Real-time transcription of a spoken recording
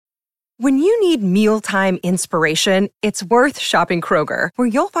When you need mealtime inspiration, it's worth shopping Kroger, where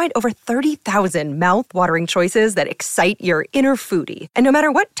you'll find over 30,000 mouth-watering choices that excite your inner foodie. And no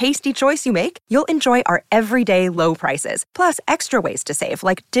matter what tasty choice you make, you'll enjoy our everyday low prices, plus extra ways to save,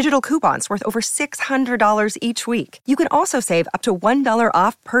 like digital coupons worth over $600 each week. You can also save up to $1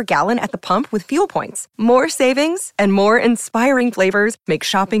 off per gallon at the pump with fuel points. More savings and more inspiring flavors make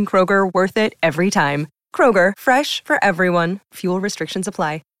shopping Kroger worth it every time. Kroger, fresh for everyone. Fuel restrictions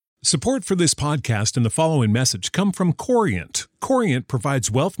apply. Support for this podcast and the following message come from Corient. Corient provides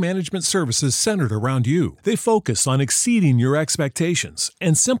wealth management services centered around you. They focus on exceeding your expectations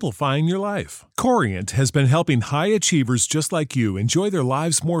and simplifying your life. Corient has been helping high achievers just like you enjoy their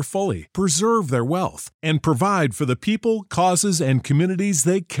lives more fully, preserve their wealth, and provide for the people, causes, and communities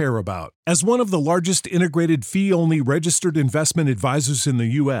they care about. As one of the largest integrated fee-only registered investment advisors in the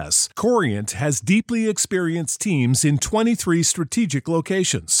U.S., Corient has deeply experienced teams in 23 strategic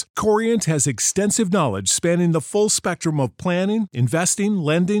locations. Corient has extensive knowledge spanning the full spectrum of planning, investing,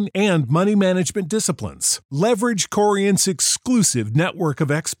 lending, and money management disciplines. Leverage Corient's exclusive network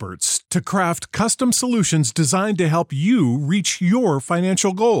of experts to craft custom solutions designed to help you reach your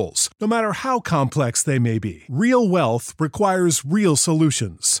financial goals, no matter how complex they may be. Real wealth requires real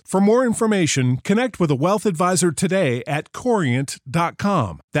solutions. For more information, connect with a wealth advisor today at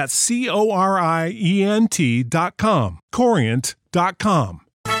Corient.com. That's Corient.com. Corient.com.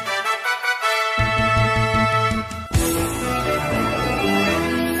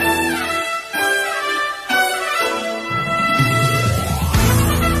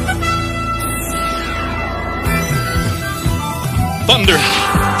 Thunder!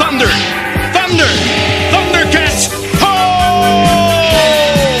 Thunder! Thunder! Thundercats! Ho!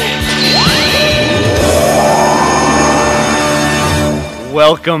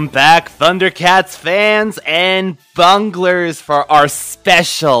 Welcome back, Thundercats fans and bunglers, for our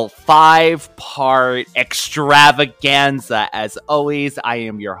special 5-part extravaganza. As always, I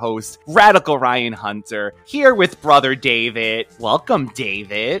am your host, Radical Ryan Hunter, here with brother David. Welcome,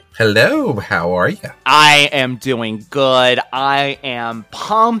 David. Hello, how are you? I am doing good. I am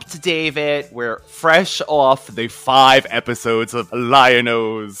pumped, David. We're fresh off the 5 episodes of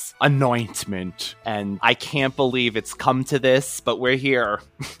Lion-O's Anointment, and I can't believe it's come to this, but we're here.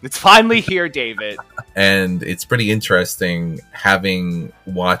 It's finally here, David. And it's pretty interesting having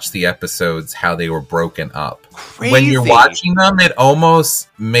watched the episodes, how they were broken up. Crazy. When you're watching them, it almost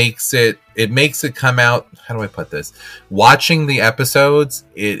makes it come out. How do I put this? Watching the episodes,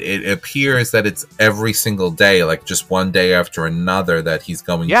 it appears that it's every single day, like just one day after another, that he's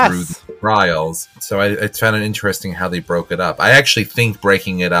going through the trials. So I found it interesting how they broke it up. I actually think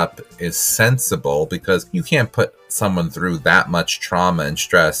breaking it up is sensible, because you can't put someone through that much trauma and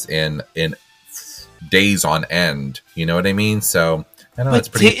stress in days on end. You know what I mean? So I know, but it's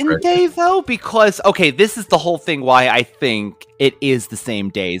pretty didn't they, though? Because, okay, this is the whole thing why I think it is the same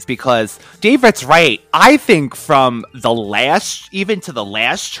days. Because David's right. I think from the last, even to the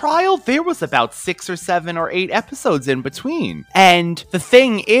last trial, there was about 6 or 7 or 8 episodes in between. And the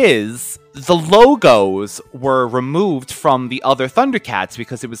thing is, the logos were removed from the other Thundercats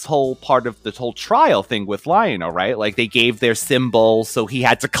because it was whole part of the whole trial thing with Lion-O, right? Like, they gave their symbol, so he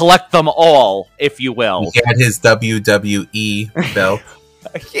had to collect them all, if you will. He had his WWE belt.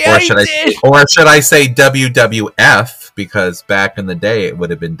 Yeah, or should I say WWF, because back in the day it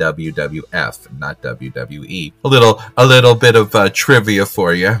would have been WWF, not WWE. A little bit of trivia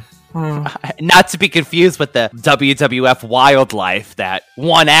for you. Not to be confused with the WWF Wildlife that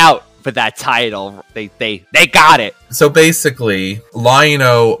won out for that title. They got it. So basically,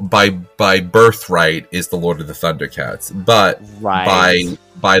 Lion-O by birthright is the Lord of the Thundercats, but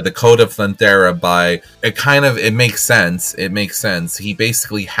by the Code of Thundera, it makes sense. It makes sense. He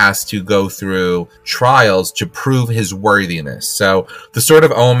basically has to go through trials to prove his worthiness. So the Sword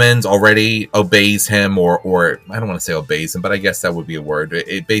of Omens already obeys him, or I don't want to say obeys him, but I guess that would be a word.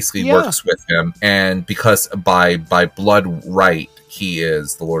 It basically works with him, and because by blood right, he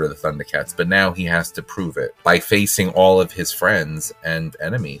is the Lord of the Thundercats, but now he has to prove it by facing all of his friends and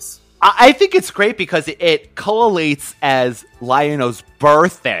enemies. I think it's great because it collates as Lion-O's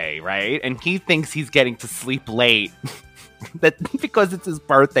birthday, right? And he thinks he's getting to sleep late. That because it's his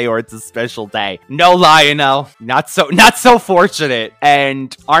birthday or it's a special day. No, Lion-O, not so fortunate.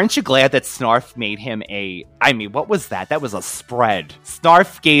 And aren't you glad that Snarf made him what was that? That was a spread.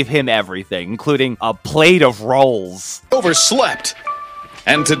 Snarf gave him everything, including a plate of rolls. Overslept.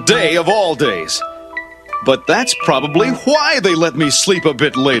 And today of all days. But that's probably why they let me sleep a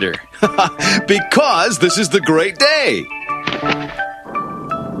bit later. Because this is the great day.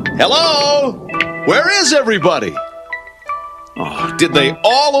 Hello? Where is everybody? Oh, did they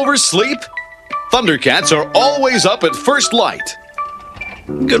all oversleep? Thundercats are always up at first light.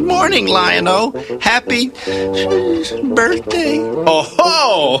 Good morning, Lion-O. Happy birthday.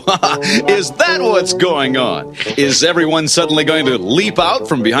 Oh-ho! Is that what's going on? Is everyone suddenly going to leap out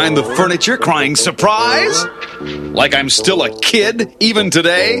from behind the furniture crying surprise? Like I'm still a kid, even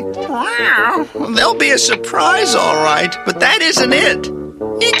today? Wow, there'll be a surprise, all right, but that isn't it.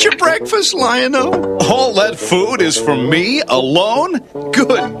 Eat your breakfast, Lion-O. All that food is for me, alone?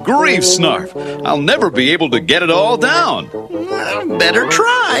 Good grief, Snarf. I'll never be able to get it all down. Well, better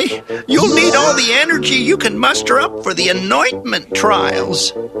try. You'll need all the energy you can muster up for the anointment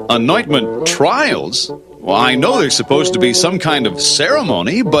trials. Anointment trials? Well, I know there's supposed to be some kind of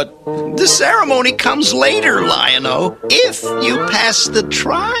ceremony, but... The ceremony comes later, Lion-O, if you pass the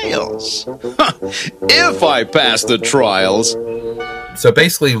trials. If I pass the trials... So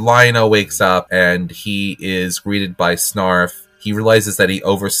basically, Lion-O wakes up and he is greeted by Snarf. He realizes that he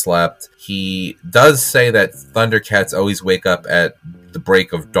overslept. He does say that Thundercats always wake up at the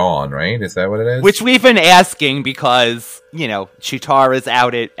break of dawn, right? Is that what it is? Which we've been asking because, you know, Cheetara's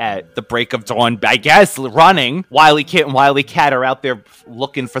out at the break of dawn, I guess, running. Wily Kit and Wily Cat are out there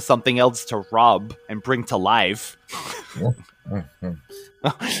looking for something else to rub and bring to life.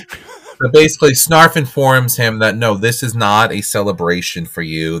 So basically, Snarf informs him that, no, this is not a celebration for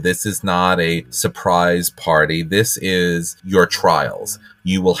you. This is not a surprise party. This is your trials.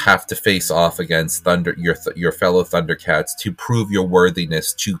 You will have to face off against your fellow Thundercats to prove your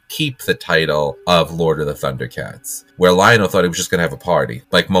worthiness to keep the title of Lord of the Thundercats. Where Lion-O thought he was just going to have a party,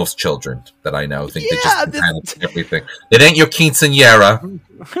 like most children that I know think they just panic everything. It ain't your quinceañera.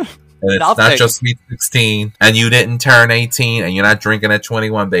 And it's not just Sweet 16, and you didn't turn 18, and you're not drinking at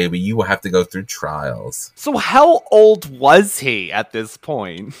 21, baby. You will have to go through trials. So how old was he at this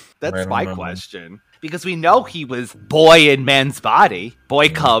point? That's my question. Because we know he was boy in man's body, boy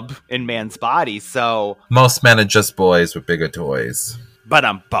cub in man's body, so... Most men are just boys with bigger toys.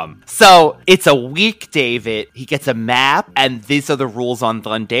 Ba-dum-bum. So, it's a week, David. He gets a map, and these are the rules on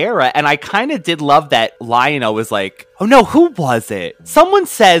Thundera. And I kind of did love that Lion-O was like, oh no, who was it? Someone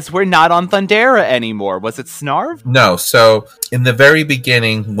says we're not on Thundera anymore. Was it Snarf? No, so in the very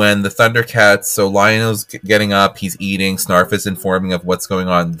beginning, when the Thundercats, so Lion-O's getting up, he's eating, Snarf is informing of what's going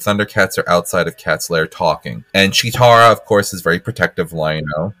on. The Thundercats are outside of Cat's Lair talking. And Cheetara, of course, is very protective of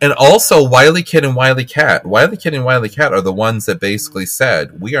Lion-O. And also, Wily Kid and Wily Cat. Wily Kid and Wily Cat are the ones that basically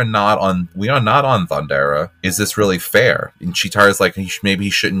said, we are not on Thundera. Is this really fair? And Cheetara's like, maybe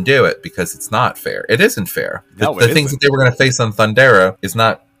he shouldn't do it because it's not fair. It isn't fair. The things that they were going to face on Thundera is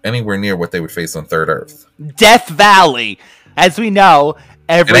not anywhere near what they would face on Third Earth. Death Valley. As we know,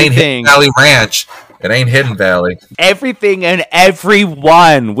 everything... It ain't Hidden Valley Ranch. It ain't Hidden Valley. Everything and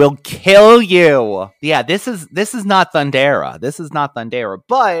everyone will kill you. Yeah, this is not Thundera. This is not Thundera.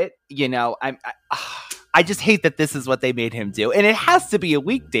 But, you know, I just hate that this is what they made him do. And it has to be a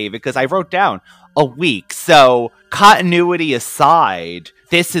week, David, because I wrote down a week. So, continuity aside,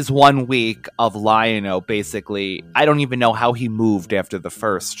 this is 1 week of Lion-O, basically. I don't even know how he moved after the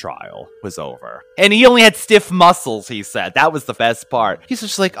first trial was over. And he only had stiff muscles, he said. That was the best part. He's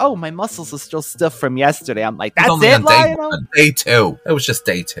just like, oh, my muscles are still stiff from yesterday. I'm like, that's it, Lion-O? Day 2. It was just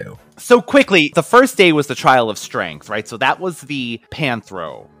day 2. So quickly, the first day was the trial of strength, right? So that was the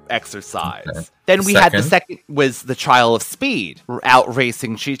Panthro exercise. Okay. Then we had the second was the trial of speed, out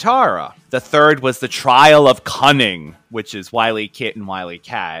racing Cheetara. The third was the trial of cunning, which is Wily Kit and Wily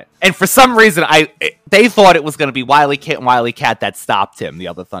Cat. And for some reason, they thought it was going to be Wily Kit and Wily Cat that stopped him, the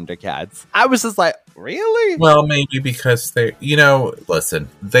other Thundercats. I was just like, really? Well, maybe because they, listen,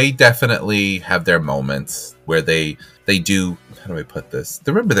 they definitely have their moments where they do, how do I put this?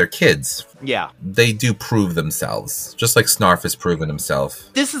 Remember, they're kids. Yeah. They do prove themselves, just like Snarf has proven himself.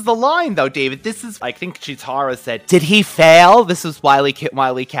 This is the line, though, David. This is, I think Cheetara said, did he fail? This was Wily Kit,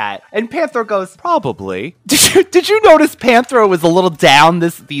 Wily Cat. And Panthro goes, probably. Did you notice Panthro was a little down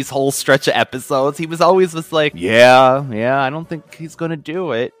these whole stretch of episodes? He was always just like, yeah, I don't think he's gonna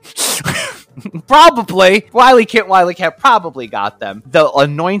do it. Probably. Wily Cat probably got them. The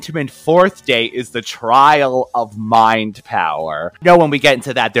Anointment 4th day is the trial of mind power. When we get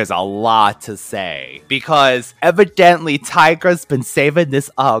into that, there's a lot to say. Because evidently Tigra's been saving this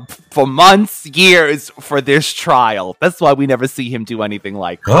up for months, years for this trial. That's why we never see him do anything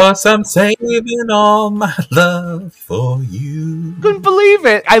like that. 'Cause I'm saving all my love for you. Couldn't believe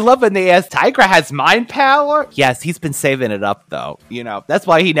it. I love when they asked, Tigra has mind power? Yes, he's been saving it up though. That's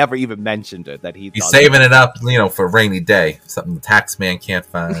why he never even mentioned mentioned it, that he's saving it up, for a rainy day, something the tax man can't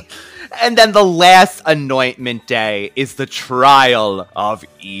find. And then the last anointment day is the trial of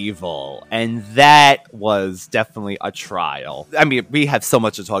evil. And that was definitely a trial. I mean, we have so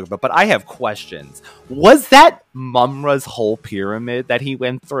much to talk about, but I have questions. Was that Mumra's whole pyramid that he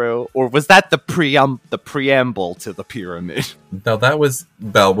went through? Or was that the preamble to the pyramid? No, that was,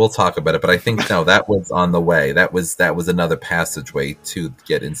 well, we'll talk about it, but I think, no, that was on the way. That was another passageway to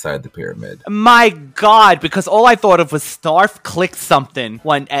get inside the pyramid. My God, because all I thought of was Snarf clicked something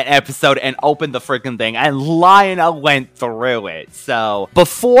one episode and opened the freaking thing, and Lionel went through it. So,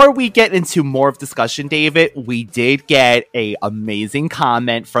 before we get into more of discussion, David, we did get a amazing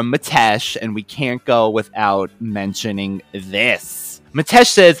comment from Mitesh, and we can't go without mentioning this. Mitesh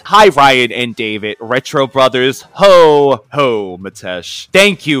says, "Hi, Ryan and David, Retro Brothers. Ho, ho, Mitesh.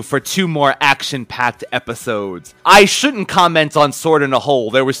 Thank you for 2 more action-packed episodes. I shouldn't comment on Sword in a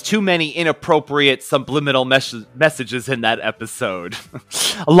Hole. There was too many inappropriate subliminal messages in that episode.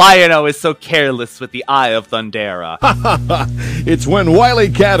 Lion-O is so careless with the Eye of Thundera." It's when Wily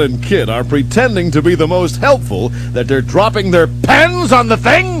Cat and Kid are pretending to be the most helpful that they're dropping their pens on the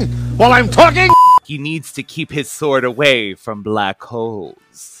thing while I'm talking. He needs to keep his sword away from black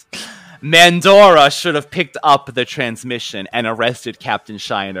holes. Mandora should have picked up the transmission and arrested Captain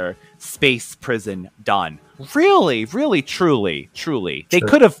Shiner. Space prison done. Really, really, truly. They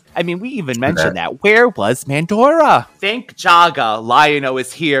could have, I mean, we even mentioned that. Where was Mandora? Thank Jaga, Lion-O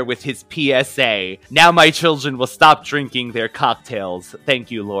is here with his PSA. Now my children will stop drinking their cocktails. Thank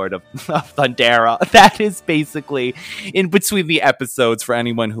you, Lord of Thundera. That is basically in between the episodes for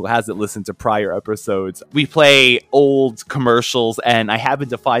anyone who hasn't listened to prior episodes. We play old commercials, and I happened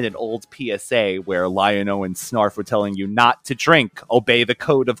to find an old PSA where Lion-O and Snarf were telling you not to drink. Obey the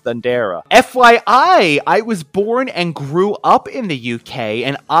code of Thundera. FYI, I was born and grew up in the UK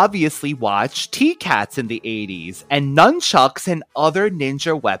and obviously watched T-Cats in the 80s, and nunchucks and other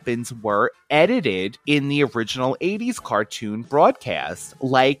ninja weapons were edited in the original 80s cartoon broadcast,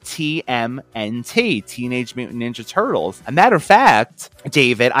 like TMNT, Teenage Mutant Ninja Turtles. A matter of fact,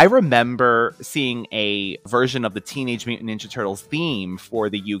 David, I remember seeing a version of the Teenage Mutant Ninja Turtles theme for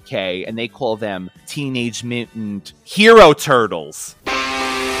the UK, and they call them Teenage Mutant Hero Turtles.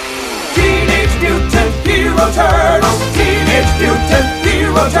 Teenage Mutant Hero Turtles, Teenage Mutant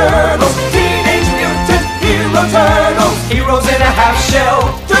Hero Turtles, Teenage Mutant Hero Turtles, heroes in a half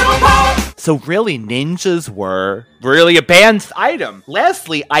shell, turtle power. So really, ninjas were really a banned item.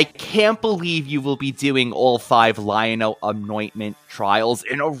 Lastly, I can't believe you will be doing all 5 Lion-O anointment trials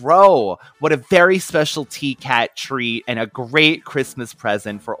in a row. What a very special T-Cat treat and a great Christmas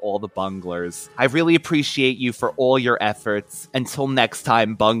present for all the bunglers. I really appreciate you for all your efforts. Until next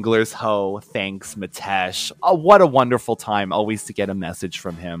time, bunglers ho. Thanks, Mitesh. Oh, what a wonderful time always to get a message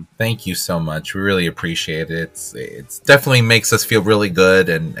from him. Thank you so much. We really appreciate it. It's definitely makes us feel really good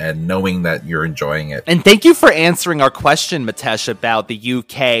and knowing that you're enjoying it. And thank you for answering our question, Mitesh, about the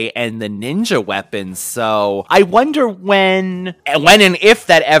UK and the ninja weapons. So I wonder when and if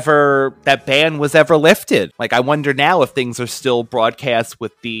that ban was ever lifted. Like, I wonder now if things are still broadcast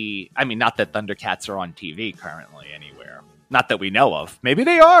with not that Thundercats are on TV currently anywhere. Not that we know of. Maybe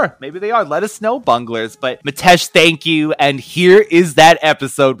they are. Let us know, bunglers. But Mitesh, thank you. And here is that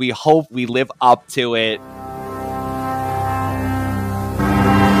episode. We hope we live up to it.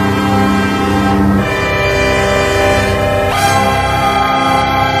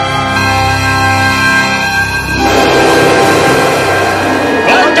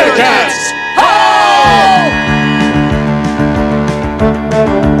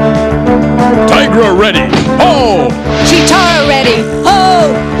 Tigra ready. Ho! Cheetara ready.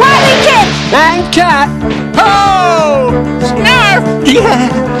 Ho! Wily Kid! And Cat. Ho! Snarf! Yeah!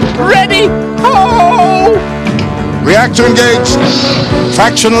 Ready. Ho! Reactor engaged.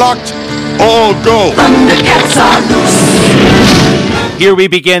 Traction locked. All go. Thundercats are loose. Here we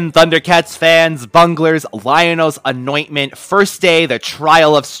begin, Thundercats fans, bunglers, Lion-O's anointment, first day, the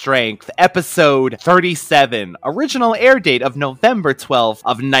trial of strength, episode 37, original air date of November 12th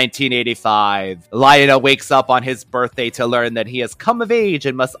of 1985. Lion-O wakes up on his birthday to learn that he has come of age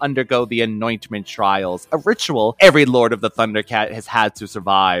and must undergo the anointment trials, a ritual every Lord of the Thundercat has had to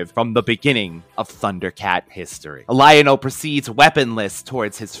survive from the beginning of Thundercat history. Lion-O proceeds weaponless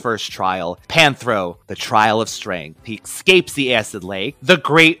towards his first trial, Panthro, the trial of strength. He escapes the acid lake, the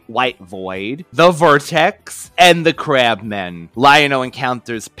Great White Void, the Vortex, and the Crabmen. Lion-O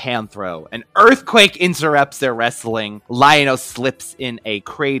encounters Panthro. An earthquake interrupts their wrestling. Lion-O slips in a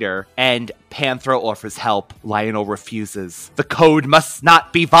crater, and Panthro offers help. Lion-O refuses. The code must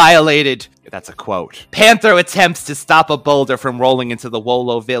not be violated. That's a quote. Panther attempts to stop a boulder from rolling into the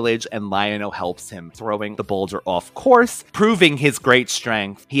Wolo village, and Lion-O helps him, throwing the boulder off course, proving his great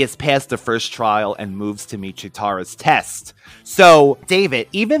strength. He has passed the first trial and moves to meet Cheetara's test. So, David,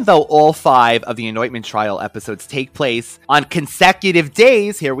 even though all 5 of the Anointment Trial episodes take place on consecutive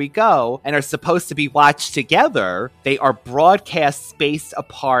days, here we go, and are supposed to be watched together, they are broadcast spaced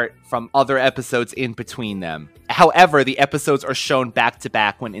apart from other episodes in between them. However, the episodes are shown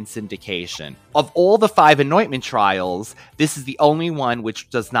back-to-back when in syndication. Of all the 5 Anointment Trials, this is the only one which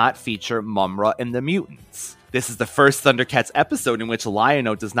does not feature Mumm-Ra and the mutants. This is the first Thundercats episode in which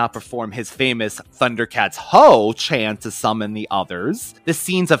Lion-O does not perform his famous Thundercats Ho chant to summon the others. The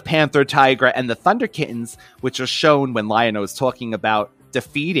scenes of Panther, Tigra, and the Thunder Kittens, which are shown when Lion-O is talking about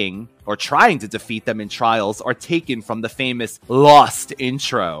defeating or trying to defeat them in trials, are taken from the famous Lost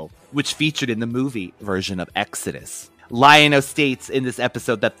intro, which featured in the movie version of Exodus. Lion-O states in this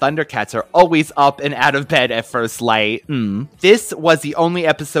episode that Thundercats are always up and out of bed at first light. This was the only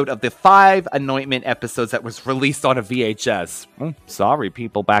episode of the 5 Anointment episodes that was released on a VHS. Sorry,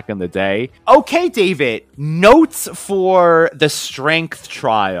 people back in the day. Okay, David, notes for the Strength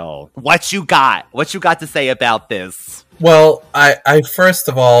Trial. What you got? What you got to say about this? Well, I first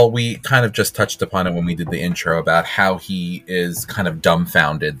of all, we kind of just touched upon it when we did the intro about how he is kind of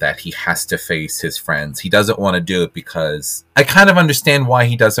dumbfounded that he has to face his friends. He doesn't want to do it because I kind of understand why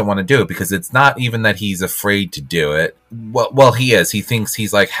he doesn't want to do it, because it's not even that he's afraid to do it. Well, he is. He thinks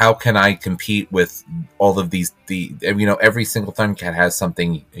he's like, how can I compete with all of these? Every single Thundercat has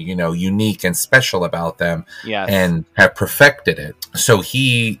something, unique and special about them, and have perfected it. So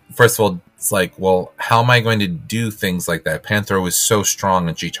he, first of all, it's like, well, how am I going to do things like that? Panther is so strong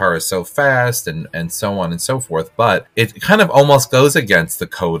and Cheetara is so fast and so on and so forth. But it kind of almost goes against the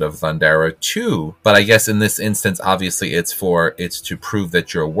code of Thundera too. But I guess in this instance, obviously it's to prove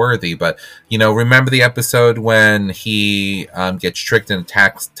that you're worthy. But, remember the episode when he gets tricked and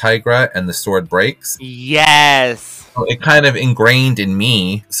attacks Tigra and the sword breaks? Yes. It kind of ingrained in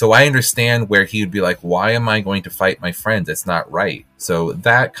me. So I understand where he would be like, why am I going to fight my friends? It's not right. So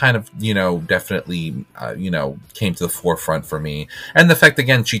that kind of, definitely, came to the forefront for me. And the fact,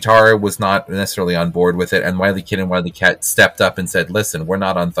 again, Cheetara was not necessarily on board with it. And Wily Kid and Wily Cat stepped up and said, listen, we're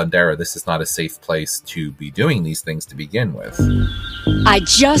not on Thundera. This is not a safe place to be doing these things to begin with. I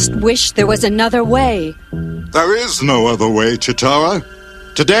just wish there was another way. There is no other way,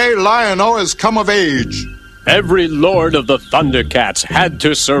 Cheetara. Today, Lion-O has come of age. Every Lord of the Thundercats had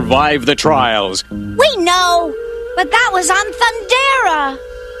to survive the trials. We know, but that was on Thundera.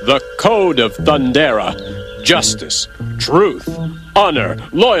 The Code of Thundera, justice, truth, honor,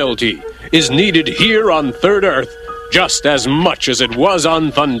 loyalty, is needed here on Third Earth just as much as it was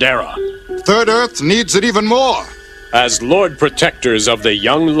on Thundera. Third Earth needs it even more. As Lord Protectors of the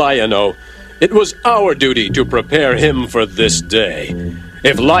young Lion-O, it was our duty to prepare him for this day.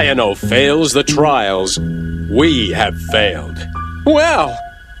 If Lion-O fails the trials, we have failed. Well,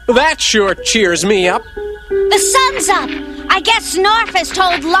 that sure cheers me up. The sun's up. I guess Snorf has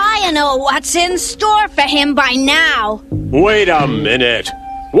told Lion-O what's in store for him by now. Wait a minute.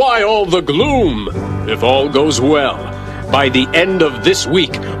 Why all the gloom? If all goes well, by the end of this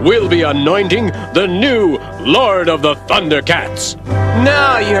week, we'll be anointing the new Lord of the Thundercats.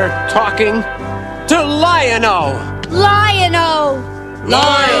 Now you're talking to Lion-O. Lion-O!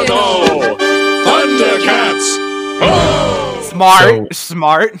 Lion-O! Thundercats! Oh!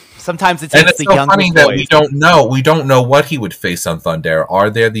 Smart. Sometimes it takes and it's the so younger funny boys. that we don't know what he would face on Thundera. Are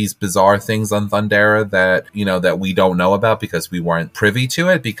there these bizarre things on Thundera that that we don't know about because we weren't privy to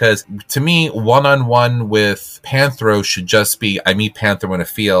it? Because to me, one-on-one with Panthro should just be I meet Panthro in a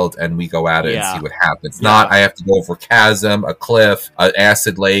field and we go at it and see what happens. Not I have to go over a chasm, a cliff, an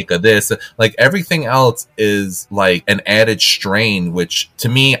acid lake, a this. Like everything else is like an added strain, which to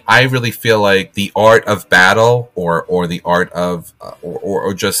me I really feel like the art of battle or the art of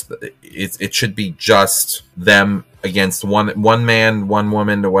or just it should be just them against one man, one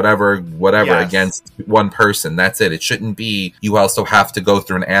woman, or whatever against one person. That's it. It shouldn't be you also have to go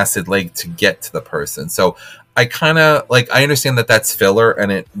through an acid lake to get to the person. So I kind of I understand that that's filler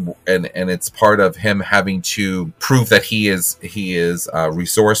and it's part of him having to prove that he is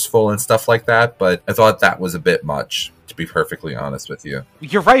resourceful and stuff like that. But I thought that was a bit much, to be perfectly honest with you.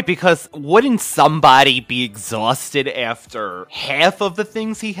 You're right, because wouldn't somebody be exhausted after half of the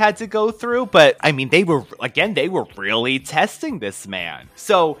things he had to go through? But, I mean, they were really testing this man.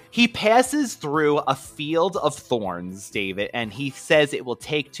 So, he passes through a field of thorns, David, and he says it will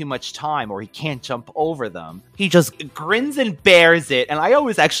take too much time or he can't jump over them. He just grins and bears it, and I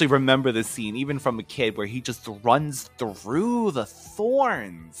always actually remember this scene, even from a kid, where he just runs through the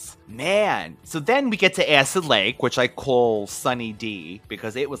thorns. Man. So then we get to Acid Lake, which I call Sunny D,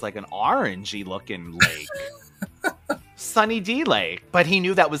 because it was like an orangey looking lake. Sunny D Lake. But he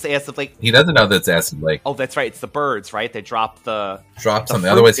knew that was Acid Lake. He doesn't know that's Acid Lake. Oh, that's right. It's the birds, right? They drop something.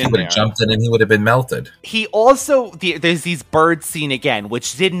 Otherwise, he would have jumped in and he would have been melted. He also, there's these birds seen again,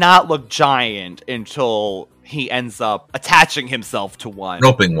 which did not look giant until he ends up attaching himself to one.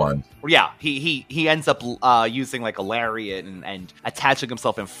 Roping one. Yeah, he ends up using like a lariat and attaching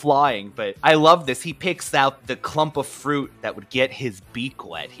himself and flying. But I love this. He picks out the clump of fruit that would get his beak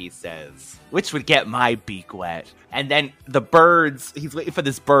wet, he says. Which would get my beak wet. And then the birds, he's waiting for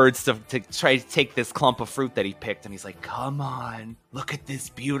this birds to try to take this clump of fruit that he picked. And he's like, come on, look at this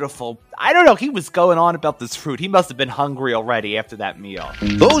beautiful... I don't know, he was going on about this fruit. He must have been hungry already after that meal.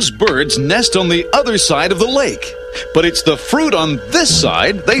 Those birds nest on the other side of the lake. But it's the fruit on this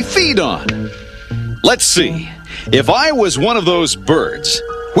side they feed on. Let's see. If I was one of those birds,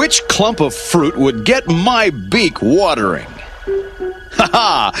 which clump of fruit would get my beak watering? Ha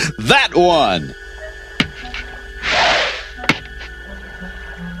ha! That one!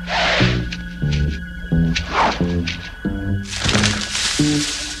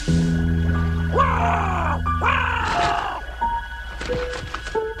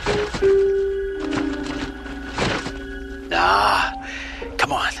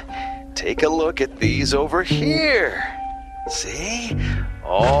 Come on. Take a look at these over here. See?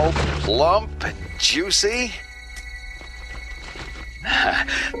 All plump and juicy.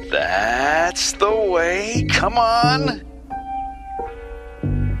 That's the way. Come on.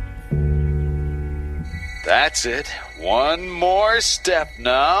 That's it. One more step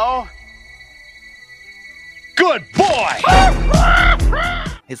now. Good boy!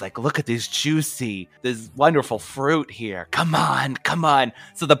 He's like, look at this wonderful fruit here. Come on, come on.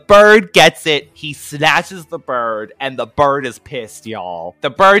 So the bird gets it. He snatches the bird, and the bird is pissed, y'all. The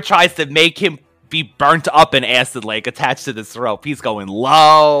bird tries to make him be burnt up in Acid Lake attached to this rope. He's going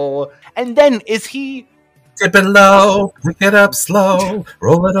low. And then is he... Dip it low, pick it up slow,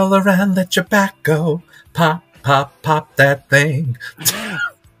 roll it all around, let your back go. Pop, pop, pop that thing.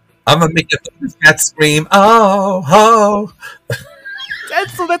 I'm gonna make a cat scream, oh, oh.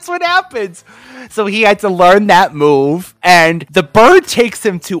 That's what happens. So he had to learn that move, and the bird takes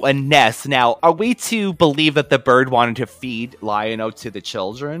him to a nest. Now, are we to believe that the bird wanted to feed Lion-O to the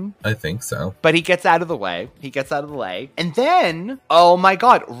children? I think so. But he gets out of the way. And then, oh my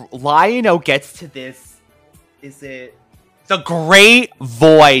god, Lion-O gets to this, is it... The Great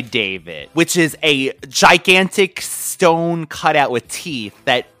Void, David, which is a gigantic stone cutout with teeth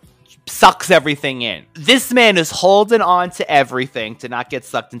that sucks everything in. This man is holding on to everything to not get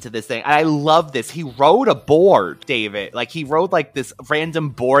sucked into this thing. And I love this. He rode a board, David. Like, he rode like this random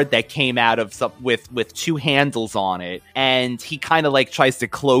board that came out of some with two handles on it. And he kind of like tries to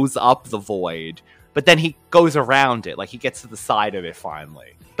close up the void. But then he goes around it. Like, he gets to the side of it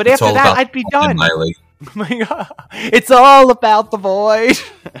finally. But It's after that, I'd be done. Oh my god. It's all about the void.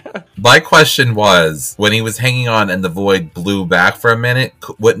 My question was, when he was hanging on and the void blew back for a minute,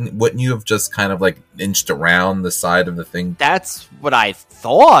 wouldn't you have just kind of like inched around the side of the thing? That's what I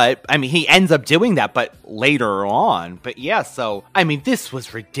thought. I mean, he ends up doing that, but later on. But yeah, so, I mean, this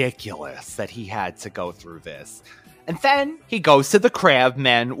was ridiculous that he had to go through this. And then he goes to the crab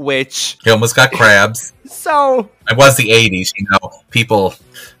men, which... He almost got crabs. So... It was the 80s, you know. People...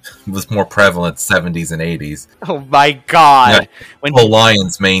 It was more prevalent 70s and 80s. Oh my god. Yeah, the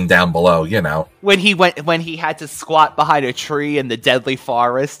lion's mane down below, you know. When he had to squat behind a tree in the deadly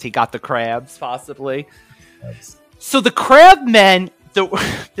forest, he got the crabs, possibly. Yes. So the crab men...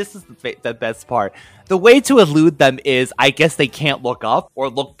 This is the best part. The way to elude them is, I guess they can't look up or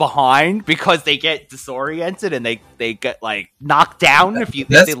look behind because they get disoriented and they get like knocked down if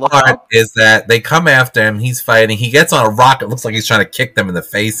they look part up. Is that they come after him, he's fighting, he gets on a rock, it looks like he's trying to kick them in the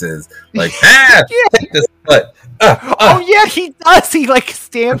faces. Like, take this foot. Oh yeah, he does. He like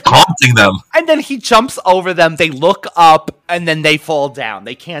stamps taunting them. And then he jumps over them, they look up, and then they fall down.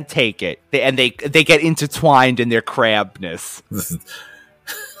 They can't take it. They get intertwined in their crabness. This is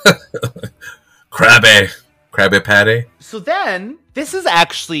Krabby Patty. So then, this is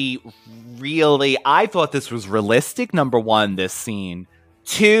actually really... I thought this was realistic, number one, this scene.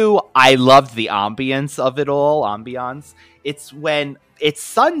 2, I loved the ambience of it all. It's when it's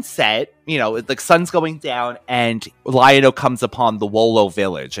sunset, the sun's going down, and Lion-O comes upon the Wolo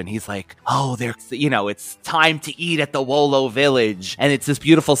village, and he's like, oh, it's time to eat at the Wolo village. And it's this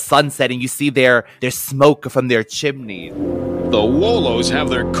beautiful sunset, and you see there's smoke from their chimney. The Wolos have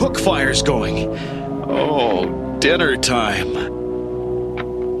their cook fires going. Oh, dinner time.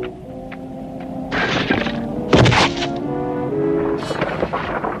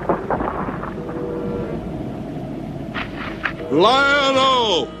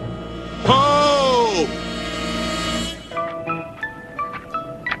 Lion-O! Ho!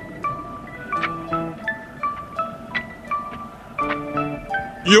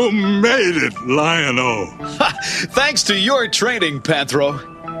 You made it, Lion-O! Thanks to your training, Panthro.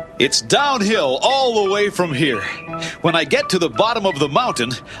 It's downhill all the way from here. When I get to the bottom of the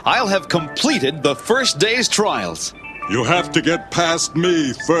mountain, I'll have completed the first day's trials. You have to get past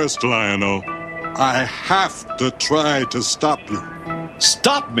me first, Lion-O. I have to try to stop you.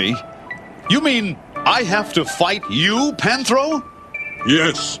 Stop me? You mean I have to fight you, Panthro?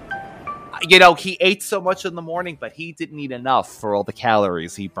 Yes. He ate so much in the morning, but he didn't eat enough for all the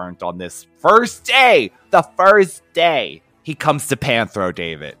calories he burnt on this first day. The first day. He comes to Panthro,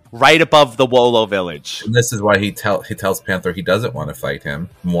 David, right above the Wolo village. And this is why he tells Panthro he doesn't want to fight him,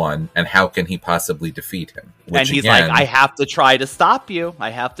 one, and how can he possibly defeat him? And he's like, I have to try to stop you. I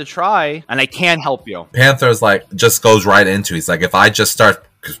have to try, and I can't help you. Panthro's like, just goes right into, he's like, if I just start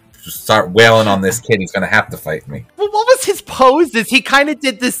wailing on this kid, he's going to have to fight me. Well, what was his poses? He kind of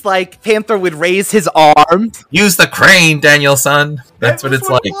did this, like, Panthro would raise his arms. Use the crane, Daniel-son. That's what it's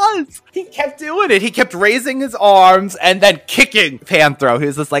like. It was. He kept doing it. He kept raising his arms and then kicking Panthro. He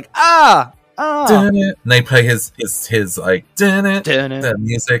was just like, ah. And they play his like the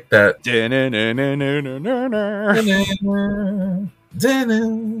music that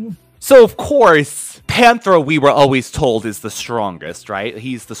So of course, Panthro, we were always told, is the strongest, right?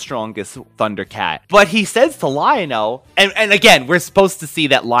 He's the strongest Thundercat. But he says to Lion-O, and again, we're supposed to see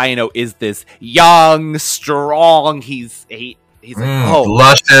that Lion-O is this young, strong, he's like,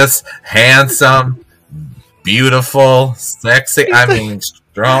 luscious, handsome, beautiful, sexy,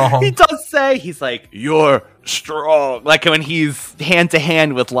 strong. He does say, he's like, you're strong. Like when he's hand to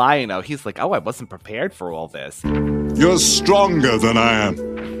hand with Lion-O, he's like, oh, I wasn't prepared for all this. You're stronger than I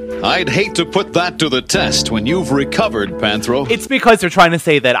am. I'd hate to put that to the test when you've recovered, Panthro. It's because they're trying to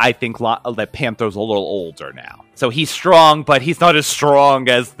say that I think that Panthro's a little older now. So he's strong, but he's not as strong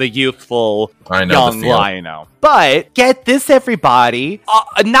as the youthful young Lion-O. But get this, everybody.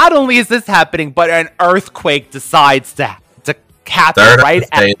 Not only is this happening, but an earthquake decides to happen right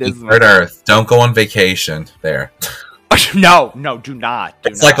at this moment. Third Earth. Don't go on vacation there. No, do not.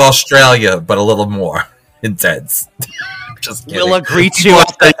 It's like Australia, but a little more intense. Just kidding. We'll agree to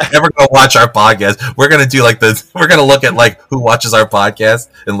never go watch our podcast. We're gonna do we're gonna look at like who watches our podcast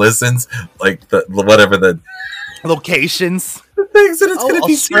and listens, like the locations. The things that it's gonna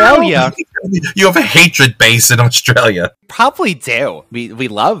be Australia. You have a hatred base in Australia. Probably do. We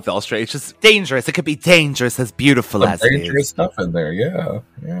love Australia. It's just dangerous. It could be dangerous as beautiful as it is. Dangerous stuff in there, yeah.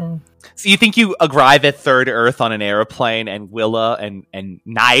 So you think you arrive at Third Earth on an airplane and Willa and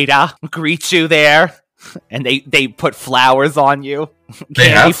Naida greet you there? And they put flowers on you. They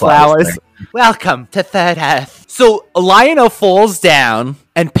have flowers. Welcome to Third Earth. So Lion-O falls down,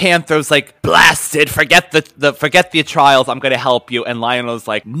 and Panthro's like, blasted, forget the trials, I'm gonna help you. And Lion-O's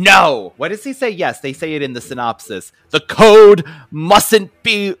like, no. What does he say? Yes, they say it in the synopsis. The code mustn't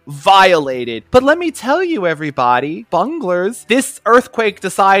be violated. But let me tell you, everybody, bunglers, this earthquake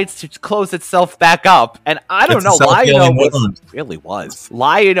decides to close itself back up. And I don't know, Lion-O was.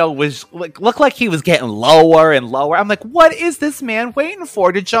 Lion-O was looked like he was getting lower and lower. I'm like, what is this man waiting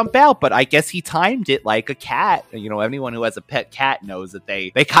for to jump out? But I guess he timed it like a cat. Anyone who has a pet cat knows that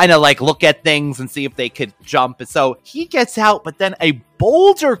they kind of like look at things and see if they could jump. And so he gets out, but then a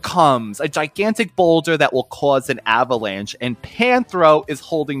boulder comes, a gigantic boulder that will cause an avalanche, and Panthro is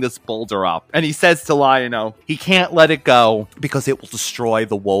holding this boulder up. And he says to Lion-O, he can't let it go because it will destroy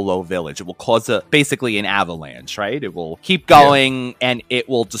the Wolo village. It will cause basically an avalanche, right? It will keep going and it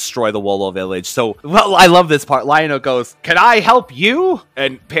will destroy the Wolo village. So, I love this part. Lion-O goes, can I help you?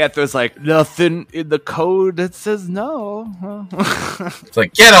 And Panthro's like, nothing in the code that says no. It's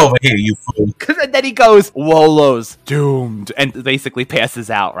like, get over here, you fool. And then he goes, Wolo's doomed. And basically passes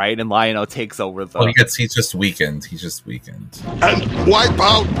out, right? And Lion-O takes over he's just weakened. And wipe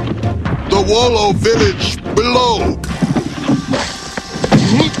out the Wolo village below.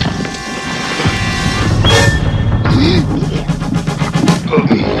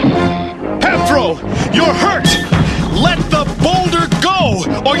 Panthro, you're hurt! Let the boulder go!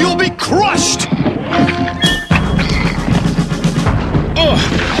 crushed!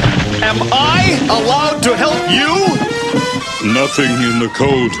 Am I allowed to help you? Nothing in the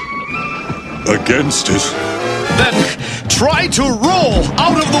code against it. Then try to roll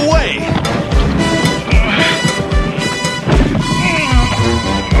out of the way!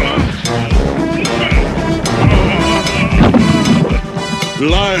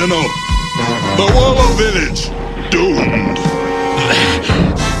 Lion-O, the Wallow Village, doomed.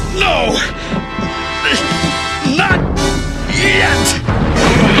 No! Not yet!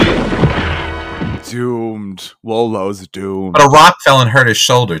 Doomed. Wolo's doomed. But a rock fell and hurt his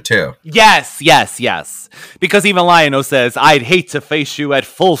shoulder, too. Yes. Because even Lion-O says, I'd hate to face you at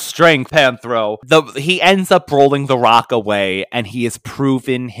full strength, Panthro. He ends up rolling the rock away, and he has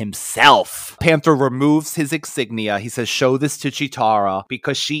proven himself. Panthro removes his insignia. He says, show this to Cheetara,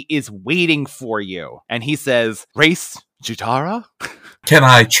 because she is waiting for you. And he says, race Cheetara? Can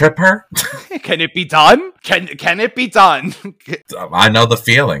I trip her? Can it be done? Can it be done? I know the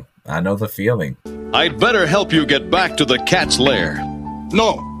feeling. I'd better help you get back to the cat's lair.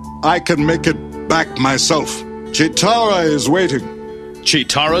 No, I can make it back myself. Cheetara is waiting.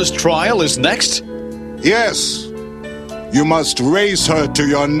 Cheetara's trial is next? Yes. You must race her to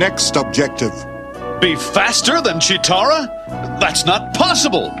your next objective. Be faster than Cheetara? That's not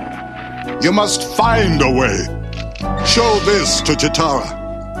possible. You must find a way. Show this to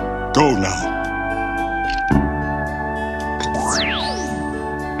Cheetara. Go now.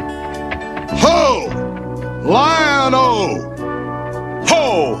 Ho! Lion-O!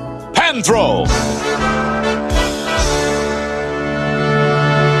 Ho! Panthro!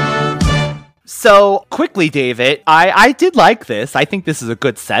 So, quickly, David, I did like this. I think this is a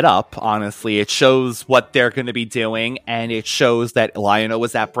good setup, honestly. It shows what they're going to be doing, and it shows that Lion-O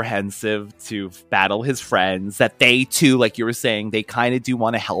was apprehensive to battle his friends, that they, too, like you were saying, they kind of do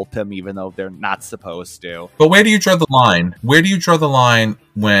want to help him, even though they're not supposed to. But where do you draw the line? Where do you draw the line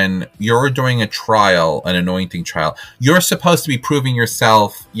when you're doing a trial, an anointing trial? You're supposed to be proving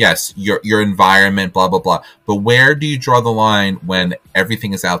yourself, yes, your environment, blah, blah, blah. But where do you draw the line when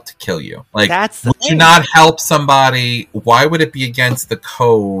everything is out to kill you? Like, would you not help somebody? Why would it be against the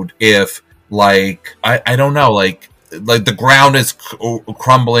code if, like, I don't know, like the ground is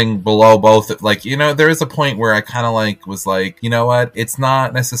crumbling below both? Like, you know, there is a point where I kind of like was like, you know what? It's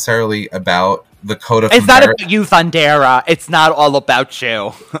not necessarily about the code of It's not about you, Thundera. It's not all about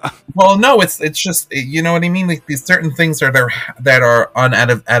you. Well, no, it's just, you know what I mean? Like, these certain things are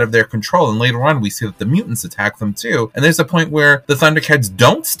out of their control, and later on we see that the mutants attack them too. And there's a point where the Thundercats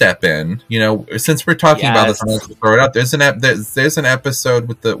don't step in. You know, since we're talking about this, I'm going to throw it out. There's an episode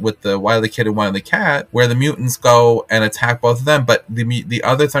with the Wily Kid and Wily Cat where the mutants go and attack both of them, but the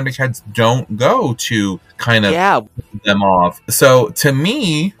other Thundercats don't go to kind of them off. So to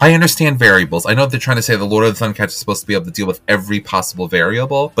me, I understand variables. I know they're trying to say the Lord of the Thundercats is supposed to be able to deal with every possible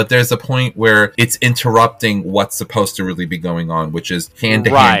variable, but there's a point where it's interrupting what's supposed to really be going on, which is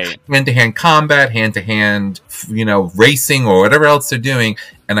hand-to-hand combat, hand-to-hand, you know, racing or whatever else they're doing.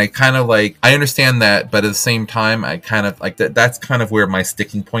 And I kind of like, I understand that, but at the same time, I kind of like that. That's kind of where my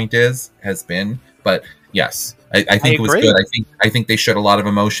sticking point has been. But yes, I think it was good. I think they showed a lot of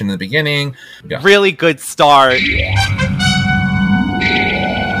emotion in the beginning. Yeah. Really good start. He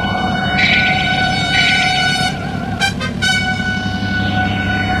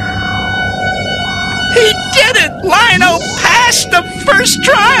did it! Lion-O passed the first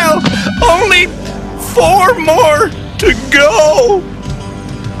trial! Only 4 more to go!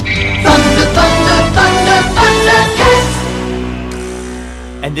 Thunder, thunder, thunder, Thundercats!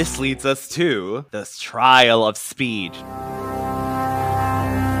 And this leads us to the Trial of Speed.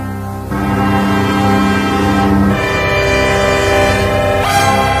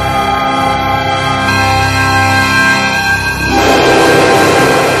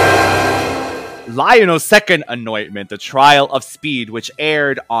 Lion-O's second anointment, the Trial of Speed, which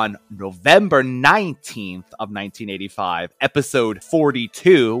aired on November 19th of 1985, episode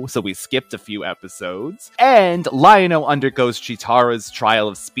 42, so we skipped a few episodes. And Lion-O undergoes Cheetara's Trial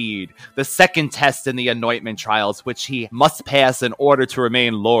of Speed, the second test in the anointment trials, which he must pass in order to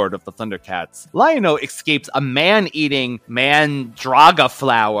remain Lord of the Thundercats. Lion-O escapes a man-eating Mandraga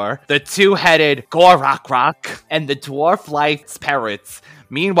flower, the two-headed Gorak and the dwarf-like parrots,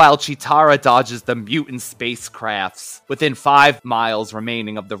 Meanwhile, Cheetara dodges the mutant spacecrafts. Within 5 miles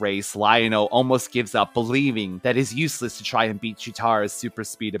remaining of the race, Lion-O almost gives up, believing that it's useless to try and beat Cheetara's super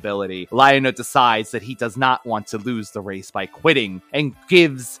speed ability. Lion-O decides that he does not want to lose the race by quitting, and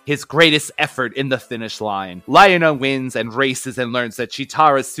gives his greatest effort in the finish line. Lion-O wins and races and learns that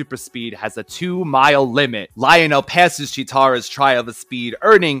Cheetara's super speed has a 2-mile limit. Lion-O passes Cheetara's trial of speed,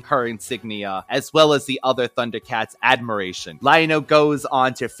 earning her insignia, as well as the other Thundercats' admiration. Lion-O goes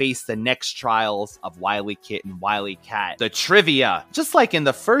on to face the next trials of Wily Kit and Wily Cat. The trivia. Just like in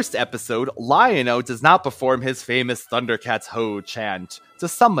the first episode, Lion-O does not perform his famous Thundercats Ho chant to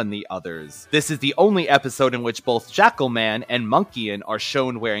summon the others. This is the only episode in which both Jackalman and Monkeyan are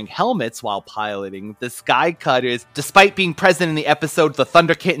shown wearing helmets while piloting the Sky Cutters. Despite being present in the episode, the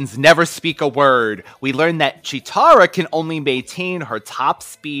Thunder Kittens never speak a word. We learn that Cheetara can only maintain her top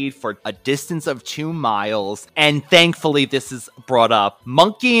speed for a distance of 2 miles, and thankfully this is brought up.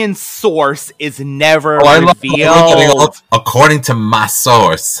 Monkeyan's source is never revealed. According to my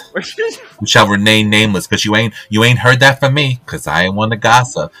source, which shall remain nameless, because you ain't heard that from me, because I ain't one to gossip.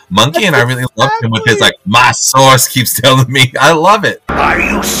 Monkeyan, I really love him with his my source keeps telling me. I love it. Are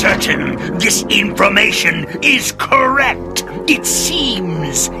you certain this information is correct? It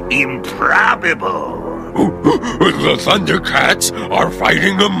seems improbable. The Thundercats are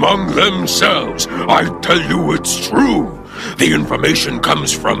fighting among themselves. I tell you it's true. The information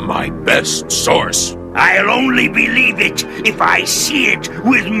comes from my best source. I'll only believe it if I see it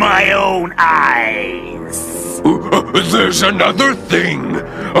with my own eyes. There's another thing.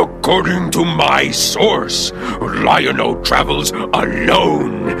 According to my source, Lion-O travels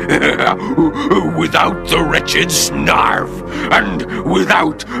alone, without the wretched Snarf, and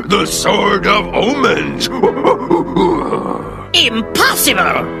without the Sword of Omens.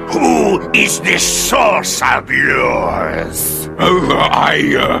 Impossible! Who is this source of yours?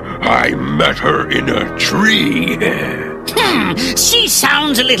 I met her in a tree. She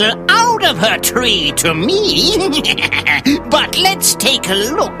sounds a little out of her tree to me. But let's take a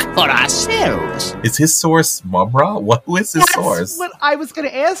look for ourselves. Is his source Mumra? Who is his source? What I was going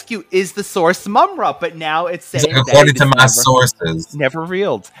to ask you. Is the source Mumra? But now it's saying according to my sources. Never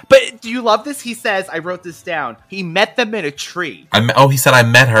revealed. But do you love this? He says, I wrote this down. He met them in a tree. He said I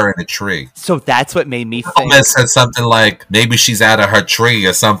met her in a tree. So that's what made me think. It said something like, maybe she's out of her tree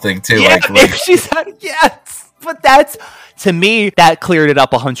or something too. Yeah, maybe she's out of, yes. But that's, to me, that cleared it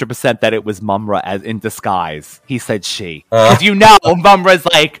up 100% that it was Mumra as in disguise. He said she. Because Mumra's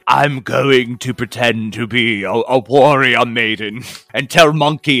like, I'm going to pretend to be a warrior maiden and tell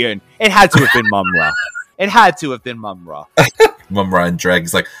Monkeyan. It had to have been Mumra. It had to have been Mumra. Mumra and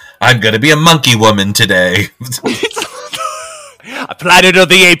Dreg's like, I'm going to be a monkey woman today. Planet of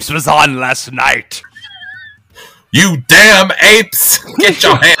the Apes was on last night. You damn apes! Get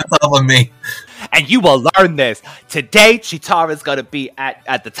your hands off of me. And you will learn this. Today, Cheetara's going to be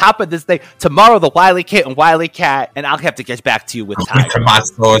at the top of this thing. Tomorrow, the Wily Kit and Wily Cat. And I'll have to get back to you with Tiger. My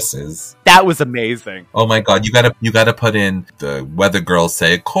sources. That was amazing. Oh my god, you gotta put in the weather girls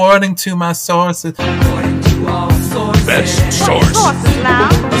say, according to my sources. According to our sources. Best source. Sources now.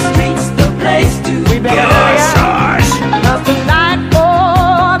 The streets, the place to be. Your source. Of the night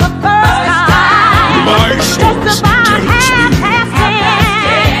for the first time. My source tells me.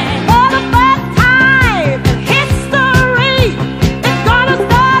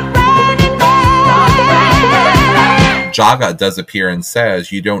 Jaga does appear and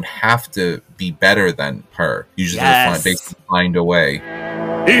says you don't have to be better than her. You just have to find a way.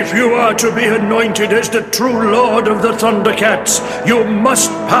 If you are to be anointed as the true lord of the Thundercats, you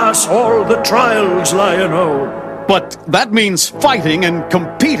must pass all the trials, Lion-O. But that means fighting and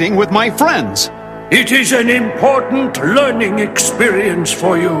competing with my friends. It is an important learning experience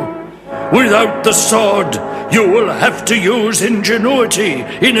for you. Without the sword, you will have to use ingenuity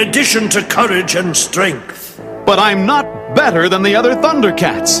in addition to courage and strength. But I'm not better than the other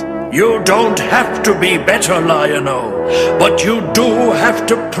Thundercats. You don't have to be better, Lion-O, but you do have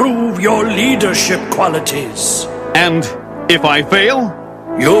to prove your leadership qualities. And if I fail?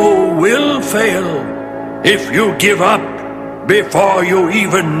 You will fail if you give up before you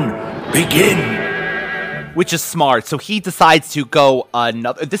even begin. Which is smart. So he decides to go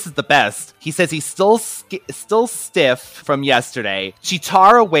another. This is the best. He says he's still stiff from yesterday.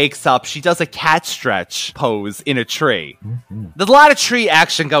 Cheetara wakes up. She does a cat stretch pose in a tree. Mm-hmm. There's a lot of tree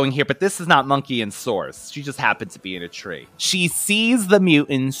action going here, but this is not Monkeyan's source. She just happened to be in a tree. She sees the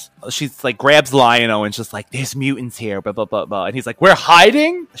mutants. She's like grabs Lion-O and just like, there's mutants here, blah, blah, blah, blah. And he's like, we're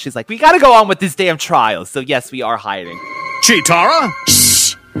hiding? She's like, we gotta go on with this damn trial. So yes, we are hiding. Cheetara?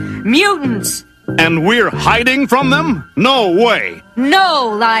 Shh! Mutants! And we're hiding from them? No way! No,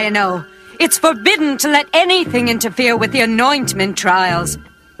 Lion-O. It's forbidden to let anything interfere with the anointment trials.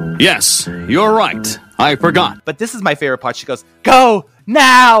 Yes, you're right. I forgot. But this is my favorite part. She goes, "Go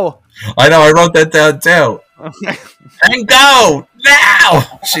now!" I know, I wrote that down too. And go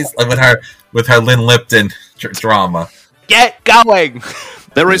now! She's like with her Lynn Lipton drama. Get going!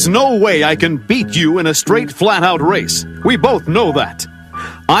 There is no way I can beat you in a straight, flat-out race. We both know that.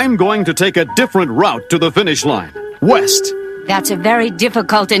 I'm going to take a different route to the finish line. West. That's a very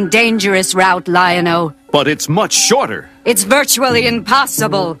difficult and dangerous route, Lion-O. But it's much shorter. It's virtually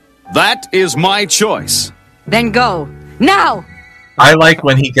impossible. That is my choice. Then go. Now! I like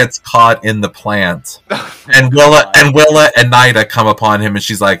when he gets caught in the plant, and Willa and Nida come upon him, and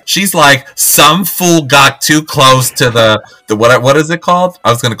she's like, some fool got too close to the what is it called? I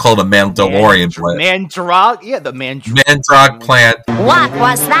was going to call it a Mandalorian plant. The Mandrog plant. What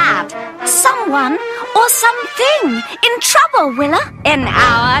was that? Someone or something in trouble, Willa? In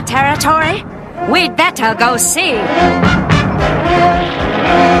our territory? We'd better go see.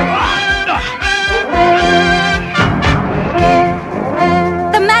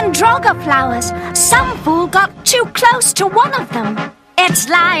 Mandroga flowers. Some fool got too close to one of them. It's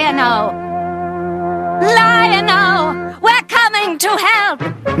Lion-O. Lion-O, we're coming to help.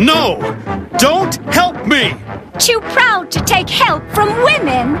 No, don't help me. Too proud to take help from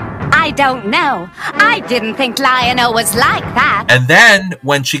women? I don't know. I didn't think Lion-O was like that. And then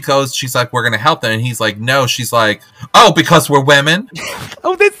when she goes, she's like, "We're going to help them." And he's like, "No." She's like, "Oh, because we're women?"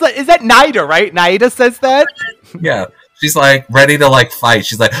 Oh, is that Nida, right? Nida says that? Yeah. She's like ready to like fight.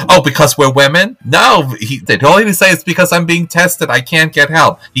 She's like, "Oh, because we're women?" No, they don't even say it's because I'm being tested. I can't get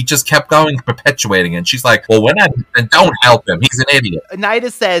help. He just kept going, perpetuating it. And she's like, "Well, then don't help him. He's an idiot."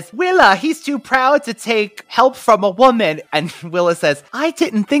 Nida says, "Willa, he's too proud to take help from a woman." And Willa says, "I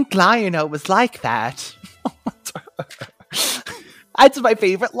didn't think Lion-O was like that." That's my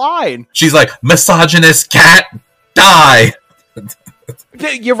favorite line. She's like, "Misogynist cat, die."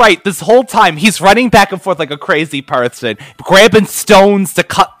 You're right. This whole time, he's running back and forth like a crazy person, grabbing stones to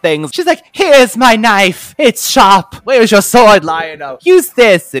cut things. She's like, "Here's my knife. It's sharp. Where's your sword, Lion-O? Use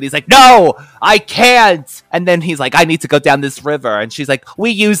this." And he's like, "No, I can't." And then he's like, "I need to go down this river." And she's like,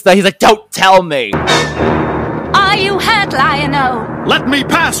 "We use the..." He's like, "Don't tell me." Are you hurt, Lion-O? Let me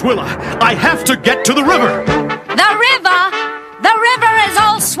pass, Willa. I have to get to the river. The river? The river is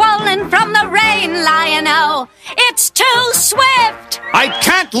all swollen from the rain, Lion-O. It's too swift. I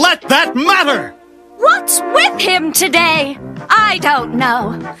can't let that matter. What's with him today? I don't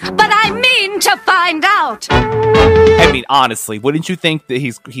know, but I mean to find out. I mean, honestly, wouldn't you think that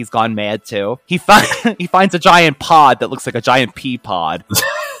he's gone mad too? He finds a giant pod that looks like a giant pea pod.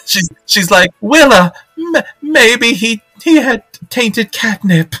 She's like, "Willa, maybe he had tainted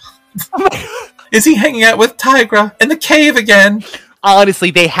catnip." Is he hanging out with Tigra in the cave again? Honestly,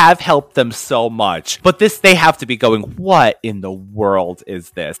 they have helped them so much. But they have to be going, what in the world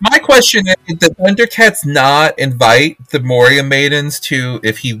is this? My question is, did the Thundercats not invite the Moria Maidens to,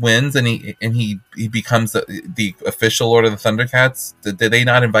 if he wins and he becomes the official Lord of the Thundercats, did they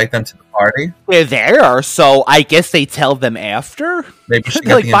not invite them to the party? They're there, so I guess they tell them after? Maybe she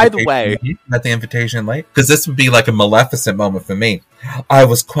like, by the way. Got the invitation late? Because this would be like a Maleficent moment for me. I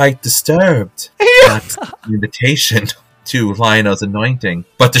was quite disturbed. Got the invitation to Lion-O's anointing.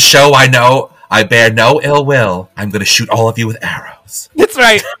 But to show I know I bear no ill will, I'm going to shoot all of you with arrows. That's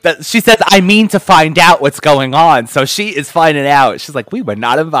right. She says, "I mean to find out what's going on." So she is finding out. She's like, "We were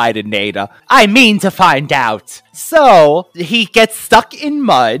not invited, Nada. I mean to find out." So he gets stuck in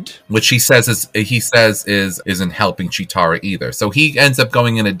mud, which he says isn't helping Cheetara either. So he ends up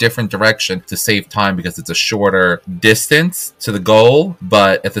going in a different direction to save time because it's a shorter distance to the goal,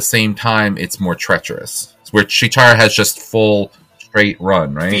 but at the same time, it's more treacherous. Where Cheetara has just full straight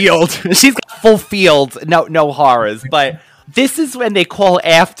run, right? Field. She's got full field. No horrors, but. This is when they call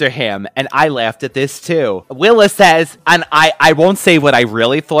after him, and I laughed at this too. Willa says, and I won't say what I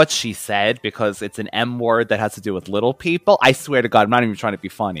really thought she said, because it's an M word that has to do with little people. I swear to God, I'm not even trying to be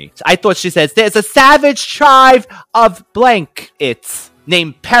funny. I thought she says, "There's a savage tribe of blank. It's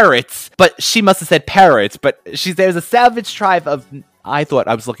named Parrots," but she must have said parrots, but there's a savage tribe of... I thought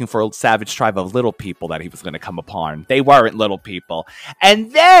I was looking for a savage tribe of little people that he was going to come upon. They weren't little people.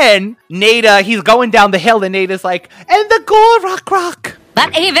 And then Nada, he's going down the hill, and Nada's like, "And the Gor Rock."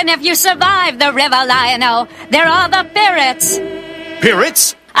 But even if you survive the river, Lion-O, there are the Parrots.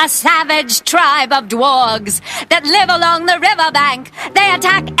 Parrots? A savage tribe of dwarves that live along the riverbank. They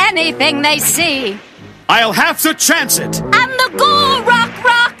attack anything they see. I'll have to chance it. And the Gor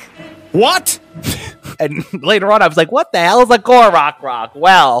Rock. What? And later on, I was like, what the hell is a Gorok Rock?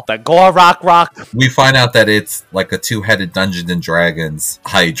 Well, the Gorok Rock. We find out that it's like a two-headed Dungeons and Dragons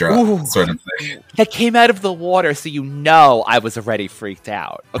Hydra sort of thing. That came out of the water, so you know I was already freaked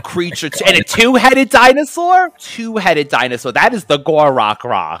out. A creature and a two-headed dinosaur? Two-headed dinosaur. That is the Gorok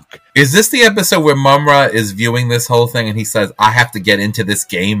Rock. Is this the episode where Mumra is viewing this whole thing and he says, I have to get into this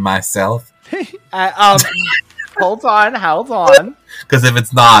game myself? Hold on. Because if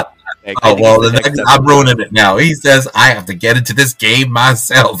it's not, I'm ruining it now. He says, I have to get into this game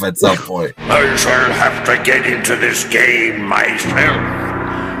myself at some point. I shall have to get into this game myself.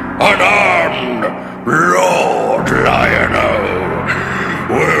 Unarmed Lord Lion-O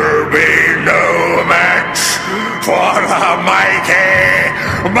will be no match for the mighty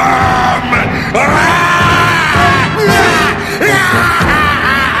Mum!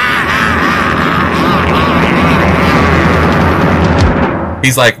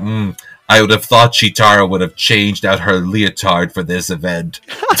 He's like, I would have thought Cheetara would have changed out her leotard for this event.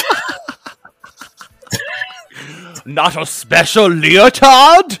 Not a special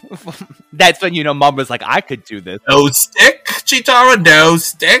leotard? That's when, Mum was like, I could do this. No stick, Cheetara, no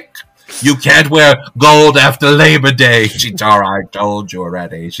stick. You can't wear gold after Labor Day, Cheetara, I told you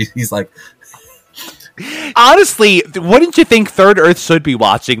already. He's like... Honestly, wouldn't you think Third Earth should be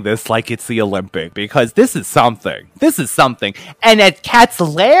watching this like it's the Olympic? Because this is something. And at Cat's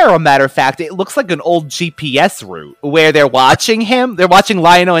Lair, a matter of fact, it looks like an old GPS route where they're watching him. They're watching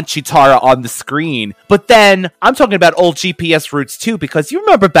Lion-O and Cheetara on the screen. But then, I'm talking about old GPS routes too, because you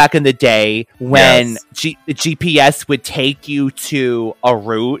remember back in the day when GPS would take you to a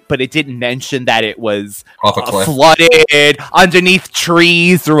route, but it didn't mention that it was flooded, underneath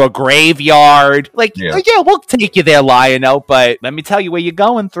trees, through a graveyard. Yeah, we'll take you there, Lion-O, but let me tell you where you're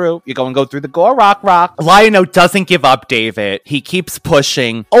going through. You're going to go through the Gorok Rock. Lion-O doesn't give up, David. He keeps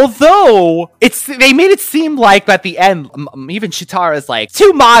pushing. Although, they made it seem like at the end, even Cheetara's like,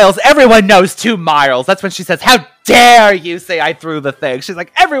 2 miles, everyone knows 2 miles. That's when she says, how dare you say I threw the thing? She's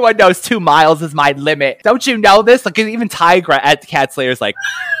like, everyone knows 2 miles is my limit. Don't you know this? Like, even Tigra at Cat's Lair is like...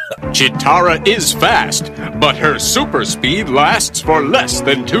 Cheetara is fast, but her super speed lasts for less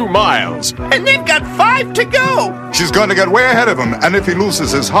than 2 miles. And they've got 5 to go. She's going to get way ahead of him, and if he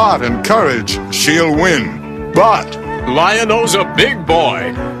loses his heart and courage, she'll win. But Lion-O's a big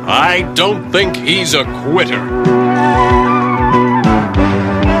boy. I don't think he's a quitter.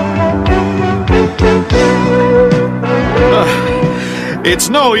 It's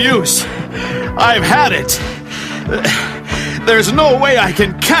no use. I've had it. There's no way I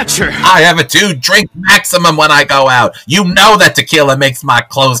can catch her. I have a 2-drink maximum when I go out. You know that tequila makes my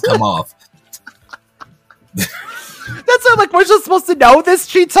clothes come off. That's not like we're just supposed to know this,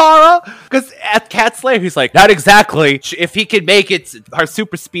 Cheetara? Because at Cat's Lair, he's like, not exactly. If he can make it, her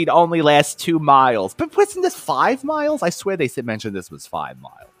super speed only lasts 2 miles. But wasn't this 5 miles? I swear they mentioned this was 5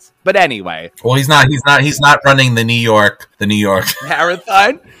 miles. But anyway. Well, he's not running the New York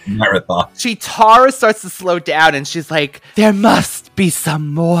marathon. Cheetara starts to slow down and she's like, there must be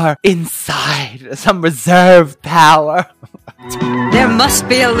some more inside, some reserve power. There must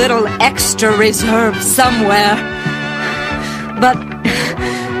be a little extra reserve somewhere. But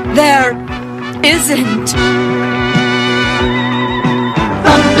there isn't.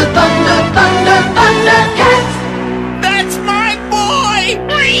 Thunder, thunder, thunder, Thundercats! That's my boy!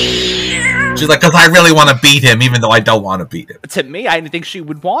 She's like, because I really want to beat him, even though I don't want to beat him. To me, I didn't think she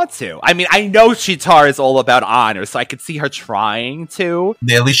would want to. I mean, I know Cheetara is all about honor, so I could see her trying to.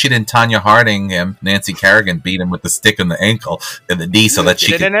 At least she didn't Tanya Harding him. Nancy Kerrigan beat him with the stick in the ankle and the knee so that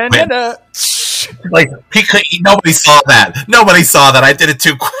she could win. Like, nobody saw that. Nobody saw that. I did it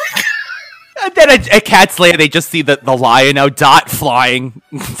too quick. And then at Cat's Lair, they just see the Lion-O dot flying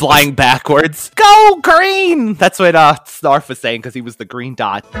backwards. Go green! That's what Snarf was saying, because he was the green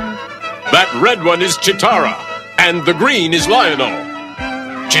dot. That red one is Cheetara, and the green is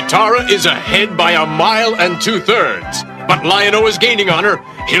Lion-O. Cheetara is ahead by 1 mile and 2/3, but Lion-O is gaining on her.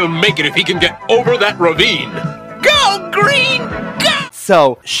 He'll make it if he can get over that ravine. Go, green! Go!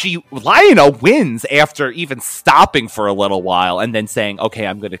 So Lion-O wins after even stopping for a little while and then saying, okay,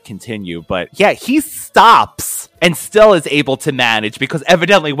 I'm going to continue. But yeah, he stops and still is able to manage because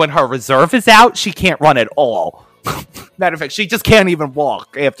evidently when her reserve is out, she can't run at all. Matter of fact, she just can't even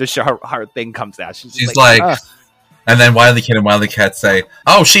walk after her thing comes out. She's like and then Wily Kid and Wily Cat say,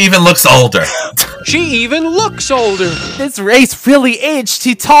 oh, she even looks older. She even looks older. This race really aged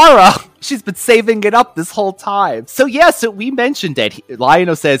Cheetara. She's been saving it up this whole time. So we mentioned it.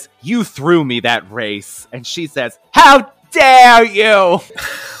 Lion-O says, you threw me that race. And she says, how dare you?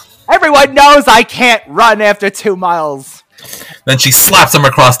 Everyone knows I can't run after 2 miles. Then she slaps him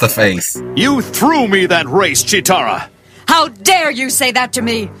across the face. You threw me that race, Chitara. How dare you say that to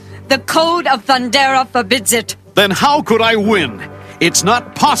me? The Code of Thundera forbids it. Then how could I win? It's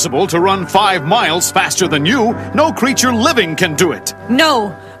not possible to run 5 miles faster than you. No creature living can do it.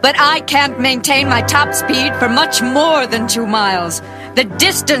 No, but I can't maintain my top speed for much more than 2 miles. The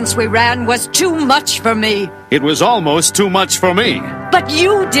distance we ran was too much for me. It was almost too much for me. But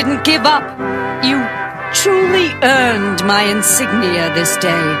you didn't give up. You truly earned my insignia this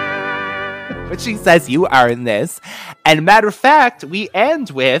day. But she says you earned this. And matter of fact, we end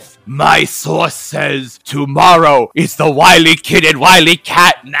with, my source says tomorrow is the Wily Kid and Wily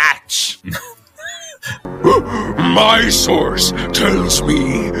Cat match. My source tells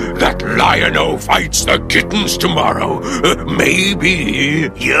me that Lion-O fights the kittens tomorrow. Maybe.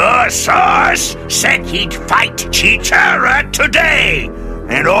 Your source said he'd fight Chitara today.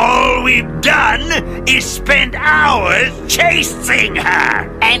 And all we've done is spend hours chasing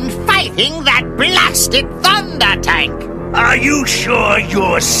her and fighting that blasted thunder tank. Are you sure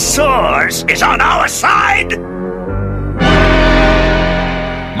your source is on our side?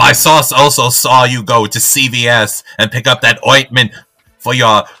 My source also saw you go to CVS and pick up that ointment for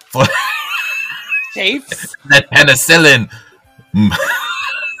Chafes? That penicillin.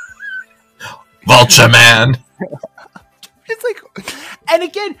 Vulture Man. It's like, and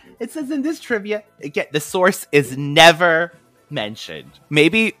again, it says in this trivia, again, the source is never mentioned.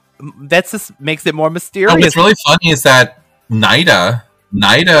 Maybe that's just makes it more mysterious. What's really funny is that Nida,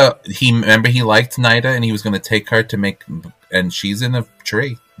 he liked Nida and he was going to take her to make, and she's in a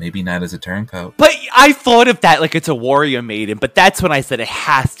tree. Maybe Nida's a turncoat. But I thought of that like it's a warrior maiden, but that's when I said it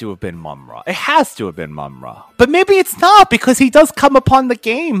has to have been Mumra. It has to have been Mumra. But maybe it's not, because he does come upon the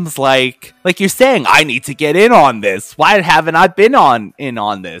games like you're saying, I need to get in on this. Why haven't I been in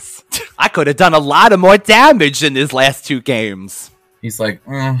on this? I could have done a lot of more damage in his last 2 games. He's like,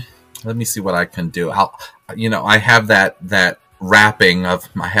 let me see what I can do. I have that wrapping of,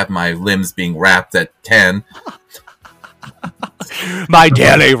 I have my limbs being wrapped at 10. My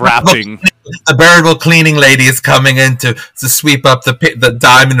daily wrapping. The veritable cleaning lady is coming in to sweep up the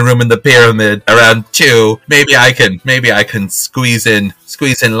diamond room in the pyramid around 2. Maybe I can squeeze in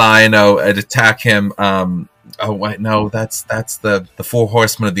Lion-O and attack him. Oh wait, no, that's the 4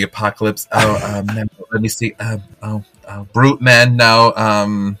 horsemen of the apocalypse. No, let me see. Brute Man.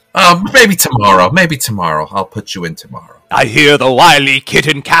 No. Maybe tomorrow. I'll put you in tomorrow. I hear the wily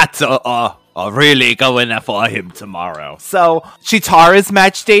kitten cats are really going for him tomorrow. So, Chitara's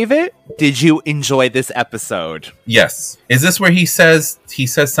match, David? Did you enjoy this episode? Yes. Is this where he says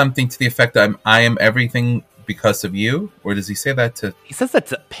something to the effect that I am everything because of you? Or does he say that to... He says that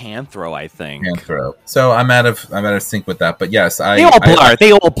to Panthro, I think. Panthro. So I'm out of sync with that. But yes,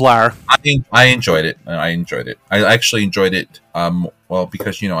 They all blur. I enjoyed it. I actually enjoyed it. Well,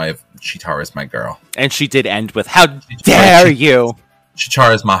 because, I have Chitara as my girl. And she did end with, how dare you!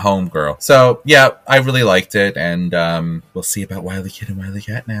 Chitara is my home girl. So, yeah, I really liked it, and we'll see about Wily Kid and Wily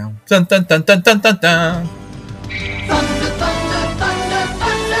Cat now. Dun dun dun dun dun dun dun! Thunder, thunder,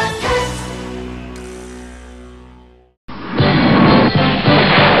 thunder, thunder, cat.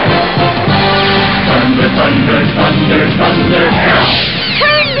 Thunder, thunder, thunder, thunder, cat.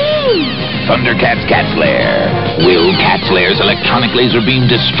 Turn me! Thundercats Cat's Lair. Will Cat's Lair's electronic laser beam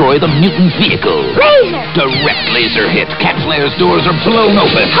destroy the mutant vehicle? Laser! Direct laser hit. Cat's Lair's doors are blown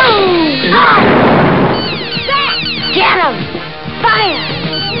open. Back! Get him! Fire!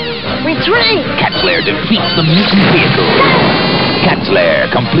 Retreat! Cat's Lair defeats the mutant vehicle. Cat's Lair,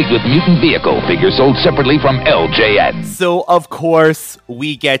 complete with mutant vehicle. Figure sold separately from LJN. So, of course,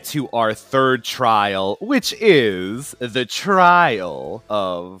 we get to our 3rd trial, which is the trial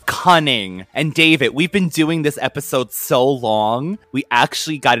of cunning. And David, we've been doing this episode so long, we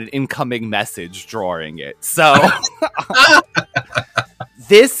actually got an incoming message drawing it. So...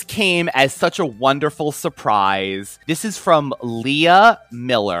 This came as such a wonderful surprise. This is from Leah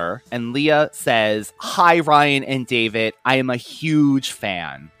Miller, and Leah says, "Hi, Ryan and David. I am a huge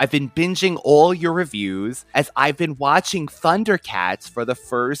fan. I've been binging all your reviews as I've been watching Thundercats for the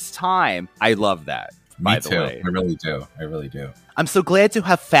first time." I love that. Me too. I really do. I'm so glad to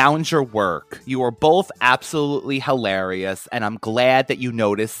have found your work. You are both absolutely hilarious, and I'm glad that you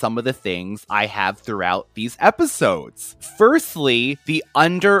noticed some of the things I have throughout these episodes. Firstly, the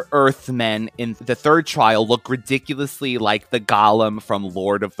Under-Earthmen in the 3rd trial look ridiculously like the Golem from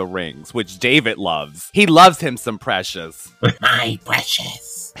Lord of the Rings, which David loves. He loves him some Precious. My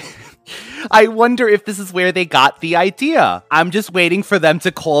Precious. I wonder if this is where they got the idea. I'm just waiting for them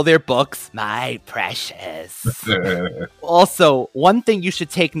to call their books My Precious. Also, one thing you should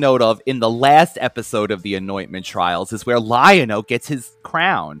take note of in the last episode of the Anointment Trials is where Lion-O gets his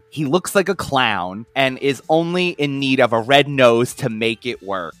crown. He looks like a clown and is only in need of a red nose to make it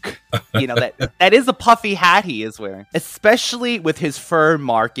work. You know, that is a puffy hat he is wearing, especially with his fur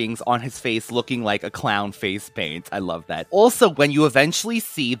markings on his face looking like a clown face paint. I love that. Also, when you eventually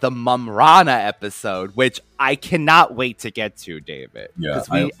see the Mumrana episode, which I cannot wait to get to, David. Yeah,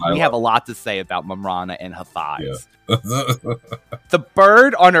 because we have a lot to say about Mumrana and her thighs. Yeah. The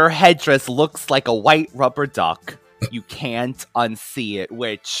bird on her headdress looks like a white rubber duck. You can't unsee it,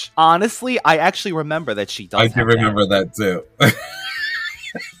 which, honestly, I actually remember that she does. I do remember that too.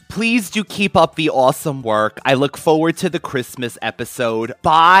 Please do keep up the awesome work. I look forward to the Christmas episode.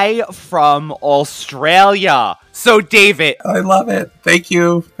 Bye from Australia. So, David. I love it. Thank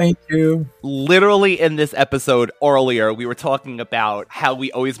you. Thank you. Literally in this episode earlier, we were talking about how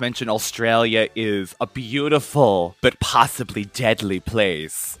we always mention Australia is a beautiful but possibly deadly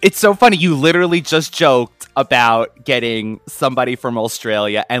place. It's so funny. You literally just joked about getting somebody from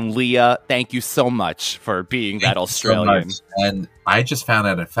Australia. And Leah, thank you so much for being that Australian. So and I just found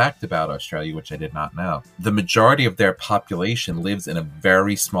out a fact about Australia, which I did not know. The majority of their population lives in a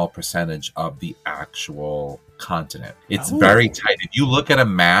very small percentage of the actual continent. It's very tight. If you look at a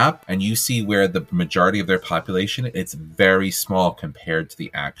map and you see where the majority of their population, it's very small compared to the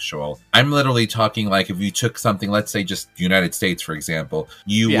actual. I'm literally talking like if you took something, let's say just United States, for example,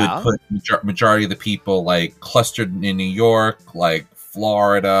 you would put majority of the people like clustered in New York, like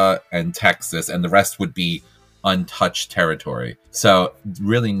Florida and Texas, and the rest would be untouched territory. So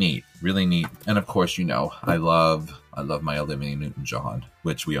really neat. And of course, you know, I love my Olivia Newton-John,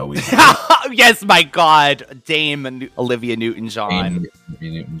 which we always do. Yes, my God, Dame Olivia Newton-John.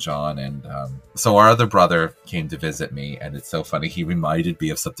 And so our other brother came to visit me, and it's so funny. He reminded me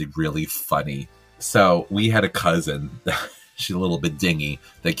of something really funny. So we had a cousin, she's a little bit dingy,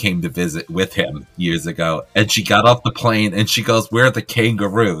 that came to visit with him years ago, and she got off the plane and she goes, "Where are the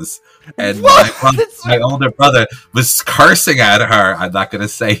kangaroos?" And my older brother was cursing at her. I'm not going to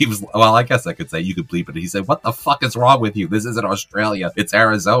say he was, well, I guess I could say, you could bleep it. He said, "What the fuck is wrong with you? This isn't Australia. It's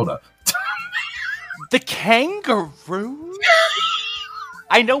Arizona." The kangaroo?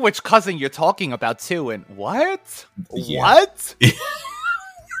 I know which cousin you're talking about too, and what? Yeah. What?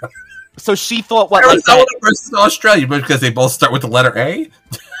 So she thought what? Arizona versus Australia, because they both start with the letter A?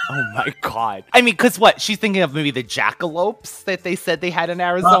 Oh my God. I mean, because what? She's thinking of maybe the jackalopes that they said they had in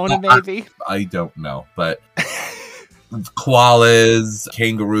Arizona, maybe? I don't know, but koalas,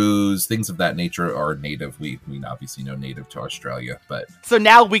 kangaroos, things of that nature are native. We obviously know native to Australia, but... So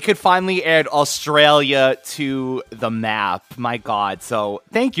now we could finally add Australia to the map. My God. So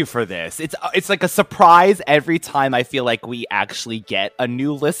thank you for this. It's like a surprise every time I feel like we actually get a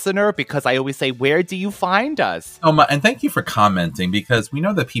new listener, because I always say, where do you find us? Oh, and thank you for commenting, because we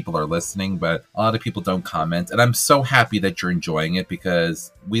know that people are listening, but a lot of people don't comment. And I'm so happy that you're enjoying it,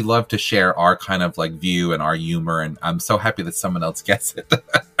 because we love to share our kind of like view and our humor, and I'm so happy that someone else gets it.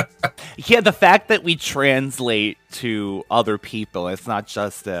 Yeah, the fact that we translate to other people, it's not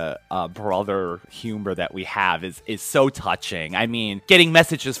just a brother humor that we have, is so touching. I mean, getting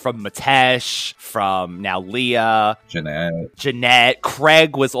messages from Matesh, from now Leah, Jeanette.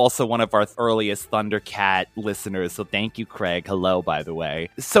 Craig was also one of our earliest Thundercat listeners, so thank you, Craig. Hello, by the way.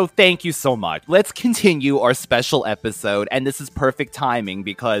 So thank you so much. Let's continue our special episode, and this is perfect timing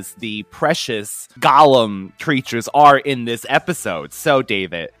because the precious golem creatures are in this episode. So,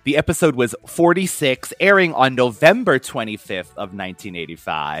 David, the episode was 46, airing on November 25th of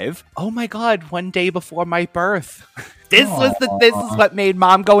 1985. Oh my God, one day before my birth. This is what made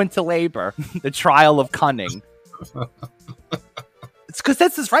Mom go into labor. The Trial of Cunning. It's because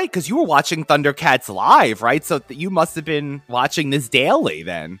this is right, because you were watching Thundercats live, right? So you must have been watching this daily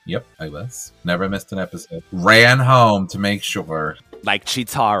then. Yep, I was. Never missed an episode. Ran home to make sure. Like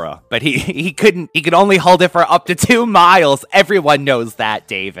Chitara, but he could only hold it for up to 2 miles. Everyone knows that,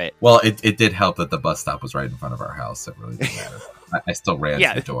 David. Well, it did help that the bus stop was right in front of our house. It really didn't matter. I still ran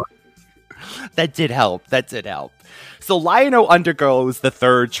to the door. That did help. So Lion-O undergoes the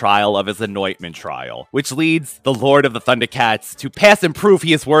third trial of his anointment trial, which leads the Lord of the Thundercats to pass and prove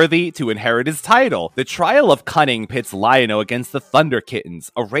he is worthy to inherit his title. The Trial of Cunning pits Lion-O against the Thunder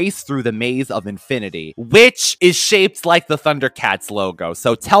Kittens, a race through the Maze of Infinity, which is shaped like the Thundercats logo.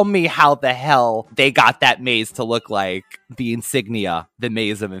 So tell me how the hell they got that maze to look like the insignia, the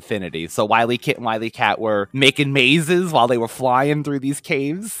Maze of Infinity. So Wily Kit and Wily Cat were making mazes while they were flying through these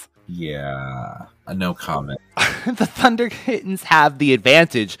caves? Yeah. No comment. The Thunder Kittens have the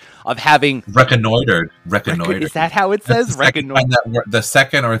advantage of having reconnoitered. Is that how it says? The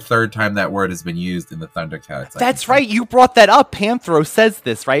second or third time that word has been used in the Thundercats. That's right. You brought that up. Panthro says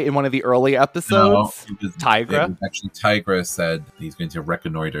this, right, in one of the early episodes. No, Tigra. Actually, Tigra said he's going to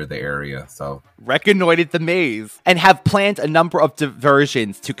reconnoiter the area. So reconnoitered the maze and have planned a number of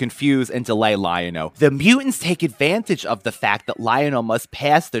diversions to confuse and delay Lion-O. The mutants take advantage of the fact that Lion-O must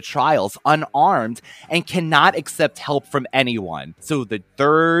pass the trials unarmed and cannot accept help from anyone. So the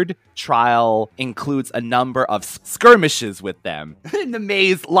third trial includes a number of skirmishes with them. In the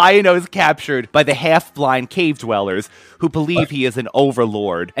maze, Lion-O is captured by the half-blind cave dwellers who believe he is an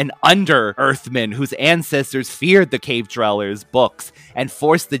overlord, an under-earthman whose ancestors feared the cave dwellers' books and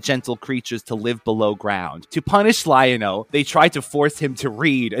forced the gentle creatures to live below ground. To punish Lion-O, they try to force him to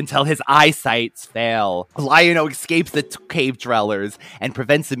read until his eyesights fail. Lion-O escapes the cave dwellers and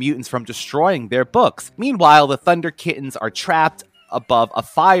prevents the mutants from destroying their books. Meanwhile, the Thunder Kittens are trapped above a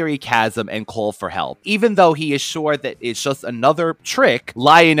fiery chasm and call for help. Even though he is sure that it's just another trick,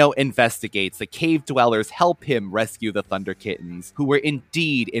 Lion-O investigates. The cave dwellers help him rescue the Thunder Kittens, who were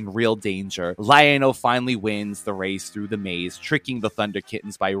indeed in real danger. Lion-O finally wins the race through the maze, tricking the Thunder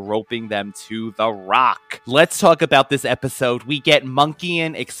Kittens by roping them to the rock. Let's talk about this episode. We get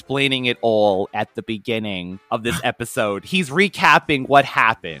Monkeyan explaining it all at the beginning of this episode. He's recapping what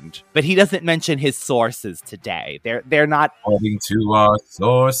happened, but he doesn't mention his sources today. They're not... According to our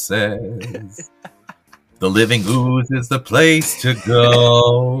sources, the living ooze is the place to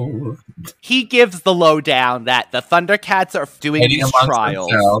go. He gives the lowdown that the Thundercats are doing these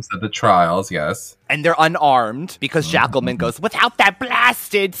trials. At the trials, yes. And they're unarmed because Jackalman goes, without that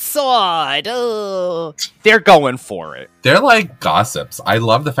blasted sword. Ugh. They're going for it. They're like gossips. I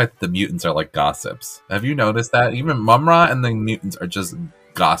love the fact that the mutants are like gossips. Have you noticed that? Even Mumra and the mutants are just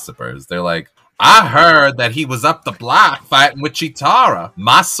gossipers. They're like, I heard that he was up the block fighting with Cheetara.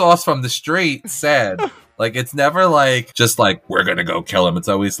 My source from the street said, like, it's never like, just like, we're gonna go kill him. It's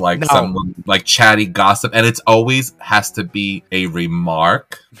always like someone, like, chatty gossip. And it's always has to be a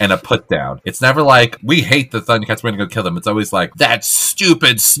remark and a put down. It's never like, we hate the Thundercats, we're gonna go kill them. It's always like, that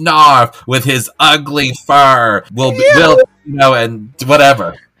stupid Snarf with his ugly fur will, and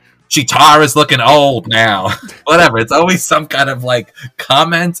whatever. Cheetara's looking old now. Whatever. It's always some kind of like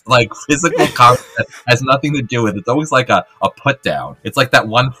comment, like physical comment that has nothing to do with it. It's always like a put down. It's like that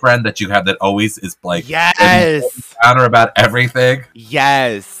one friend that you have that always is like counter about everything.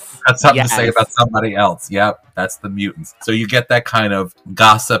 Yes. Has something to say about somebody else. Yep. That's the mutants. So you get that kind of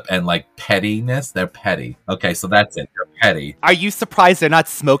gossip and like pettiness. They're petty. Okay, so that's it. They're petty. Are you surprised they're not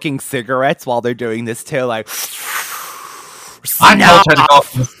smoking cigarettes while they're doing this too? Like, I told her to go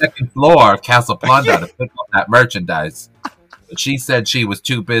to the second floor of Castle Plunder to pick up that merchandise. But she said she was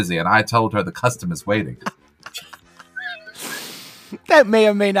too busy, and I told her the customer's waiting. That may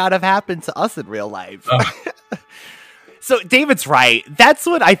or may not have happened to us in real life. So David's right. That's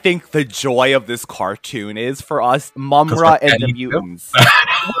what I think the joy of this cartoon is for us, Mumra and the mutants.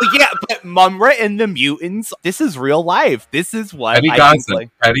 Well, yeah, but Mumra and the mutants, this is real life. This is what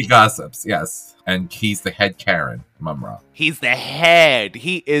Petty gossips, yes. And he's the head Karen, Mumra. He's the head.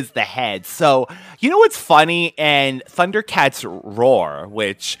 He is the head. So, you know what's funny? And Thundercats Roar,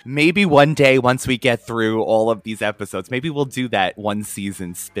 which maybe one day, once we get through all of these episodes, maybe we'll do that one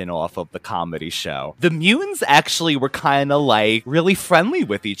season spin-off of the comedy show. The mutants actually were kind of like really friendly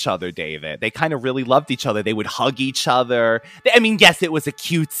with each other, David. They kind of really loved each other. They would hug each other. I mean, yes, it was a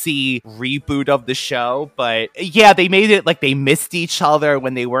cutesy reboot of the show, but yeah, they made it like they missed each other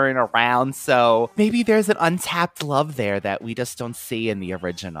when they weren't around. So maybe there's an untapped love there that we just don't see in the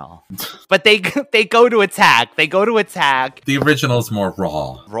original. But they go to attack. The original's more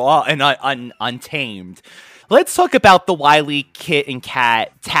raw and untamed. Let's talk about the Wile E. Kit and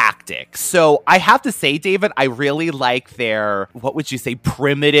Kat tactics. So I have to say, David, I really like their, what would you say,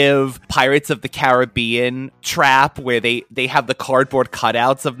 primitive Pirates of the Caribbean trap where they have the cardboard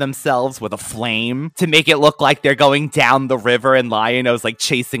cutouts of themselves with a flame to make it look like they're going down the river and Lion-O's like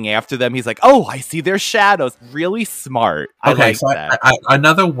chasing after them. He's like, oh, I see their shadows. Really smart. I like that.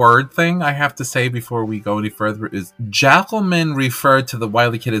 Another word thing I have to say before we go any further is Jackalman referred to the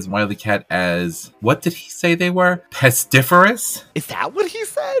Wile E. Kit as Wile E. Cat as, what did he say they were? Pestiferous? Is that what he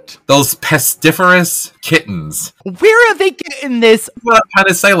said? Those pestiferous kittens. Where are they getting this? What I'm trying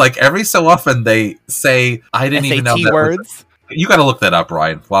to say, like every so often they say, I didn't even know that words. You got to look that up,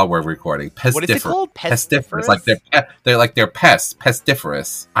 Ryan, while we're recording. What is it called? Pestiferous. Like they're pests.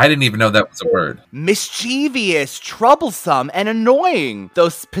 Pestiferous. I didn't even know that was a word. Mischievous, troublesome, and annoying.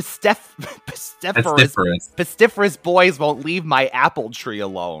 Those pestiferous boys won't leave my apple tree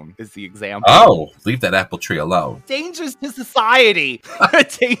alone, is the example. Oh, leave that apple tree alone. Dangerous to society.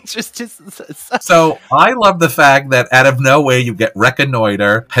 Dangerous to society. So I love the fact that out of nowhere you get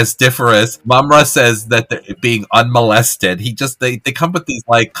reconnoiter, pestiferous. Mumra says that they're being unmolested. They come with these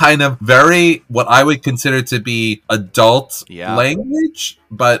like kind of very what I would consider to be adult language,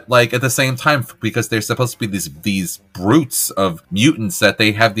 but like at the same time, because they're supposed to be these brutes of mutants, that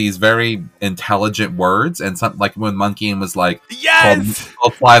they have these very intelligent words, and something like when Monkey was like, yes,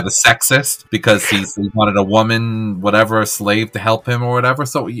 called Fly the sexist because he wanted a woman, whatever, a slave to help him or whatever.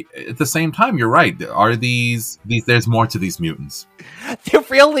 So at the same time, you're right. Are these there's more to these mutants. There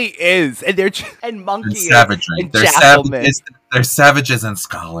really is, and Monkey and savagery. They're savages and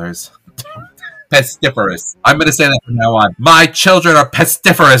scholars. Pestiferous. I'm going to say that from now on. My children are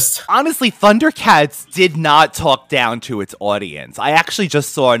pestiferous. Honestly, Thundercats did not talk down to its audience. I actually just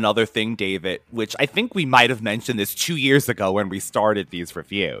saw another thing, David, which I think we might have mentioned this 2 years ago when we started these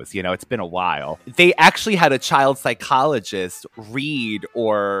reviews. You know, it's been a while. They actually had a child psychologist read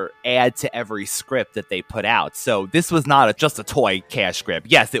or add to every script that they put out. So this was not just a toy cash script.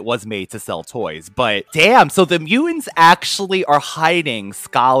 Yes, it was made to sell toys, but damn, so the mutants actually are hiding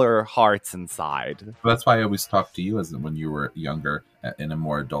scholar hearts inside. That's why I always talked to you as when you were younger in a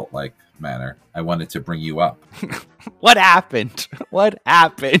more adult-like manner. I wanted to bring you up. What happened? What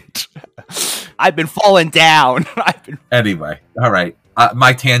happened? I've been falling down. Anyway, all right.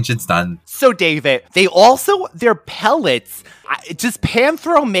 My tangent's done. So, David, their pellets, does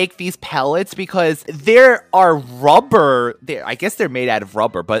Panthro make these pellets? Because there are rubber, I guess they're made out of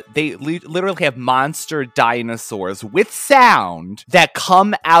rubber, but they literally have monster dinosaurs with sound that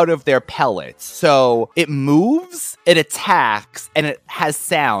come out of their pellets. So it moves, it attacks, and it has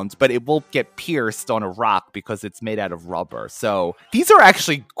sounds, but it won't get pierced on a rock because it's made out of rubber. So these are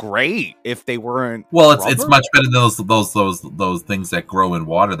actually great if they weren't. Well, it's much better than those things that grow in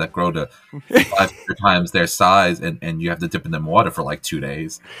water that grow to 500 times their size, and you have to dip in them water for like 2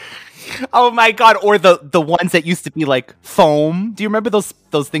 days. Oh my god! Or the ones that used to be like foam. Do you remember those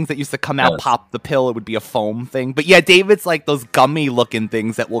things that used to come out, pop the pill? It would be a foam thing. But yeah, David's like those gummy looking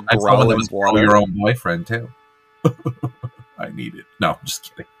things that will grow in water. Your own boyfriend too. I need it. No, just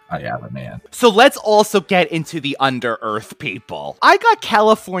kidding. I am a man. So let's also get into the Under Earth people. I got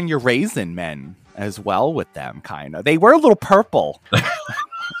California Raisin Men as well with them, kind of. They were a little purple.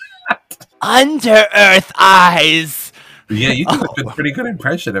 Under Earth eyes. Yeah, you did a pretty good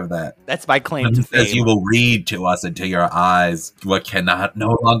impression of that. That's my claim to fame. As you will read to us into your eyes what cannot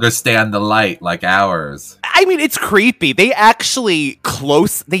no longer stand the light like ours. I mean, it's creepy. They actually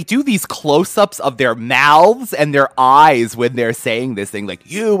they do these close-ups of their mouths and their eyes when they're saying this thing, like,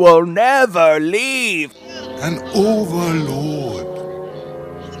 you will never leave. An overlord.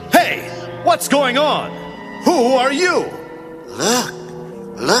 Hey, what's going on? Who are you?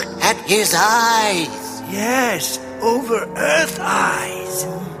 Look at his eyes. Yes, over-Earth eyes.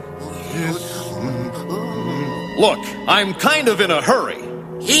 Look, I'm kind of in a hurry.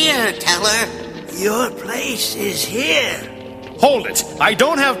 Here, Teller. Your place is here. Hold it. I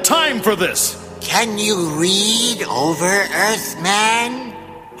don't have time for this. Can you read, Over-Earth Man?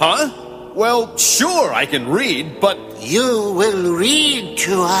 Huh? Well, sure, I can read, but... You will read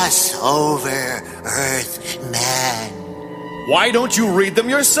to us, Over-Earth Man. Why don't you read them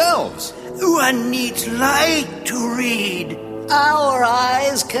yourselves? One needs light to read. Our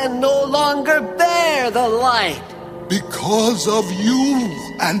eyes can no longer bear the light. Because of you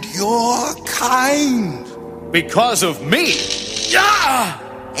and your kind. Because of me? Yeah!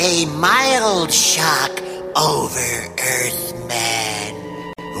 A mild shock, Over-Earth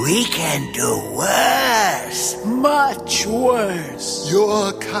Man. We can do worse. Much worse.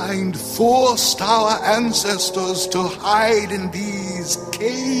 Your kind forced our ancestors to hide in these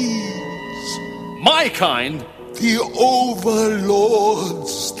caves. My kind? The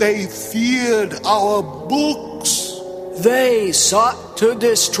overlords, they feared our books. They sought to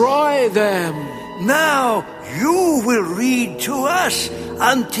destroy them. Now you will read to us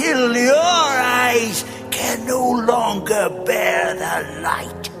until your eyes can no longer bear the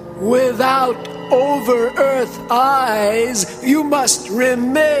light. Without over-Earth eyes, you must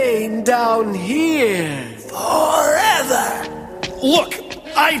remain down here. Forever. Look,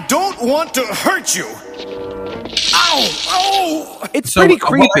 I don't want to hurt you. Ow! Oh! It's pretty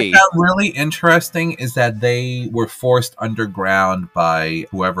creepy. What I found really interesting is that they were forced underground by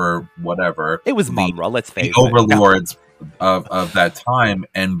whoever, whatever. It was Mumra, let's face it. The overlords of that time,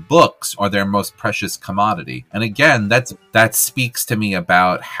 and books are their most precious commodity. And again, that speaks to me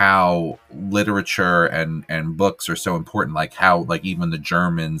about how literature and books are so important. Like how, like, even the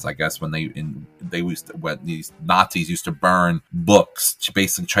Germans, I guess, when when these Nazis used to burn books to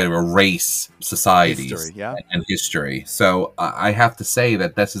basically try to erase societies and history. So I have to say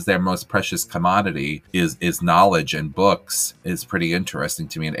that this is their most precious commodity is knowledge, and books is pretty interesting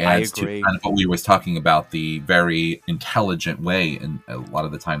to me. It adds to kind of what we were talking about, the very intelligent way, and a lot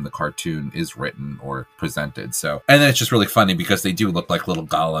of the time the cartoon is written or presented. So, and then it's just really funny because they do look like little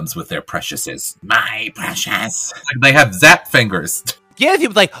golems with their preciouses. My precious. They have zap fingers. Yeah, he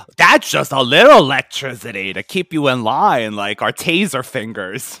was like, that's just a little electricity to keep you in line, like our taser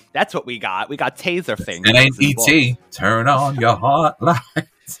fingers. That's what we got. We got taser fingers. It ain't E.T. Turn on your hot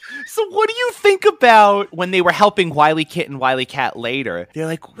lights. So what do you think about when they were helping Wile E. Kit and Wile E. Cat later? They're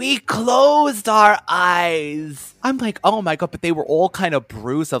like, we closed our eyes. I'm like, oh my God, but they were all kind of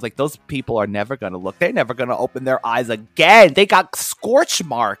bruised. I was like, those people are never going to look. They're never going to open their eyes again. They got scorch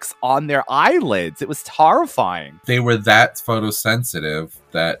marks on their eyelids. It was horrifying. They were that photosensitive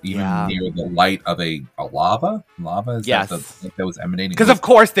that even near the light of a lava? Lava? Is that was emanating? Because of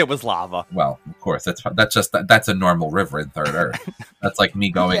course there was lava. Well, of course. That's a normal river in Third Earth. That's like me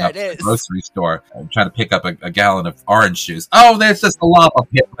going up to the grocery store and trying to pick up a gallon of orange juice. Oh, there's just a lava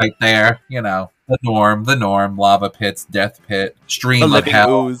pit right there. You know, the norm, lava pits, death pit, stream of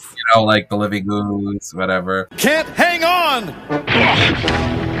hell. Ooze. You know, like the living ooze, whatever. Can't hang on!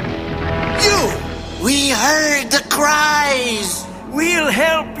 We heard the cries! We'll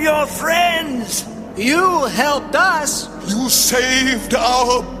help your friends! You helped us! You saved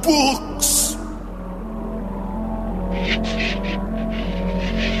our books!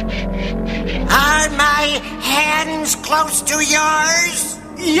 Are my hands close to yours?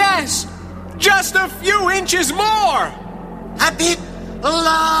 Yes! Just a few inches more! A bit lower!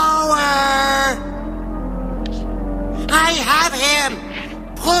 I have him!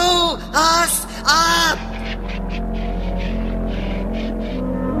 Pull us up!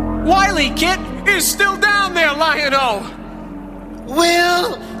 Wile E. Kit is still down there, Lion-O!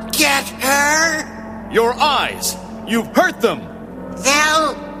 We'll get her! Your eyes! You've hurt them!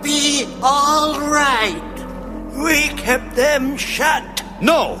 They'll be all right. We kept them shut.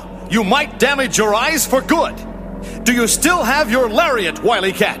 No! You might damage your eyes for good! Do you still have your lariat, Wile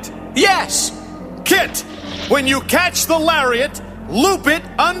E. Cat? Yes! Kit, when you catch the lariat, loop it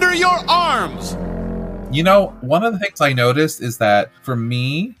under your arms! You know, one of the things I noticed is that, for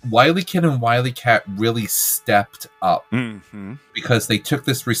me, Wile E. Kit and Wile E. Cat really stepped up. Mm-hmm. Because they took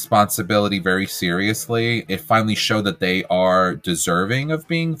this responsibility very seriously. It finally showed that they are deserving of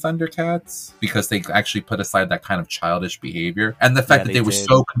being Thundercats, because they actually put aside that kind of childish behavior. And the fact that they were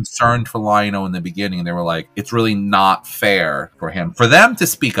so concerned for Lion-O in the beginning, they were like, it's really not fair for him. For them to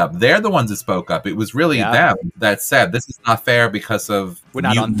speak up, they're the ones that spoke up. It was really them that said, this is not fair because of... We're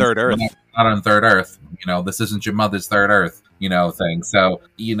not on Third Earth. Not on Third Earth. You know, this isn't your mother's Third Earth, you know, thing. So,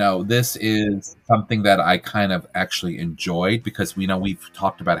 you know, this is something that I kind of actually enjoyed, because we know we've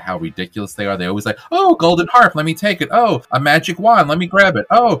talked about how ridiculous they are. They always like, oh, golden harp, let me take it. Oh, a magic wand, let me grab it.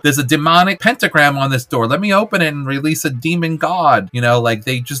 Oh, there's a demonic pentagram on this door. Let me open it and release a demon god. You know, like,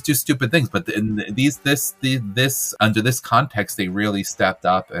 they just do stupid things. But in this under this context, they really stepped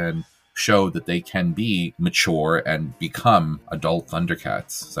up and show that they can be mature and become adult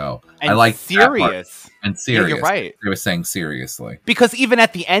Thundercats. So I like serious. And serious. Yeah, you're right. They were saying seriously. Because even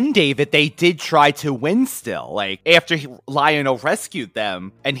at the end, David, they did try to win still. Like, after Lion-O rescued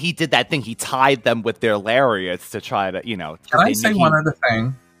them, and he did that thing, he tied them with their lariats to try to, you know... Can I say one other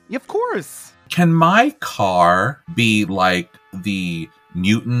thing? Yeah, of course. Can my car be like the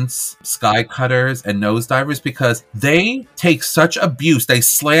mutants, sky cutters, and nosedivers? Because they take such abuse. They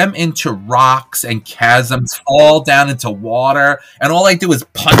slam into rocks and chasms, fall down into water, and all I do is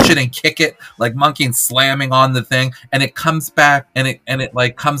punch it and kick it like Monkey, and slamming on the thing, and it comes back, and it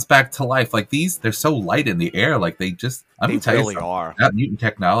like comes back to life. Like, these, they're so light in the air. Like, they just, I'm gonna tell you, that mutant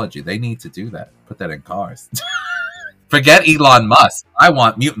technology, they need to do that. Put that in cars. Forget Elon Musk. I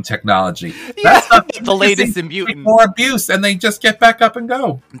want mutant technology. That's the latest in mutant. More abuse, and they just get back up and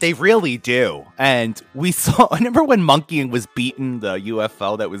go. They really do. And we saw. I remember when Monkey was beating the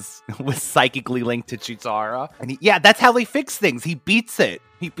UFO that was psychically linked to Cheetara. And that's how they fix things. He beats it.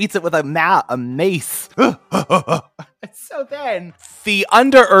 He beats it with a mace. So then, the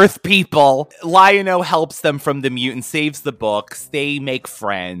Under-Earth people, Lion-O helps them from the mutant, saves the books, they make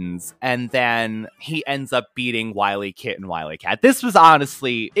friends, and then he ends up beating Wily Kit and Wily Cat. This was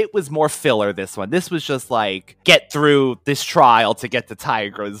honestly, it was more filler, this one. This was just like, get through this trial to get to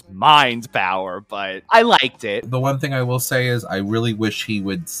Tigra's mind power, but I liked it. The one thing I will say is, I really wish he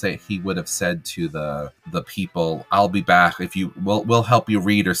would have said to the people, I'll be back if you, we'll help you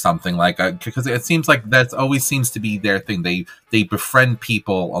read or something, like, because it seems like that always seems to be their thing. They befriend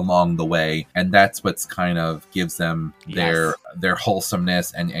people along the way, and that's what's kind of gives them their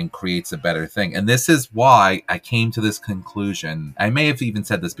wholesomeness and creates a better thing. And this is why I came to this conclusion. I may have even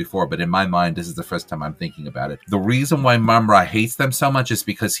said this before, but in my mind, this is the first time I'm thinking about it. The reason why Mumm-Ra hates them so much is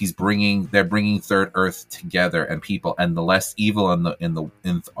because they're bringing Third Earth together and people, and the less evil in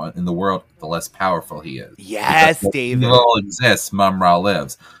the world, the less powerful he is. Yes, David. Evil exists, Mumm-Ra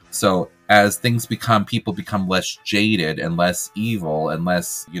lives. So as people become less jaded and less evil and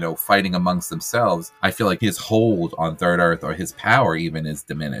less, fighting amongst themselves, I feel like his hold on Third Earth, or his power even, is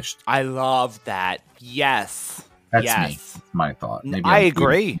diminished. I love that. Yes. That's me. That's my thought. Maybe I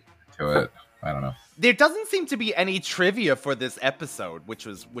agree. To it. I don't know. There doesn't seem to be any trivia for this episode, which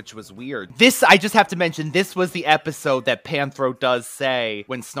was weird. This, I just have to mention, this was the episode that Panthro does say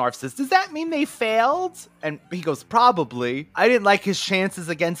when Snarf says, does that mean they failed? And he goes, probably. I didn't like his chances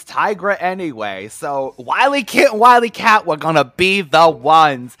against Tigra anyway, so Wily Kit and Wily Cat were gonna be the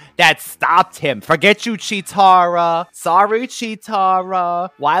ones that stopped him. Forget you, Cheetara. Sorry, Cheetara.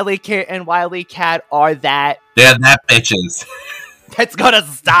 Wily Kit and Wily Cat are that. They're that bitches. That's gonna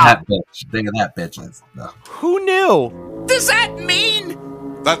stop. That bitch. They're that bitches. No. Who knew? Does that mean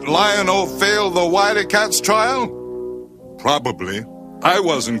that Lion-O failed the Wily Cat's trial? Probably. I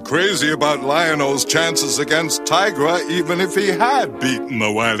wasn't crazy about Lion-O's chances against Tigra, even if he had beaten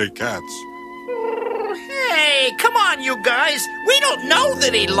the Wily Cats. Hey, come on, you guys. We don't know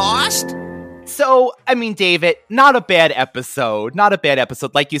that he lost. So, I mean, David, not a bad episode. Not a bad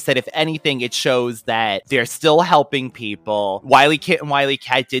episode. Like you said, if anything, it shows that they're still helping people. Wily Kit and Wily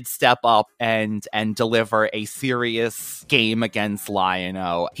Cat did step up and deliver a serious game against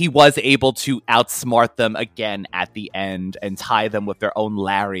Lion-O. He was able to outsmart them again at the end and tie them with their own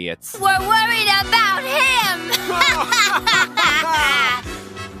lariats. We're worried about him!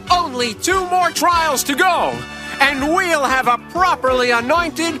 Only 2 more trials to go, and we'll have a properly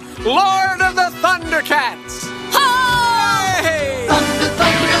anointed Lord of the Thundercats! Ho! Hey! Thunder,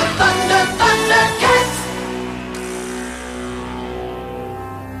 thunder, thunder, Thundercats!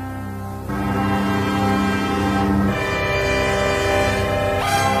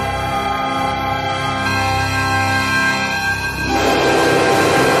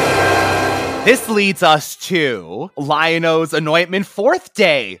 This leads us to Lion-O's anointment 4th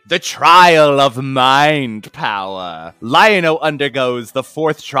day, the trial of mind power. Lion-O undergoes the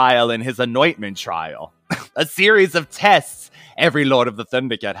 4th trial in his anointment trial. A series of tests every Lord of the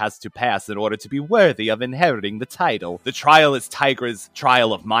Thundercat has to pass in order to be worthy of inheriting the title. The trial is Tigra's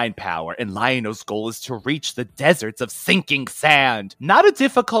trial of mind power, and Lion-O's goal is to reach the deserts of sinking sand. Not a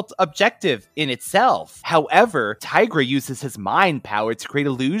difficult objective in itself. However, Tigra uses his mind power to create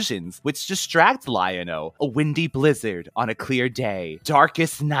illusions, which distract Lion-O. A windy blizzard on a clear day,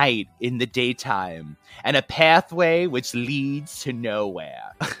 darkest night in the daytime, and a pathway which leads to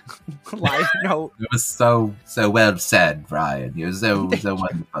nowhere. Lion-O. It was so well said, Brian. You're so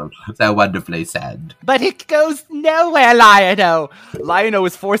wonderful. So wonderfully said. But it goes nowhere, Lion-O. Lion-O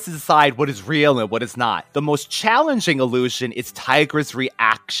is forced to decide what is real and what is not. The most challenging illusion is Tigra's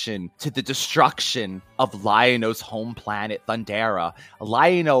reaction to the destruction of Lion-O's home planet, Thundera.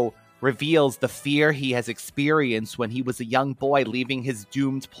 Lion-O reveals the fear he has experienced when he was a young boy leaving his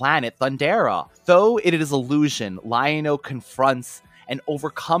doomed planet, Thundera. Though it is illusion, Lion-O confronts and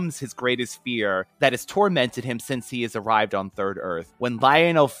overcomes his greatest fear that has tormented him since he has arrived on Third Earth. When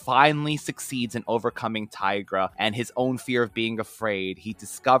Lion-O finally succeeds in overcoming Tigra and his own fear of being afraid, he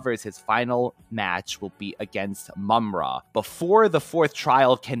discovers his final match will be against Mumm-Ra. Before the 4th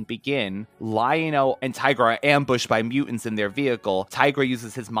trial can begin, Lion-O and Tigra are ambushed by mutants in their vehicle. Tigra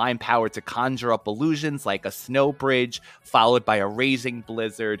uses his mind power to conjure up illusions like a snow bridge, followed by a raging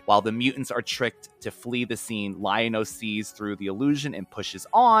blizzard. While the mutants are tricked to flee the scene, Lion-O sees through the illusion and pushes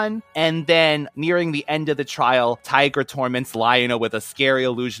on. And then nearing the end of the trial, Tigra torments Lion-O with a scary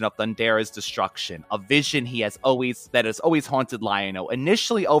illusion of Thundera's destruction, a vision that has always haunted Lion-O.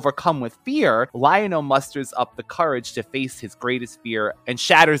 Initially overcome with fear, Lion-O musters up the courage to face his greatest fear and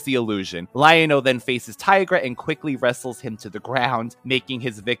shatters the illusion. Lion-O then faces Tigra and quickly wrestles him to the ground, making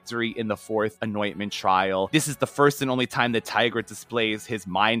his victory in the 4th anointment trial. This is the first and only time that Tigra displays his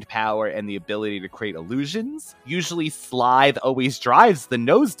mind power and the ability to create illusions. Usually Slithe always drives the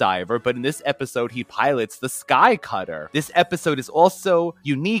Nosediver, but in this episode he pilots the Sky Cutter. This episode is also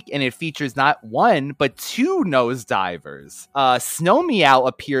unique and it features not one, but 2 Nosedivers. Snow Meow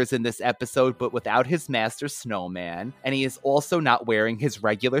appears in this episode, but without his master Snowman, and he is also not wearing his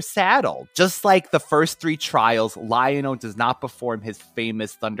regular saddle. Just like the first 3 trials, Lion-O does not perform his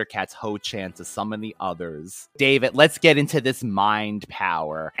famous Thundercats Ho-Chan to summon the others. David, let's get into this mind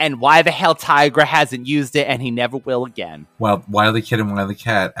power, and why the hell Tigra hasn't used it, and he never will again. Well, Wily Kid and Wily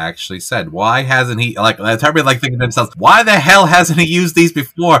Cat actually said, why hasn't he, everybody thinking to themselves, why the hell hasn't he used these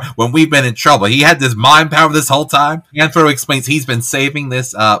before when we've been in trouble? He had this mind power this whole time. Anthro explains he's been saving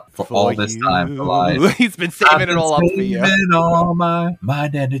this up for all this time for life. He's been saving it all up for you. All my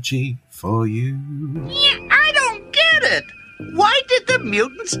mind energy for you. Yeah, I don't get it. Why did the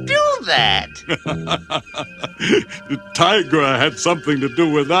mutants do that? Tigra had something to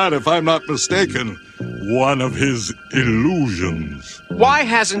do with that, if I'm not mistaken. One of his illusions. Why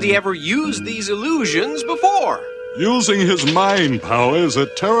hasn't he ever used these illusions before? Using his mind power is a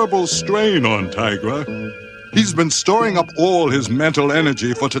terrible strain on Tigra. He's been storing up all his mental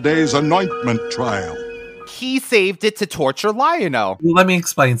energy for today's anointment trial. He saved it to torture Lion-O. Let me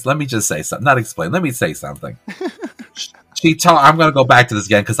explain. Let me just say something. Not explain. Let me say something. I'm going to go back to this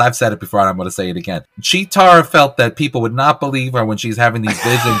again because I've said it before and I'm going to say it again. Cheetara felt that people would not believe her when she's having these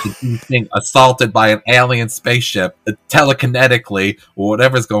visions of she's being assaulted by an alien spaceship telekinetically or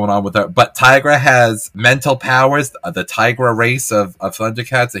whatever's going on with her. But Tigra has mental powers, the Tigra race of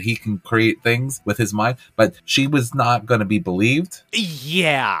Thundercats, that he can create things with his mind. But she was not going to be believed.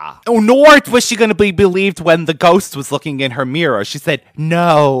 Yeah. Nor was she going to be believed when the ghost was looking in her mirror. She said,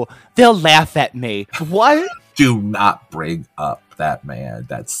 no, they'll laugh at me. What? Do not bring up that man,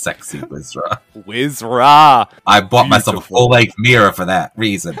 that sexy Wizra. Wizra. I bought myself a full-length mirror for that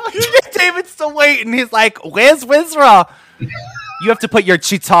reason. David's still waiting. He's like, where's Wizra? You have to put your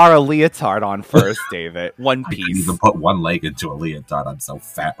Cheetara leotard on first, David. One piece. I can't even put one leg into a leotard. I'm so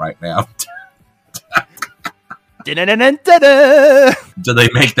fat right now. Do they make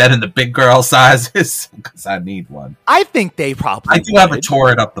that in the big girl sizes? Because I need one. I think they probably I do have a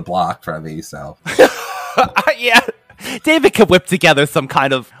tore it up the block for me, so... Yeah, David could whip together some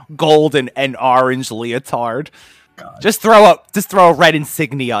kind of gold and orange leotard. God. Just throw a red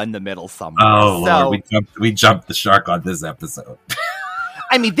insignia in the middle somewhere. Oh, Lord, we jumped the shark on this episode.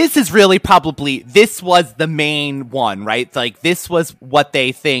 I mean, this is really this was the main one, right? Like, this was what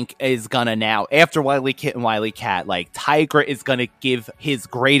they think is gonna now, after Wily Kit and Wily Cat, like, Tigra is gonna give his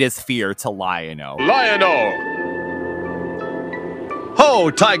greatest fear to Lion-O. Lion-O!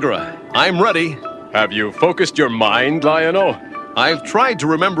 Ho, Tigra! I'm ready. Have you focused your mind, Lion-O? I've tried to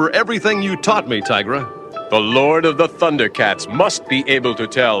remember everything you taught me, Tigra. The Lord of the Thundercats must be able to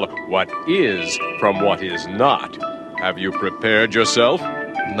tell what is from what is not. Have you prepared yourself?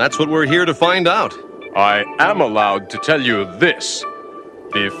 That's what we're here to find out. I am allowed to tell you this.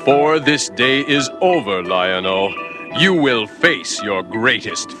 Before this day is over, Lion-O, you will face your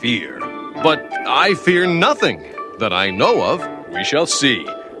greatest fear. But I fear nothing that I know of. We shall see.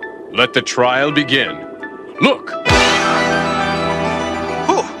 Let the trial begin. Look!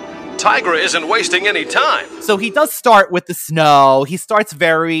 Tigra isn't wasting any time. So he does start with the snow. He starts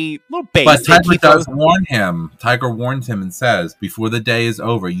very little basic. But Tigra does warn him. Tigra warns him and says, before the day is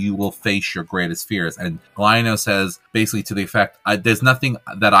over, you will face your greatest fears. And Lion-O says, basically to the effect, there's nothing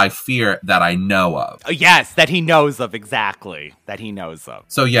that I fear that I know of. Yes, that he knows of, exactly. That he knows of.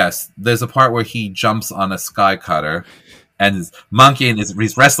 So yes, there's a part where he jumps on a Sky Cutter. And his monkey, and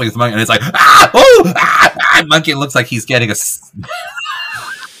he's wrestling with monkey, and it's like, monkey looks like he's getting assaulted.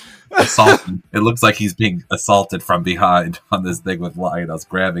 It looks like he's being assaulted from behind on this thing with Lion-O's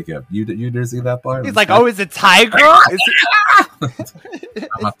grabbing him. You didn't see that part? He's like, oh, is it Tigra? Is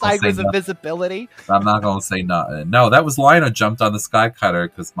Tigra's invisibility? I'm not going to say nothing. No, that was Lion-O jumped on the Sky Cutter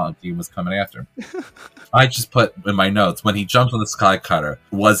because Monkey was coming after him. I just put in my notes, when he jumped on the Sky Cutter,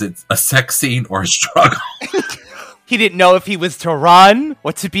 was it a sex scene or a struggle? He didn't know if he was to run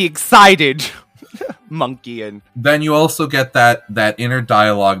or to be excited. Monkey and then you also get that inner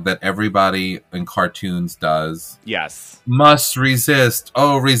dialogue that everybody in cartoons does. Yes. Must resist.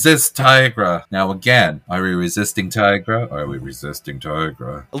 Oh, resist Tigra. Now again, are we resisting Tigra? Are we resisting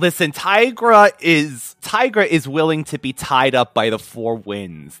Tigra? Listen, Tigra is willing to be tied up by the four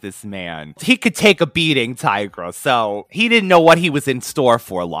winds, this man. He could take a beating, Tigra, so he didn't know what he was in store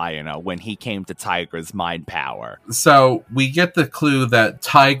for, Lion-O, when he came to Tigra's mind power. So we get the clue that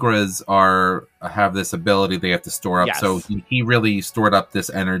Tigras have this ability they have to store up. Yes. So he really stored up this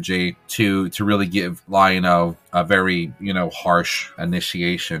energy to really give Lion-O a very, harsh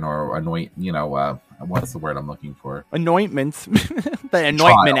initiation or anoint, what's the word I'm looking for? Anointment. The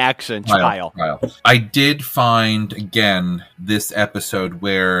anointment action. Trial. I did find, again, this episode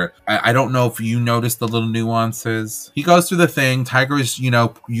where I don't know if you noticed the little nuances. He goes through the thing. Tiger is,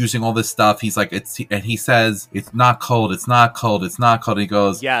 using all this stuff. He's like, and he says, it's not cold. It's not cold. It's not cold. And he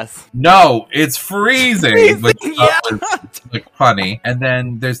goes, yes. No, it's freezing. Which was funny. And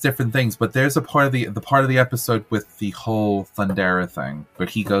then there's different things, but there's a part of the episode with the whole Thundera thing, where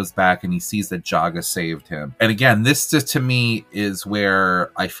he goes back and he sees that Jaga saved him. And again, this just to me is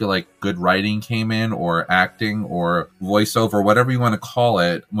where I feel like good writing came in, or acting, or voiceover, whatever you want to call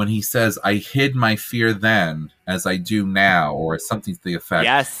it, when he says, I hid my fear then as I do now, or something to the effect.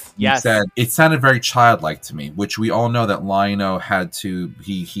 Yes. He said, it sounded very childlike to me, which we all know that Lion-O had to,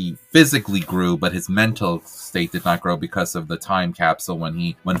 he physically grew, but his mental state did not grow because of the time capsule. When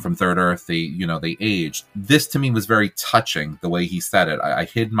he went from Third Earth, they aged. This to me was very touching, the way he said it. I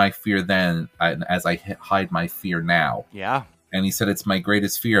hid my fear then as I hide my fear now. Yeah. And he said, it's my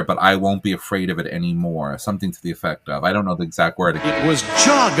greatest fear, but I won't be afraid of it anymore. Something to the effect of, I don't know the exact word. It was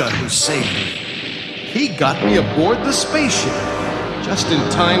Jaga who saved me. He got me aboard the spaceship, just in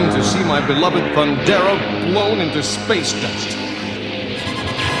time to see my beloved Thundera blown into space dust.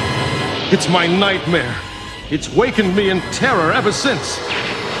 It's my nightmare. It's wakened me in terror ever since.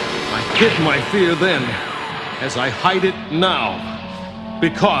 I hid my fear then, as I hide it now,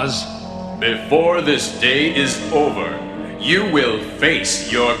 because... Before this day is over, you will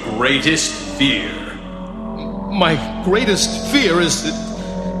face your greatest fear. My greatest fear is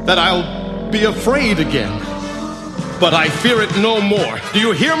that I'll be afraid again. But I fear it no more. Do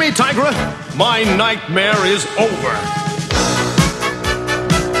you hear me, Tigra? My nightmare is over.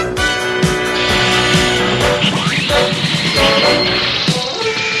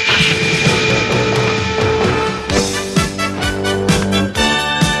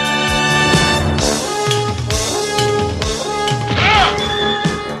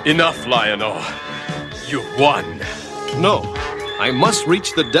 Enough, Lion-O. You won. No. I must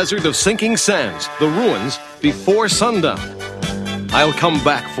reach the desert of sinking sands, the ruins, before sundown. I'll come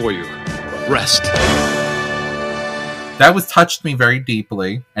back for you. Rest. That touched me very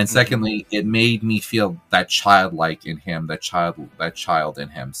deeply, and secondly, it made me feel that childlike in him, that child in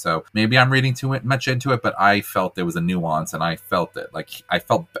him. So maybe I'm reading too much into it, but I felt there was a nuance, and I felt it. I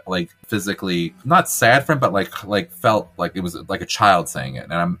felt like physically not sad for him, but like felt like it was like a child saying it,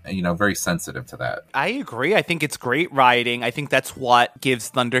 and I'm very sensitive to that. I agree. I think it's great writing. I think that's what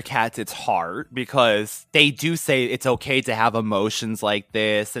gives Thundercats its heart, because they do say it's okay to have emotions like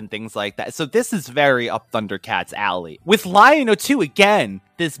this and things like that. So this is very up Thundercats' alley. With Lion-O too, again,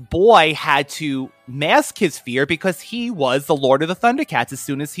 this boy had to mask his fear because he was the Lord of the Thundercats as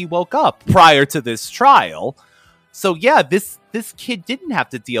soon as he woke up prior to this trial. So yeah, this kid didn't have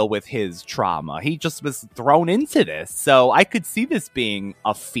to deal with his trauma. He just was thrown into this. So I could see this being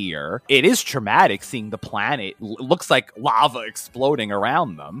a fear. It is traumatic seeing the planet. Looks like lava exploding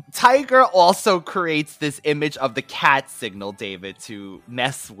around them. Tiger also creates this image of the cat signal, David, to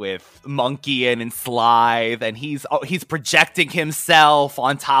mess with Monkey and Slithe. And he's projecting himself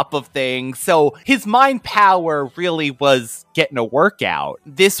on top of things. So his mind power really was getting a workout.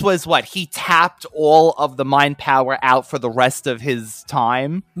 This was what? He tapped all of the mind power out for the rest of his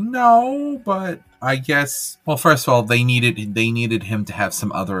time? No, but I guess, well, first of all, they needed him to have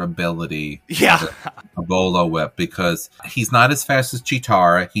some other ability. Yeah. A Bolo Whip, because he's not as fast as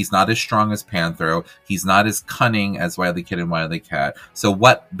Cheetara, he's not as strong as Panthro, he's not as cunning as Wily Kid and Wily Cat. So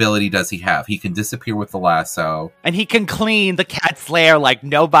what ability does he have? He can disappear with the lasso. And he can clean the cat's lair like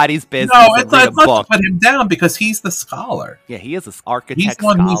nobody's business. No, it's not to put him down, because he's the scholar. Yeah, he is an architect. He's the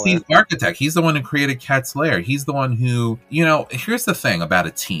one who's the architect. He's the one who created Cat's Lair. He's the one who, here's the thing about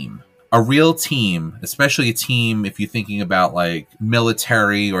a team. A real team, especially a team if you're thinking about like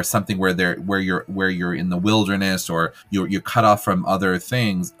military or something where you're in the wilderness or you're cut off from other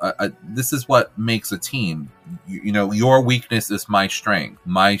things. This is what makes a team. Your weakness is my strength.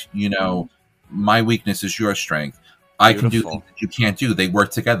 My weakness is your strength. I can do things that you can't do. They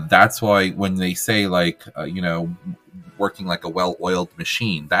work together. That's why when they say like, working like a well-oiled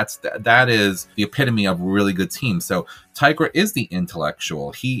machine, that is the epitome of a really good team. So Tigra is the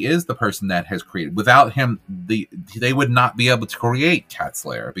intellectual. He is the person that has created. Without him, they would not be able to create Cat's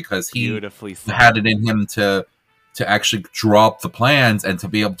Lair, because he had it in him to actually draw up the plans and to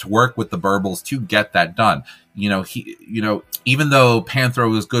be able to work with the Burbles to get that done. Even though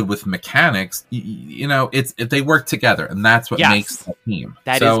Panthro is good with mechanics, they work together, and that's what makes the team.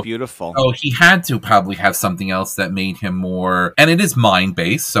 That is beautiful. So he had to probably have something else that made him more, and it is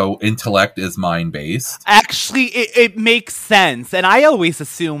mind-based, so intellect is mind-based. Actually, it makes sense, and I always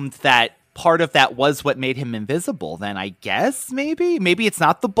assumed that part of that was what made him invisible. Then I guess maybe it's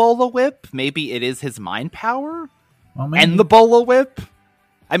not the Bola Whip. Maybe it is his mind power and the Bola Whip.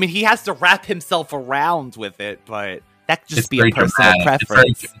 I mean, he has to wrap himself around with it, but that could just be a personal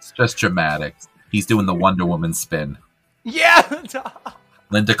preference. It's just dramatic. He's doing the Wonder Woman spin. Yeah.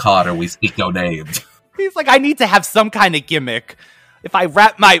 Linda Carter, we speak your name. He's like, I need to have some kind of gimmick. If I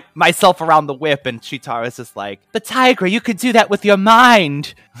wrap myself around the whip, and Cheetara's just like, but Tigra, you could do that with your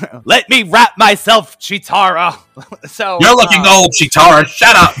mind. Let me wrap myself, Cheetara. So you're looking old, Cheetara.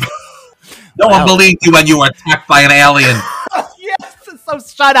 Shut up. No one believed you when you were attacked by an alien. Yes, so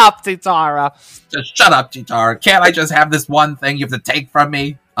shut up, Cheetara. Just shut up, Cheetara. Can't I just have this one thing you have to take from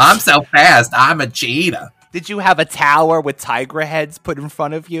me? I'm so fast. I'm a cheetah. Did you have a tower with Tigra heads put in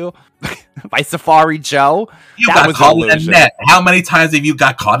front of you by Safari Joe? You got caught in a net. How many times have you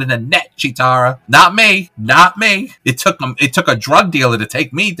got caught in a net, Cheetara? Not me. Not me. It took a drug dealer to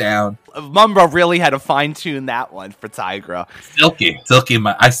take me down. Mumbra really had to fine-tune that one for Tigra. Silky.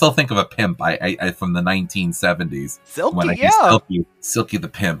 I still think of a pimp I from the 1970s. Silky, when I hear Silky the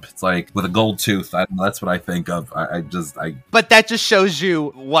pimp. It's like with a gold tooth. That's what I think of. But that just shows you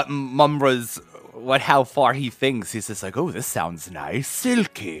what how far he thinks. He's just like, oh, this sounds nice.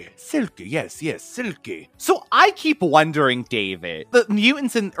 Silky, yes, Silky. So I keep wondering, David, the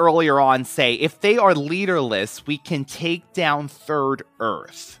mutants earlier on say, if they are leaderless, we can take down Third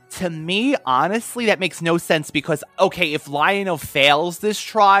Earth. To me, honestly, that makes no sense because, okay, if Lion-O fails this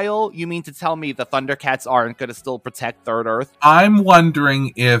trial, you mean to tell me the Thundercats aren't going to still protect Third Earth? I'm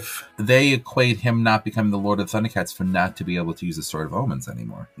wondering if they equate him not becoming the Lord of the Thundercats for not to be able to use the Sword of Omens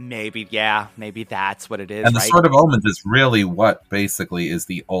anymore. Maybe that's what it is. And the Sword of Omens is really what basically is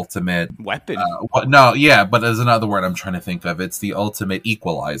the ultimate weapon. But there's another word I'm trying to think of. It's the ultimate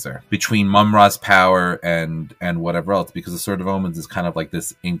equalizer between Mum-Ra's power and whatever else, because the Sword of Omens is kind of like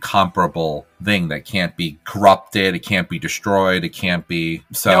this incomparable thing that can't be corrupted, it can't be destroyed, it can't be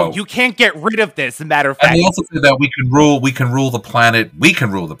No, you can't get rid of this, as a matter of fact. And they also say that we can rule the planet.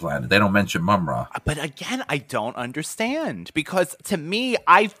 They don't mention Mum-Ra. But again, I don't understand, because to me,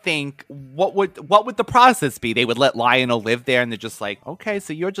 I think what would the process be? They would let Lion-O live there, and they're just like, okay,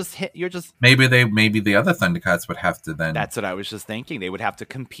 so you're just maybe the other Thundercats would have to then. That's what I was just thinking. They would have to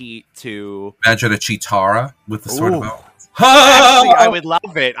compete to imagine a Cheetara with the Sword of Omens. Actually, I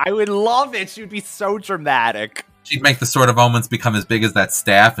would love it. She would be so dramatic. She'd make the Sword of Omens become as big as that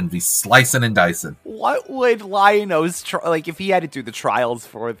staff and be slicing and dicing. What would Lion-O's if he had to do the trials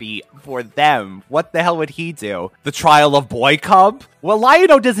for them? What the hell would he do? The trial of Boy Cub? Well,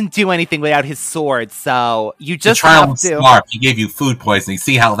 Lion-O doesn't do anything without his sword, so you just have to. Snarf, he gave you food poisoning.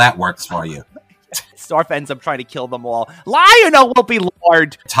 See how that works for you. Snarf ends up trying to kill them all. Lion-O will be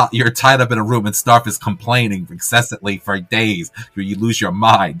Lord. You're tied up in a room and Snarf is complaining incessantly for days. You lose your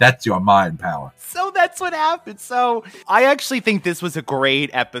mind. That's your mind power. So that's what happened. So I actually think this was a great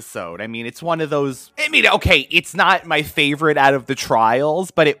episode. I mean, it's one of those. I mean, okay, it's not my favorite out of the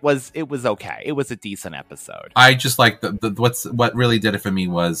trials, but it was okay. It was a decent episode. I just like what really did it for me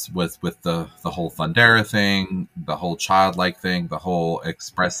was with the whole Thundera thing, the whole childlike thing, the whole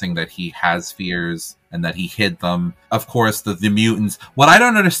expressing that he has fears and that he hid them. Of course, the mutants. What I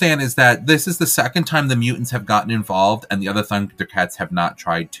don't understand is that this is the second time the mutants have gotten involved and the other Thundercats have not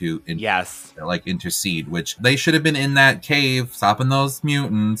tried to intercede, which they should have been in that cave stopping those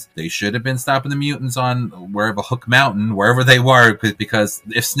mutants. They should have been stopping the mutants on wherever Hook Mountain, wherever they were, because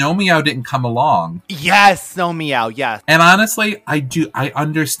if Snow Meow didn't come along. Yes, Snow Meow, yes. And honestly, I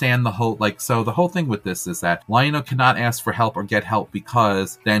understand the whole, so the whole thing with this is that Lion-O cannot ask for help or get help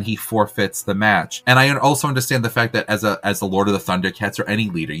because then he forfeits the match. And I also understand the fact that as the Lord of the Thundercats or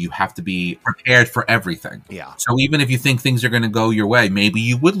any leader, you have to be prepared for everything. Yeah. So even if you think things are going to go your way, maybe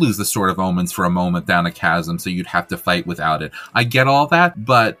you would lose the Sword of Omens for a moment down a chasm, so you'd have to fight without it. I get all that,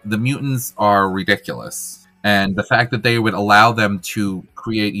 but the mutants are ridiculous. And the fact that they would allow them to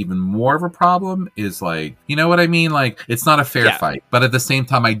create even more of a problem is like, you know what I mean? Like, it's not a fair fight. But at the same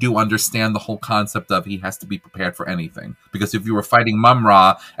time, I do understand the whole concept of he has to be prepared for anything. Because if you were fighting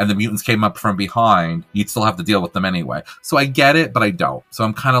Mumm-Ra and the mutants came up from behind, you'd still have to deal with them anyway. So I get it, but I don't. So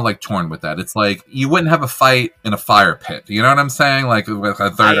I'm kind of like torn with that. It's like, you wouldn't have a fight in a fire pit. You know what I'm saying? Like, with a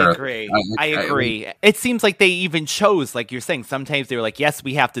third Earth. I agree. It seems like they even chose, like you're saying, sometimes they were like, yes,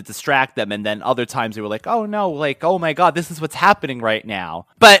 we have to distract them. And then other times they were like, oh no, like, oh my God, this is what's happening right now.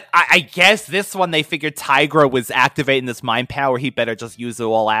 But I guess this one, they figured Tigra was activating this mind power. He better just use it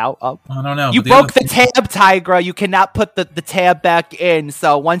all out. Oh. I don't know. You broke the tab, Tigra. You cannot put the tab back in.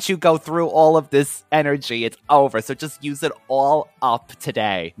 So once you go through all of this energy, it's over. So just use it all up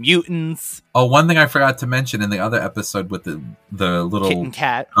today. Mutants. Oh, one thing I forgot to mention in the other episode with the little kitten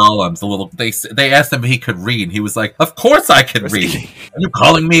cat golems, they asked him if he could read. He was like, "Of course I can read. Are you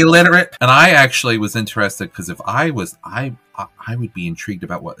calling me illiterate?" And I actually was interested because if I was, I would be intrigued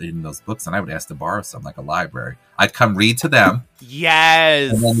about what in those books, and I would ask to borrow some, like a library. I'd come read to them.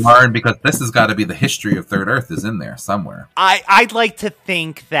 Yes. And then learn, because this has got to be the history of Third Earth is in there somewhere. I'd like to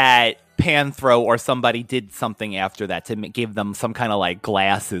think that Panthro or somebody did something after that to give them some kind of like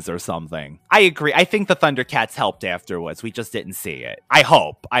glasses or something. I agree. I think the Thundercats helped afterwards. We just didn't see it. I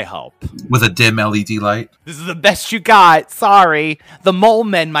hope. With a dim LED light? This is the best you got. Sorry. The Mole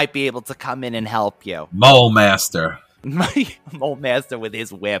Men might be able to come in and help you. Mole Master. Mole Master with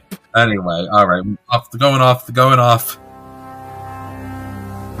his whip. Anyway, all right. Going off.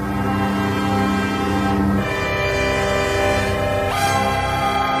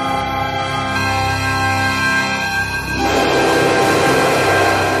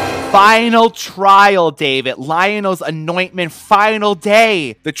 Final trial, David. Lion-O's anointment final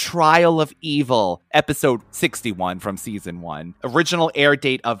day. The Trial of Evil. Episode 61 from Season 1. Original air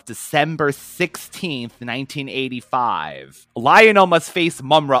date of December 16th, 1985. Lion-O must face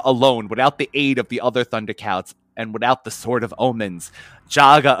Mumm-Ra alone without the aid of the other Thundercats and without the Sword of Omens.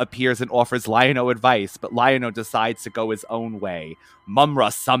 Jaga appears and offers Lion-O advice, but Lion-O decides to go his own way. Mumm-Ra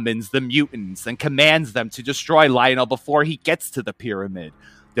summons the mutants and commands them to destroy Lion-O before he gets to the pyramid.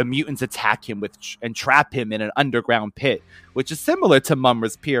 The mutants attack him and trap him in an underground pit, which is similar to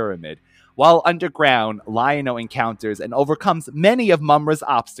Mumm-Ra's pyramid. While underground, Lion-O encounters and overcomes many of Mumm-Ra's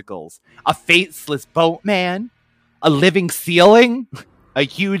obstacles. A faceless boatman, a living ceiling, a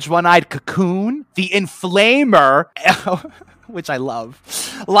huge one-eyed cocoon, the Inflamer, which I love.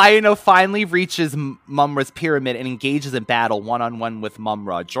 Lion-O finally reaches Mumm-Ra's pyramid and engages in battle one-on-one with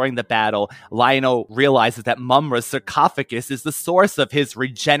Mumm-Ra. During the battle, Lion-O realizes that Mumm-Ra's sarcophagus is the source of his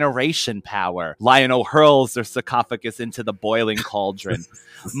regeneration power. Lion-O hurls their sarcophagus into the boiling cauldron.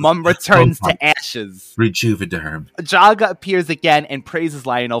 Mumm-Ra turns to ashes. Rejuviderm. Jaga appears again and praises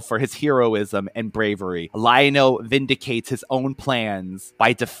Lion-O for his heroism and bravery. Lion-O vindicates his own plans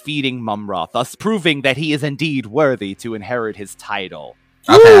by defeating Mumm-Ra, thus proving that he is indeed worthy to inherit his title.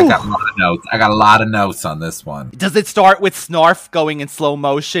 Okay, I got a lot of notes. I got a lot of notes on this one. Does it start with Snarf going in slow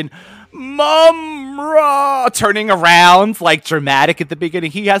motion? Mumm-Ra! Turning around, like dramatic at the beginning.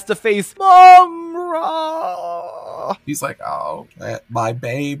 He has to face Mumm-Ra! He's like, oh, my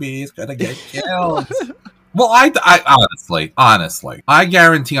baby's gonna get killed. Well, I honestly, I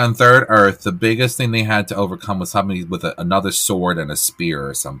guarantee on Third Earth, the biggest thing they had to overcome was somebody with another sword and a spear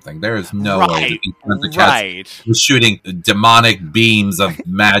or something. There is no way the cats was shooting demonic beams of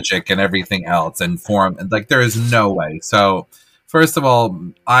magic and everything else and form. Like, there is no way. So, first of all,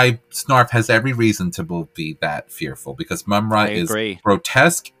 Snarf has every reason to be that fearful because Mumm-Ra is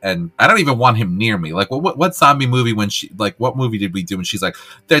grotesque, and I don't even want him near me. Like, what zombie movie what movie did we do? And she's like,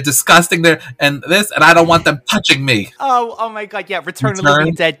 they're disgusting, and I don't want them touching me. Oh my God, yeah, Return of the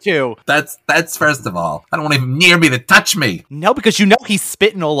Living Dead 2. That's first of all. I don't want him near me to touch me. No, because you know he's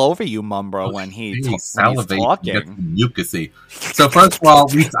spitting all over you, Mumm-Ra, when he's talking. Mucusy. So first of all,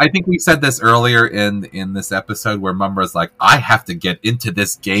 I think we said this earlier in this episode where Mumm-Ra's like, I have to get into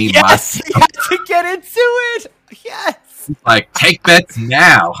this game. Yes, you have to get into it. Yes. Like, take bets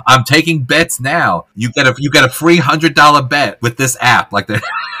now. I'm taking bets now. You get a free $100 bet with this app. Like, they're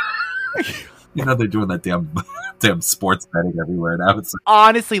they're doing that damn sports betting everywhere now. It's like,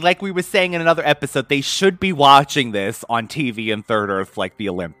 honestly, like we were saying in another episode, they should be watching this on TV in Third Earth like the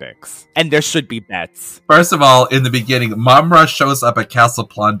Olympics. And there should be bets. First of all, in the beginning, Mumm-Ra shows up at Castle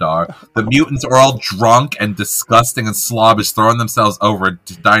Plundar. The mutants are all drunk and disgusting and slobbish, throwing themselves over a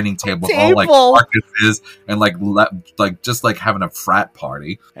dining table with all like carcasses and like just like having a frat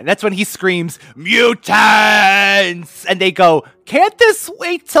party. And that's when he screams, "Mutants!" And they go, "Can't this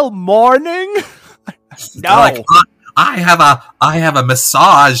wait till morning?" No, like, I have a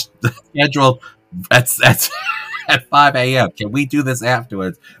massage scheduled at at 5 a.m. Can we do this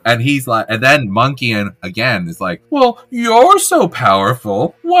afterwards? And he's like, and then Monkey again is like, well, you're so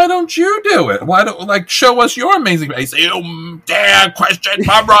powerful. Why don't you do it? Why don't show us your amazing? He says, you dare question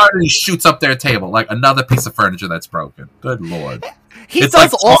Mumra? And he shoots up their table like another piece of furniture that's broken. Good lord. It's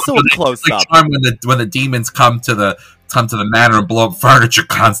does also a close up when the demons come to the manor and blow up furniture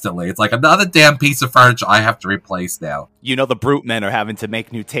constantly. It's like another damn piece of furniture I have to replace now. You know the brute men are having to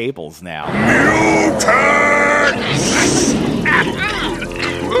make new tables now.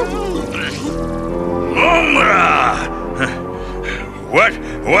 Mumra!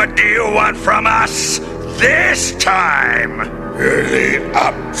 What do you want from us this time? The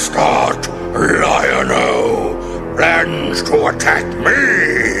upstart Lion-O plans to attack me.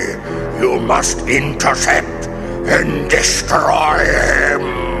 You must intercept and destroy him.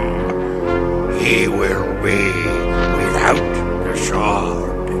 He will be without the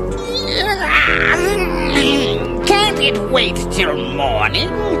sword. Can't it wait till morning?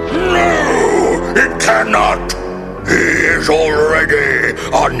 No, it cannot. He is already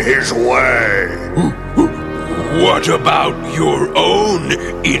on his way. What about your own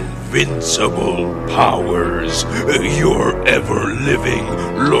invincible powers? Your ever-living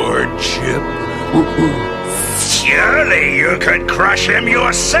lordship? Surely you could crush him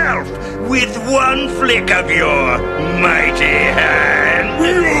yourself with one flick of your mighty hand.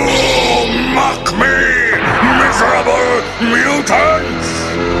 You mock me, miserable mutants!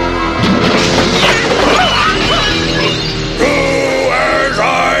 Do as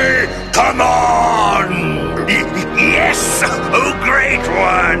I command! Yes, oh great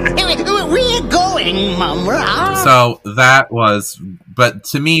one! We're going, Mumra. So that was, but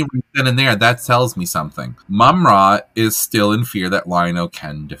to me, then and there, that tells me something. Mumra is still in fear that Lion-O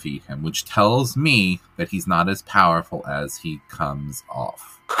can defeat him, which tells me that he's not as powerful as he comes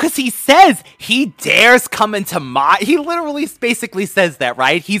off. Because he says he dares come into he literally basically says that,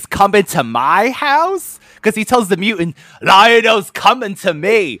 right? He's coming to my house? Because he tells the mutant, Lion-O's coming to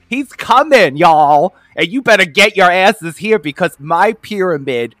me. He's coming, y'all. And you better get your asses here because my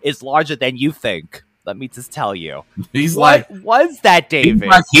pyramid is larger than you think. Let me just tell you. What was that, David?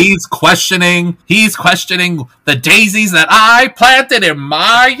 He's questioning the daisies that I planted in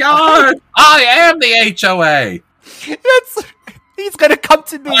my yard. I am the HOA. He's gonna come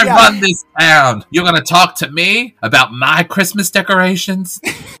to me. I run this town. You're gonna talk to me about my Christmas decorations?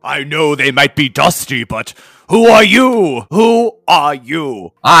 I know they might be dusty, but who are you? Who are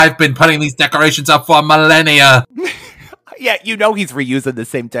you? I've been putting these decorations up for millennia. Yeah, you know he's reusing the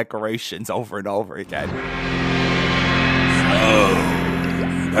same decorations over and over again. So,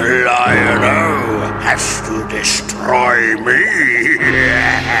 Lion-O has to destroy me.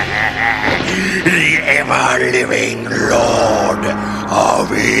 The ever-living Lord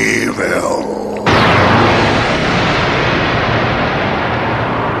of Evil.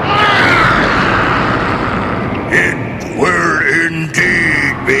 It will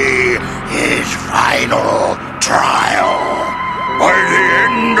indeed be his final trial. By the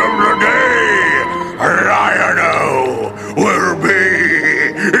end of the day, Lion-O will be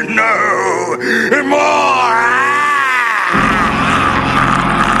no more.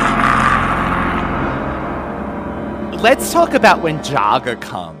 Let's talk about when Jaga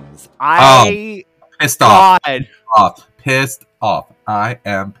comes. Pissed off. I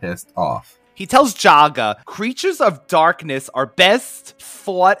am pissed off. He tells Jaga, creatures of darkness are best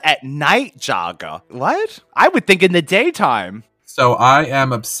fought at night, Jaga. What? I would think in the daytime. So I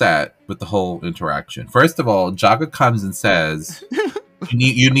am upset with the whole interaction. First of all, Jaga comes and says,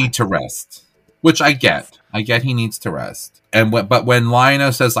 you need to rest. Which I get. I get he needs to rest. But when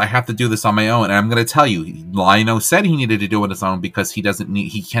Lion-O says, I have to do this on my own, and I'm going to tell you, Lion-O said he needed to do it on his own because he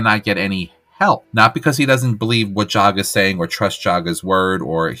cannot get any help. Not because he doesn't believe what Jaga's saying or trust Jaga's word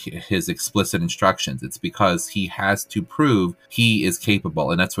or his explicit instructions. It's because he has to prove he is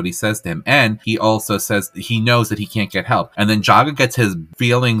capable, and that's what he says to him. And he also says he knows that he can't get help. And then Jaga gets his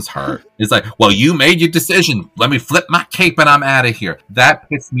feelings hurt. It's like, well, you made your decision. Let me flip my cape and I'm out of here. That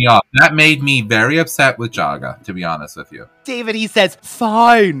pissed me off. That made me very upset with Jaga, to be honest with you. David, he says,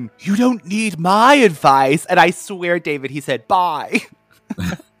 fine, you don't need my advice. And I swear, David, he said, bye.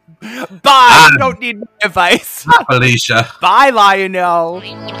 Bye, you don't need my advice. Alicia. Bye, Lion-O.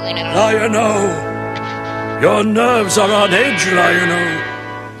 Lion-O, your nerves are on edge,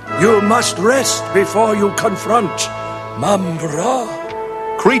 Lion-O. You must rest before you confront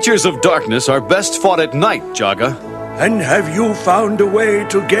Mumra. Creatures of darkness are best fought at night, Jaga. And have you found a way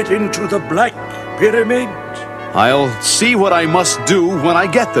to get into the Black Pyramid? I'll see what I must do when I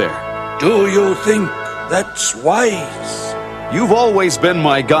get there. Do you think that's wise? You've always been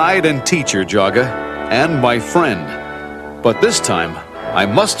my guide and teacher, Jaga. and my friend. But this time, I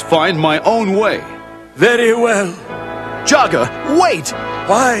must find my own way. Very well. Jaga, wait!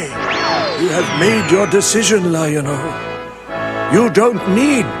 Why? You have made your decision, Lion-O. You don't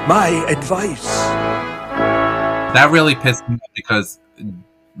need my advice. That really pissed me off because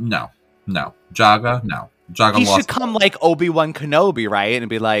no. Jaga, no. Jaga he lost. should come like Obi-Wan Kenobi, right? And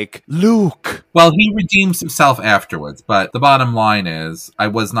be like, Luke. Well, he redeems himself afterwards, but the bottom line is, I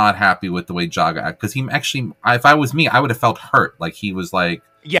was not happy with the way Jaga acted, because he actually, if I was me, I would have felt hurt. Like, he was like...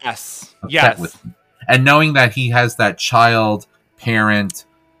 Yes. With me. And knowing that he has that child, parent,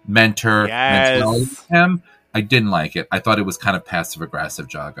 mentor mentality with him, I didn't like it. I thought it was kind of passive-aggressive,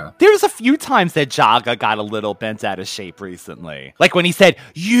 Jaga. There's a few times that Jaga got a little bent out of shape recently. Like when he said,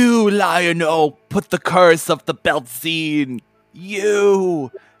 "You, Lion-O, put the curse of the Beltzine.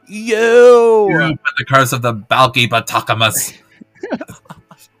 You put the curse of the Balki Batakamas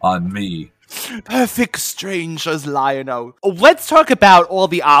on me." Perfect strangers, Lion-O. Let's talk about all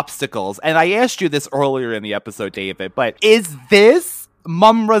the obstacles. And I asked you this earlier in the episode, David, but is this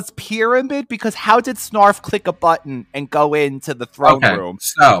Mumra's pyramid? Because how did Snarf click a button and go into the throne room?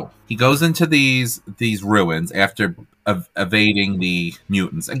 So he goes into these ruins after evading the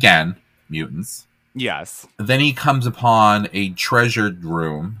mutants. Again, mutants. Yes. Then he comes upon a treasured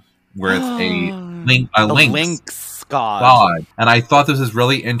room where it's a Lynx God. And I thought this was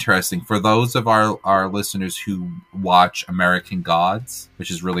really interesting for those of our listeners who watch American Gods,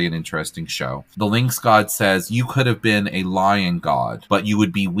 which is really an interesting show. The Lynx God says, you could have been a lion god, but you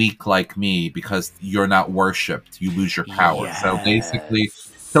would be weak like me because you're not worshipped. You lose your power. Yes. So basically...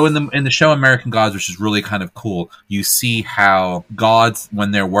 So in the show American Gods, which is really kind of cool, you see how gods,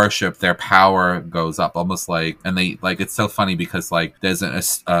 when they're worshipped, their power goes up, almost like, and they like it's so funny because like there's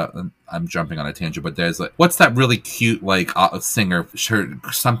I'm jumping on a tangent, but there's like, what's that really cute like singer,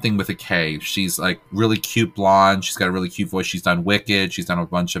 something with a K? She's like really cute blonde. She's got a really cute voice. She's done Wicked. She's done a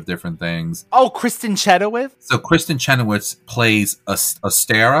bunch of different things. Oh, Kristen Chenoweth. So Kristen Chenoweth plays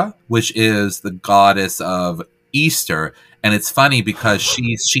Ostara, which is the goddess of Easter. And it's funny because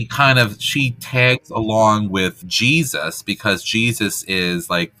she tags along with Jesus because Jesus is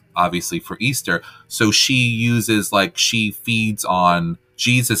like obviously for Easter. So she feeds on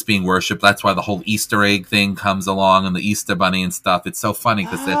Jesus being worshipped. That's why the whole Easter egg thing comes along and the Easter bunny and stuff. It's so funny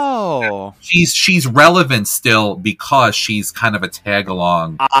because she's relevant still because she's kind of a tag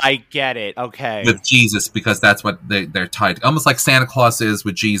along. I get it. Okay. With Jesus because that's what they're tied. Almost like Santa Claus is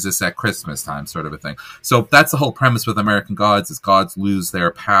with Jesus at Christmas time, sort of a thing. So that's the whole premise with American Gods is gods lose their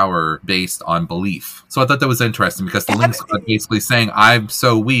power based on belief. So I thought that was interesting because the Lynx God basically saying I'm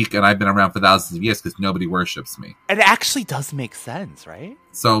so weak and I've been around for thousands of years because nobody worships me. It actually does make sense, right?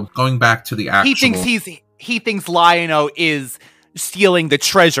 So going back to the actual, he thinks Lion-O is stealing the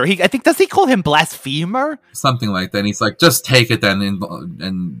treasure. Does he call him blasphemer? Something like that. And he's like, just take it then.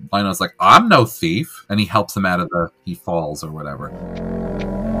 And Lion-O's like, I'm no thief. And he helps him out of he falls or whatever.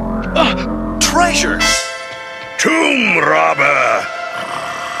 Treasure! Tomb robber!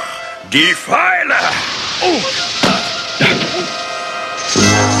 Defiler!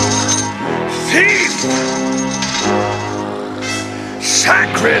 Thief!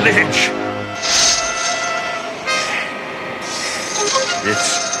 Sacrilege!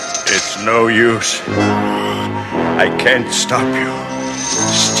 It's no use. I can't stop you.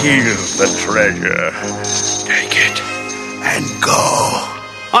 Steal the treasure. Take it and go.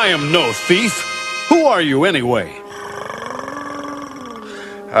 I am no thief. Who are you anyway?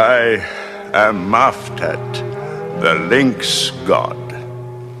 I am Maftet, the Lynx God.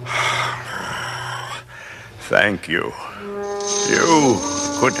 Thank you. You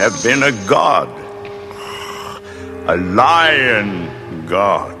could have been a god. A lion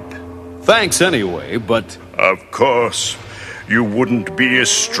god. Thanks anyway, but... Of course, you wouldn't be as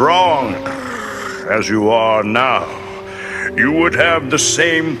strong as you are now. You would have the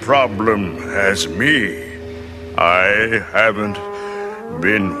same problem as me. I haven't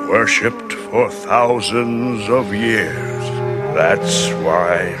been worshipped for thousands of years. That's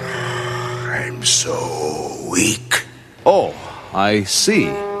why I'm so weak. Oh, I see.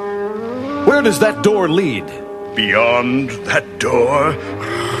 Where does that door lead? Beyond that door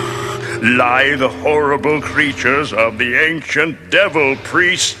lie the horrible creatures of the ancient devil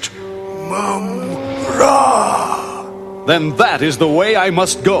priest, Mum-Ra. Then that is the way I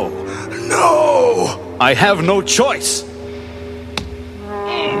must go. No! I have no choice.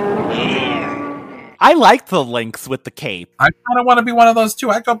 I like the Lynx with the cape. I kind of want to be one of those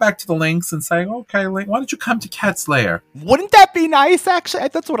too. I go back to the Lynx and say, okay, Lynx, why don't you come to Cat's Lair? Wouldn't that be nice, actually?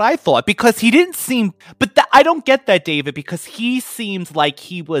 That's what I thought, because he didn't seem... But I don't get that, David, because he seems like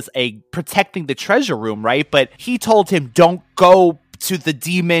he was protecting the treasure room, right? But he told him, don't go to the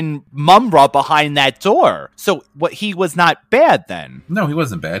demon Mumm-Ra behind that door. So he was not bad then. No, he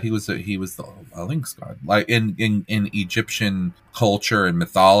wasn't bad. He was a Lynx god. Like in Egyptian culture and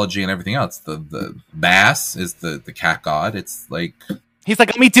mythology and everything else, the Mass is the cat god. It's like... He's like,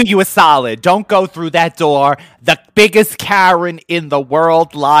 let me do you a solid. Don't go through that door. The biggest Karen in the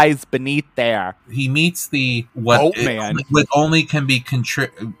world lies beneath there. He meets the boatman. What only can be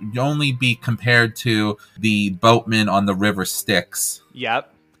only be compared to the boatman on the river Styx.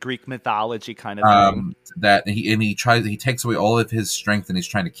 Yep, Greek mythology kind of thing. He takes away all of his strength and he's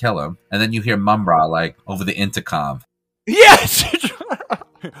trying to kill him. And then you hear Mumm-Ra like over the intercom. Yes.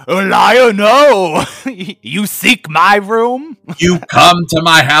 Lion-O, you seek my room? You come to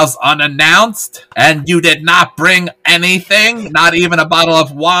my house unannounced, and you did not bring anything? Not even a bottle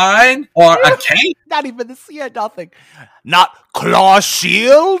of wine? Or a cake? Not even nothing. Not claw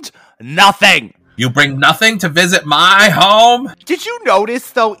shield? Nothing. You bring nothing to visit my home? Did you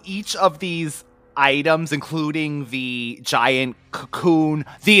notice, though, each of these items, including the giant cocoon,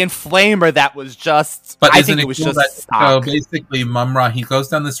 the inflamer that was just... But I think it was just stock. So basically, Mumm-Ra, he goes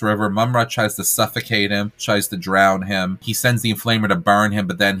down this river. Mumm-Ra tries to suffocate him, tries to drown him. He sends the inflamer to burn him,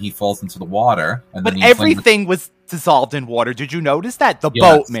 but then he falls into the water. And but everything was dissolved in water. Did you notice that? The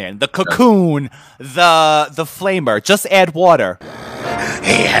boatman, the cocoon, the flamer. Just add water.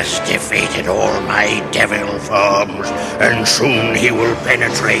 He has defeated all my devil forms, and soon he will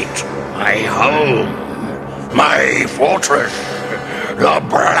penetrate my home, my fortress, the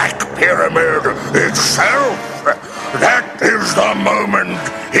Black Pyramid itself. That is the moment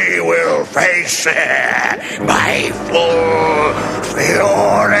he will face my full fury.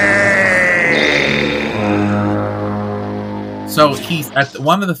 So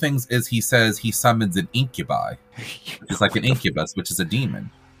one of the things is he says he summons an incubi. It's like an incubus, which is a demon.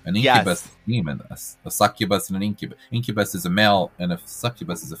 An incubus is a demon, a succubus and an incubus. Incubus is a male, and a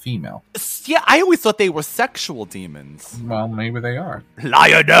succubus is a female. Yeah, I always thought they were sexual demons. Well, maybe they are.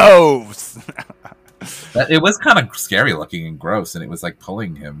 Lion-O's! It was kind of scary looking and gross, and it was like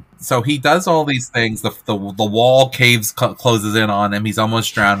pulling him. So he does all these things. The wall caves closes in on him. He's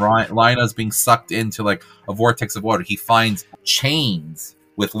almost drowned. Lion-O's being sucked into like a vortex of water. He finds chains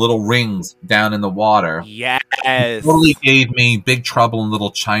with little rings down in the water. Yes. It totally gave me Big Trouble in Little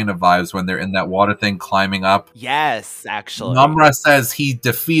China vibes when they're in that water thing climbing up. Yes, actually. Mumm-Ra says he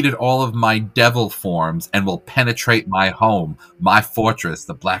defeated all of my devil forms and will penetrate my home, my fortress,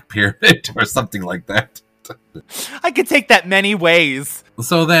 the Black Pyramid, or something like that. I could take that many ways.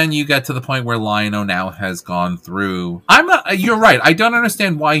 So then you get to the point where Lion-O now has gone through. You're right. I don't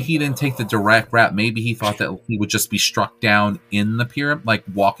understand why he didn't take the direct route. Maybe he thought that he would just be struck down in the pyramid, like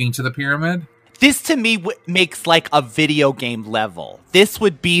walking to the pyramid. This to me makes like a video game level. This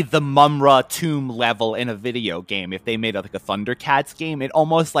would be the Mumm-Ra tomb level in a video game if they made like a Thundercats game. It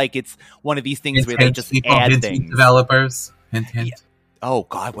almost like it's one of these things where they just add things. Developers. Hint. Yeah. Oh,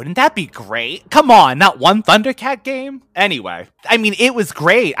 God, wouldn't that be great? Come on, not one Thundercat game? Anyway, I mean, it was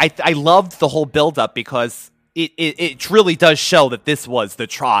great. I loved the whole build-up because it really does show that this was the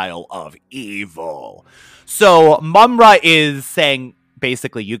trial of evil. So Mumm-Ra is saying,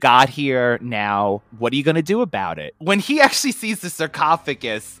 basically, you got here now. What are you going to do about it? When he actually sees the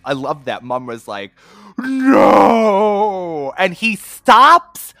sarcophagus, I love that Mumm-Ra's like, no! And he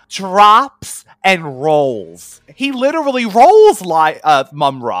stops, drops, and rolls. He literally rolls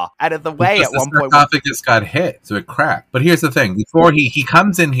Mumm-Ra out of the way because at one point. The sarcophagus got hit, so it cracked. But here's the thing. Before he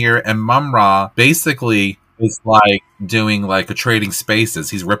comes in here, and Mumm-Ra basically is like doing like a Trading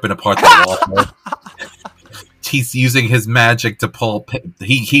Spaces. He's ripping apart the wall. He's using his magic to pull.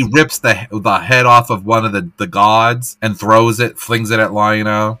 He rips the head off of one of the gods and flings it at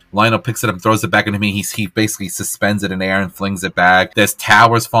Lion-O. Lion-O picks it up and throws it back into me. He basically suspends it in air and flings it back. There's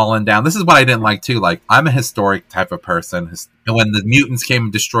towers falling down. This is what I didn't like too. Like, I'm a historic type of person. And when the mutants came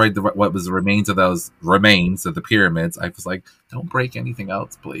and destroyed what was the remains of the pyramids, I was like, don't break anything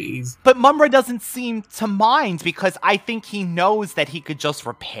else, please. But Mumm-Ra doesn't seem to mind because I think he knows that he could just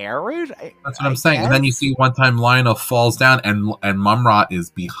repair it. That's what I'm saying. Guess. And then you see one time Lion-O falls down and Mumm-Ra is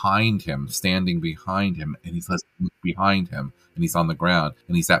behind him, standing behind him, and he's behind him, and he's on the ground,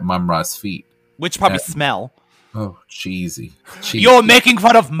 and he's at Mumm-Ra's feet. Which probably smell. Oh, cheesy. You're making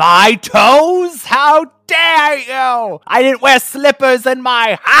fun of my toes? How dare you! I didn't wear slippers in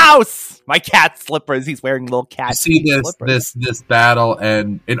my house! My cat slippers. He's wearing little cat slippers. This battle,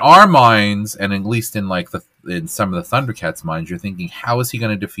 and in our minds, and at least in in some of the Thundercats' minds, you're thinking, how is he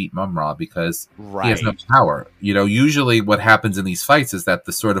going to defeat Mumm-Ra? Because he has no power. Usually what happens in these fights is that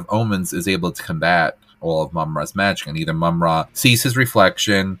the Sword of Omens is able to combat all of Mumm-Ra's magic, and either Mumm-Ra sees his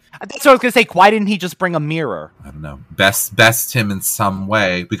reflection. That's what I was going to say. Why didn't he just bring a mirror? I don't know. Best him in some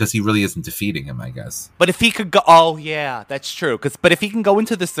way, because he really isn't defeating him, I guess. But if he could go... Oh, yeah, that's true. But if he can go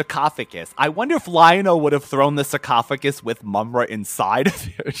into the sarcophagus, I wonder if Lion-O would have thrown the sarcophagus with Mumm-Ra inside of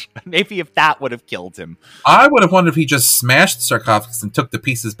it. Maybe if that would have killed him. I would have wondered if he just smashed the sarcophagus and took the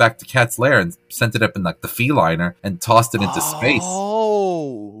pieces back to Cat's lair and sent it up in the feliner and tossed it into space.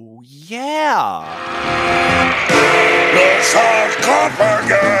 Oh, yeah. The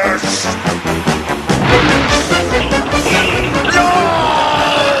sarcophagus!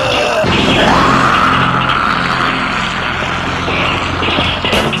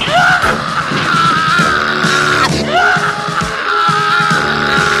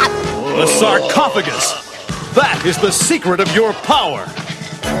 The sarcophagus! That is the secret of your power!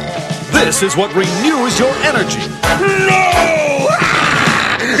 This is what renews your energy! No!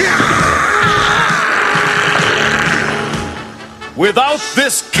 Without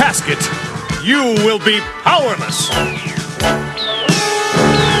this casket, you will be powerless!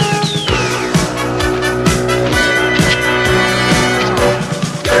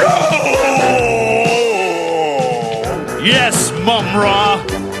 Yes, Mumm-Ra!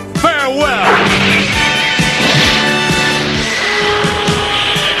 Farewell!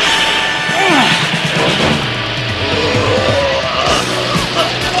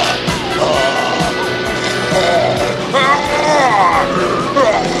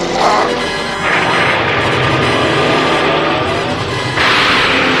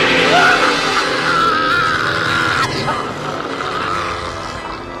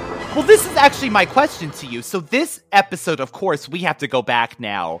 Well, this is actually my question to you. So this episode, of course, we have to go back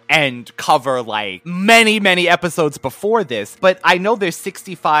now and cover many, many episodes before this. But I know there's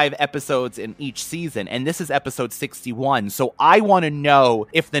 65 episodes in each season, and this is episode 61. So I want to know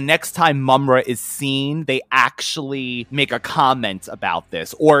if the next time Mumm-Ra is seen, they actually make a comment about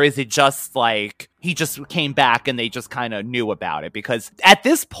this. Or is it just he just came back and they just kind of knew about it? Because at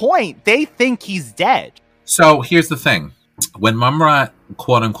this point, they think he's dead. So here's the thing. When Mumm-Ra,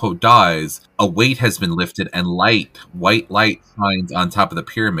 quote-unquote, dies, a weight has been lifted and white light shines on top of the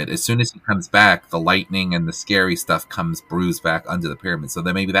pyramid. As soon as he comes back, the lightning and the scary stuff comes bruised back under the pyramid. So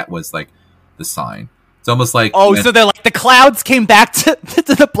then maybe that was, the sign. It's almost like... Oh, so they're the clouds came back to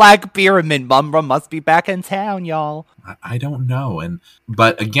the Black Pyramid. Mumm-Ra must be back in town, y'all. I don't know.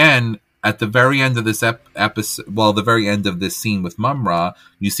 But again... At the very end of this episode, the very end of this scene with Mumm-Ra,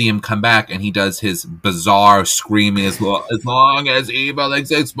 you see him come back and he does his bizarre screaming, as long as evil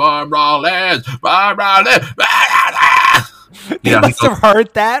exists, Mumm-Ra lives! Mumm-Ra lives! They must have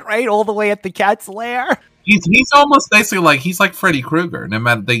heard that, right? All the way at the cat's lair? He's almost basically he's like Freddy Krueger. No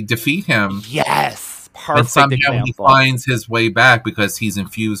matter, they defeat him. Yes! Perfect and somehow example. He finds his way back because he's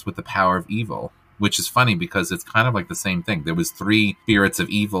infused with the power of evil. Which is funny because it's kind of like the same thing. There was 3 spirits of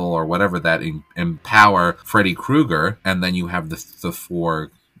evil or whatever that empower Freddy Krueger, and then you have the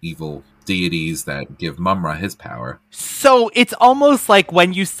 4 evil deities that give Mumm-Ra his power. So it's almost like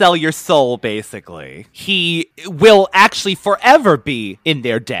when you sell your soul, basically. He will actually forever be in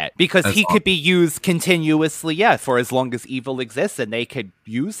their debt because he could be used continuously, for as long as evil exists, and they could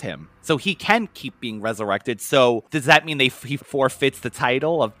use him. So he can keep being resurrected. So does that mean he forfeits the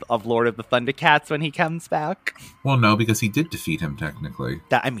title of Lord of the Thundercats when he comes back? Well, no, because he did defeat him, technically.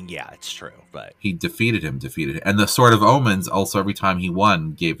 It's true, but... He defeated him. And the Sword of Omens, also, every time he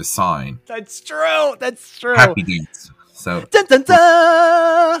won, gave a sign. That's true! Happy dance. So... Dun, dun,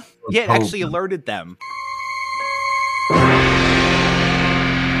 dun! Yeah, it actually alerted them.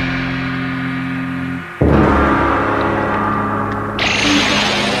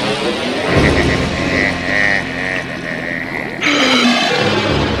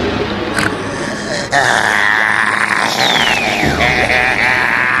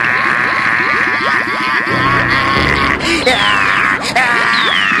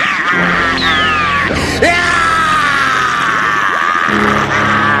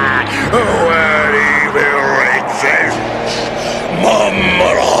 Where evil exists,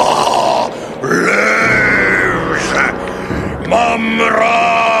 Mumm-Ra lives!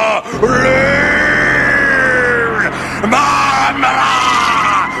 Mumm-Ra lives! Mumm-Ra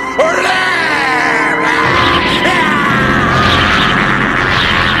lives!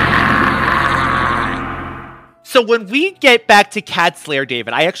 So when we get back to Cat's Lair,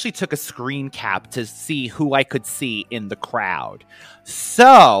 David, I actually took a screen cap to see who I could see in the crowd.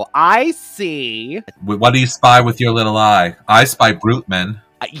 So I see... What do you spy with your little eye? I spy Bruteman.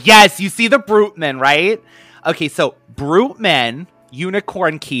 Yes, you see the Bruteman, right? Okay, so Bruteman,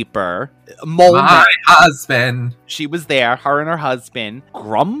 Unicorn Keeper, Mole My husband. She was there, her and her husband.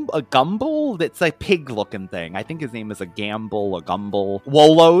 A Gumble? That's a pig-looking thing. I think his name is a Gamble, a Gumble.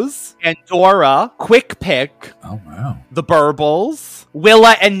 Wolos, Pandora, Quick Pick. Oh, wow. The Burbles.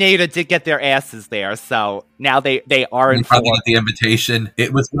 Willa and Nada did get their asses there, so now they are in probably got the invitation.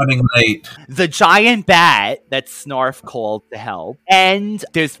 It was running late. The giant bat that Snarf called to help. And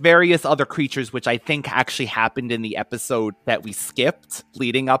there's various other creatures which I think actually happened in the episode that we skipped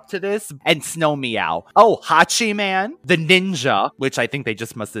leading up to this. And Snow Meow. Oh, Hachi Man, the ninja, which I think they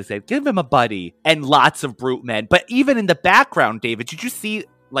just must have said, give him a buddy. And lots of brute men. But even in the background, David, did you see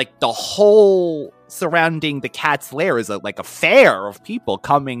like the whole surrounding the Cat's Lair is like a fair of people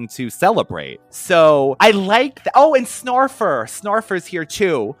coming to celebrate. So I like that. Oh, and Snarfer. Snarfer's here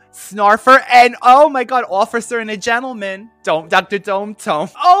too. Snarfer and, oh my god, Officer and a Gentleman. Dr. Dome Tome.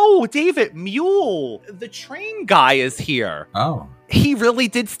 Oh, David, Mule. The train guy is here. Oh. He really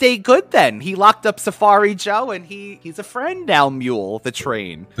did stay good then. He locked up Safari Joe and he's a friend now, Mule, the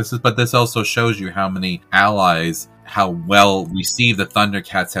train. But this also shows you how many allies, how well received the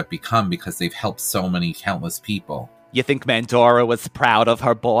Thundercats have become because they've helped so many countless people. You think Mandora was proud of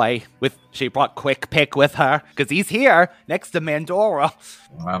her boy? She brought Quick Pick with her? Because he's here, next to Mandora.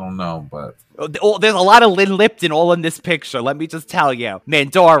 I don't know, but... There's a lot of Lynn Lipton all in this picture, let me just tell you.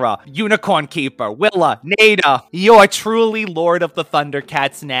 Mandora, Unicorn Keeper, Willa, Nada. You're truly Lord of the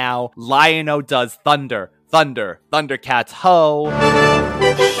Thundercats now. Lion-O does thunder, thunder, Thundercats ho.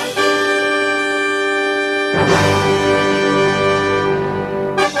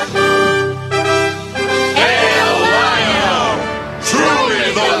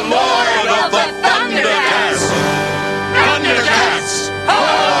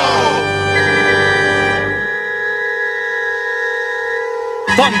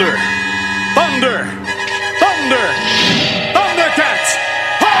 Thunder! Thunder! Thunder! Thundercats!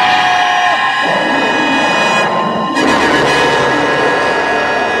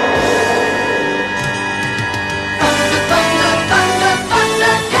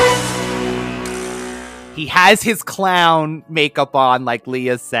 He has his clown makeup on, like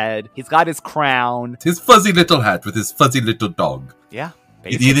Leah said. He's got his crown. His fuzzy little hat with his fuzzy little dog. Yeah,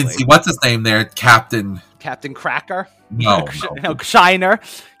 basically. You didn't see, what's his name there? Captain Cracker? No. Shiner.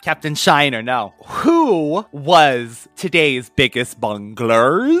 Captain Shiner, no. Who was today's biggest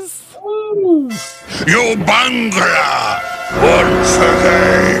bunglers? You bungler! Once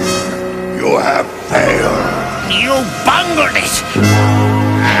again, you have failed. You bungled it!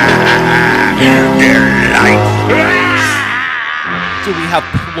 Do we have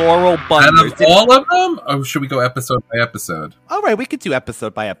plural bunglers? Out of all of them? Or should we go episode by episode? All right, we could do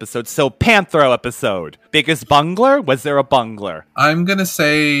episode by episode. So, Panthro episode. Biggest bungler? Was there a bungler? I'm going to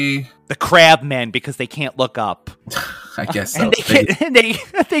say... the Crabmen, because they can't look up. I guess so. And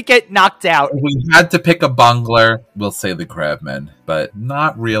they get knocked out. If we had to pick a bungler, we'll say the Crabmen. But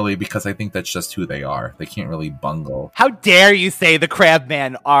not really, because I think that's just who they are. They can't really bungle. How dare you say the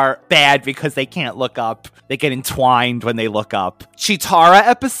Crabmen are bad because they can't look up? They get entwined when they look up. Cheetara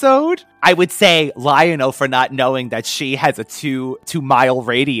episode? I would say Lion-O for not knowing that she has a 2-mile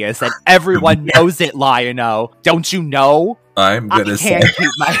radius, and everyone knows it, Lion-O. Don't you know? I'm gonna say...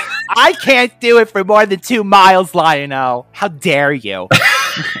 I can't do it for more than 2 miles, Lion-O. How dare you?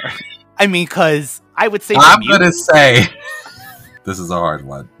 I mean, because I would say... I'm gonna say... This is a hard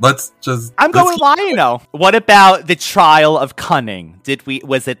one. I'm going Lion-O. What about the Trial of Cunning?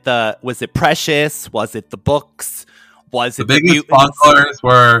 Was it Precious? Was it the books? Was it the biggest bunglers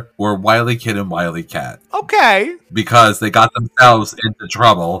were Wily Kid and Wily Cat. Okay. Because they got themselves into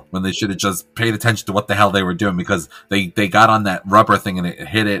trouble when they should have just paid attention to what the hell they were doing, because they got on that rubber thing and it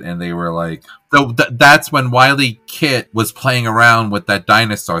hit it and they were like... So that's when Wily Kit was playing around with that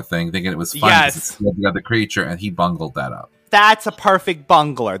dinosaur thing, thinking it was fun because it killed the other creature, and he bungled that up. That's a perfect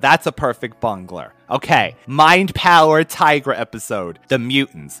bungler. Okay. Mind Power Tigra episode. The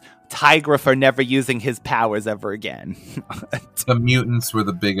Mutants. Tigra for never using his powers ever again. The Mutants were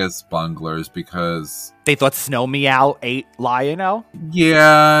the biggest bunglers because... they thought Snow Meow ate Lion-O?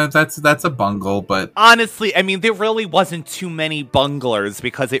 Yeah, that's a bungle, but... honestly, I mean, there really wasn't too many bunglers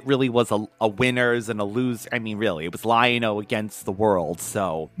because it really was a winners and a lose. I mean, really, it was Lion-O against the world,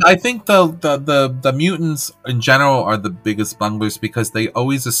 so... I think the Mutants in general are the biggest bunglers because they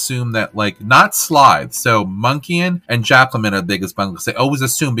always assume that, like, not Slithe. So Monkian and Jacqueline are the biggest bunglers. They always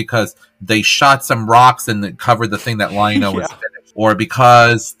assume because they shot some rocks and covered the thing that Lion-O was finished, or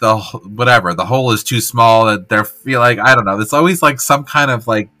because the hole is too small that they're feel like, I don't know. It's always like some kind of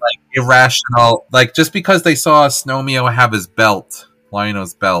like irrational, like just because they saw Snomeo have his belt,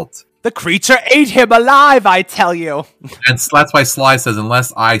 Lion-O's belt. The creature ate him alive, I tell you. And that's why Sly says,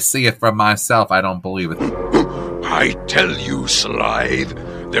 unless I see it for myself, I don't believe it. I tell you,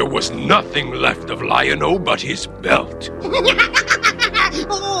 Slithe, there was nothing left of Lion-O but his belt.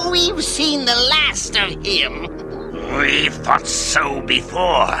 We've seen the last of him. We thought so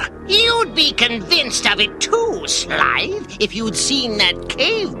before. You'd be convinced of it too, Slithe, if you'd seen that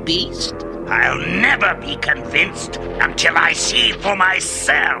cave beast. I'll never be convinced until I see for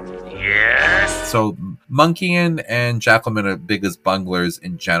myself. Yes. So Monkian and Jacqueline are biggest bunglers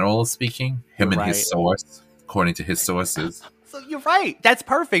in general speaking. Him and his source, according to his sources. So you're right. That's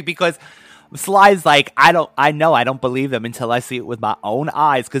perfect because Sly's like, I don't believe them until I see it with my own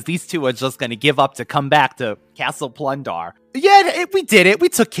eyes, because these two are just going to give up to come back to Castle Plundar. Yeah, we did it. We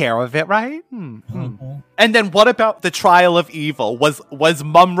took care of it, right? And then what about the trial of evil? Was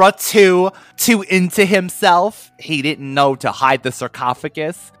Mumm-Ra too into himself? He didn't know to hide the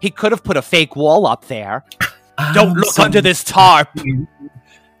sarcophagus. He could have put a fake wall up there. Don't look under this tarp.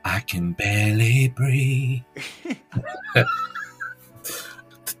 I can barely breathe. The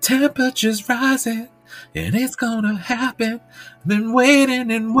temperature's rising, and it's gonna happen. Been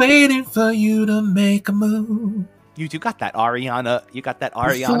waiting and waiting for you to make a move. You got that Ariana. You got that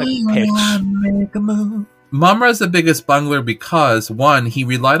Ariana pitch. Make a move. Mumm-Ra's the biggest bungler because, one, he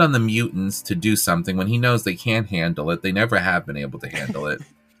relied on the mutants to do something when he knows they can't handle it. They never have been able to handle it.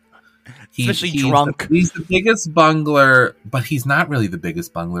 Especially drunk. He's the biggest bungler, but he's not really the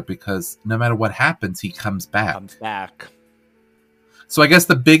biggest bungler because no matter what happens, he comes back. So I guess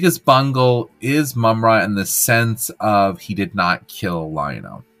the biggest bungle is Mumm-Ra in the sense of he did not kill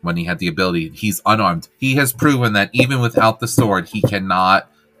Lion-O when he had the ability. He's unarmed. He has proven that even without the sword, he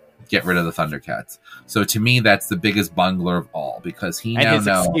cannot get rid of the Thundercats. So to me, that's the biggest bungler of all because he and now his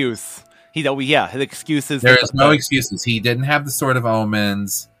knows. Excuse. His excuse is... There is no excuses. He didn't have the Sword of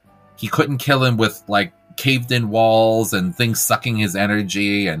Omens. He couldn't kill him with, like, caved-in walls and things sucking his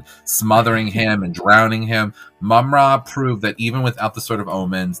energy and smothering him and drowning him. Mumm-Ra proved that even without the Sword of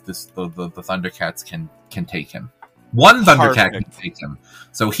Omens, the Thundercats can take him. One Thundercat can take him.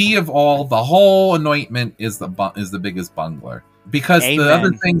 So he of all, the whole anointment is the biggest bungler. Because the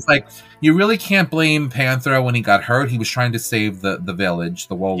other things, like, you really can't blame Panthro when he got hurt. He was trying to save the village,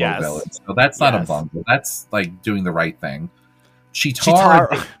 the Wolo village. So that's not a bungler. That's, like, doing the right thing.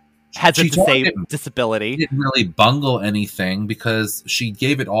 Cheetar has a disability. Didn't really bungle anything because she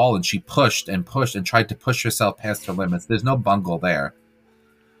gave it all and she pushed and tried to push herself past her limits. There's no bungle there.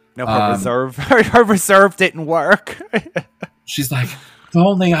 No, her reserve didn't work. She's like, if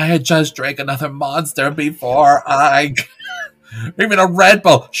only I had just drank another monster before I... Even a Red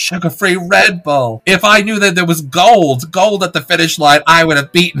Bull, sugar-free Red Bull. If I knew that there was gold at the finish line, I would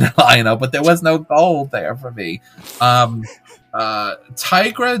have beaten Lion-O, but there was no gold there for me.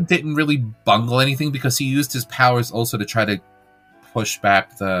 Tigra didn't really bungle anything because he used his powers also to try to push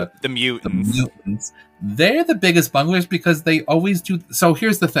back the mutants. They're the biggest bunglers because they always do. So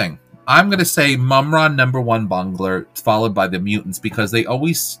here's the thing. I'm going to say Mumm-Ra number one bungler, followed by the mutants, because they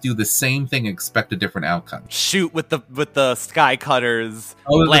always do the same thing, expect a different outcome. Shoot with the sky cutters,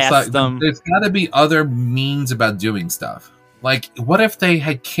 blast them. There's got to be other means about doing stuff. Like, what if they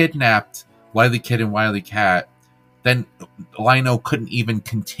had kidnapped Wily Kid and Wily Cat? Then Lion-O couldn't even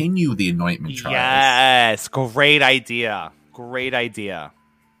continue the anointment trials. Yes, great idea. Great idea.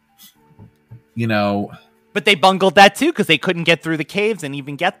 You know... But they bungled that too because they couldn't get through the caves and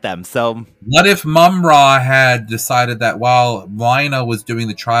even get them. So what if Mumm-Ra had decided that while Lion-O was doing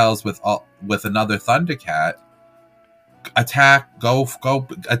the trials with another Thundercat, go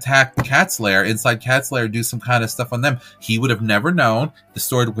attack Cat's Lair, inside Cat's Lair, do some kind of stuff on them? He would have never known. The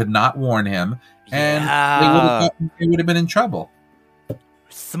sword would not warn him, and they would have been in trouble.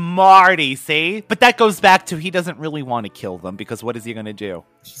 Smarty, see? But that goes back to he doesn't really want to kill them because what is he going to do?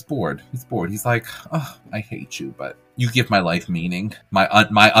 He's bored. He's like, oh, I hate you, but you give my life meaning. My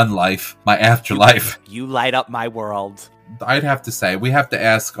unlife, my afterlife. You light up my world. I'd have to say we have to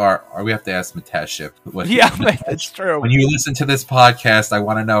ask Mitesh if that's true. When you listen to this podcast, I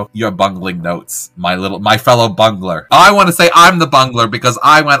want to know your bungling notes, my fellow bungler. I want to say I'm the bungler because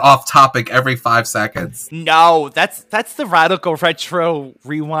I went off topic every 5 seconds. No, that's the Radical Retro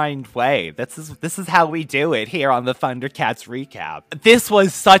Rewind way. This is how we do it here on the Thundercats recap. This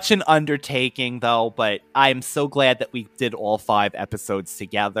was such an undertaking, though, but I'm so glad that we did all 5 episodes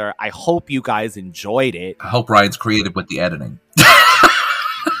together. I hope you guys enjoyed it. I hope Ryan's creative with the editing.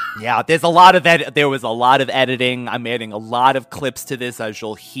 Yeah, there was a lot of editing. I'm adding a lot of clips to this, as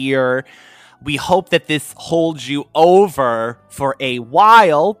you'll hear. We hope that this holds you over for a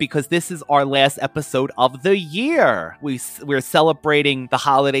while, because this is our last episode of the year. We're celebrating the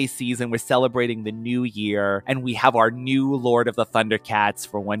holiday season, we're celebrating the new year, and we have our new Lord of the Thundercats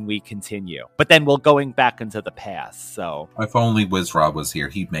for when we continue. But then we're going back into the past, so... If only Wizra was here,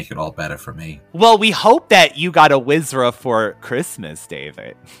 he'd make it all better for me. Well, we hope that you got a Wizra for Christmas,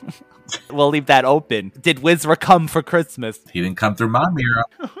 David. We'll leave that open. Did Wizra come for Christmas? He didn't come through my mirror.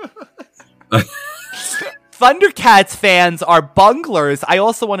 Thundercats fans are bunglers. I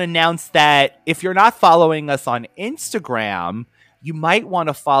also want to announce that if you're not following us on Instagram, you might want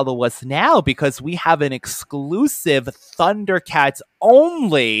to follow us now, because we have an exclusive Thundercats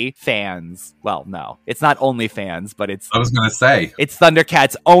only fans. Well, no, it's not only fans, but it's... I was going to say. It's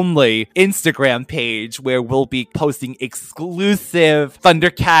Thundercats only Instagram page where we'll be posting exclusive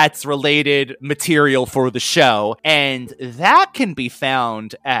Thundercats related material for the show. And that can be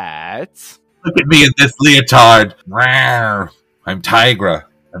found at... Look at me in this leotard. I'm Tigra.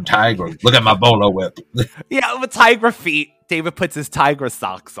 Look at my bolo whip. Yeah, with Tigra feet. David puts his Tigra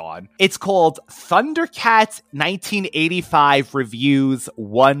socks on. It's called Thundercats 1985 Reviews,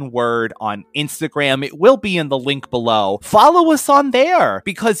 one word, on Instagram. It will be in the link below. Follow us on there,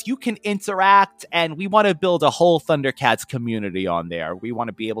 because you can interact, and we want to build a whole Thundercats community on there. We want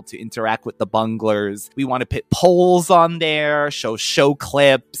to be able to interact with the bunglers. We want to put polls on there, show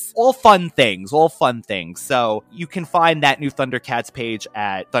clips, all fun things. So you can find that new Thundercats page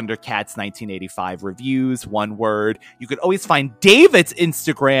at Thundercats 1985 Reviews, one word. You could always find David's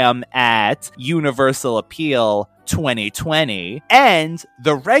Instagram at Universal Appeal 2020, and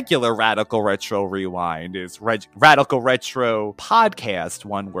the regular Radical Retro Rewind is Radical Retro Podcast,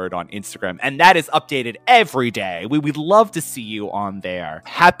 one word, on Instagram, and that is updated every day. We would love to see you on there.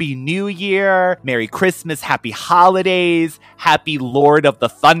 Happy New Year, Merry Christmas, Happy Holidays, Happy Lord of the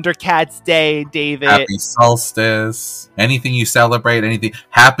Thundercats Day, David. Happy Solstice. Anything you celebrate, anything.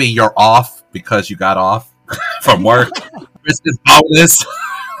 Happy you're off because you got off from work. Christmas bonus.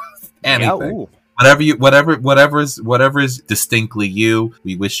 Anything. Yeah, whatever is distinctly you.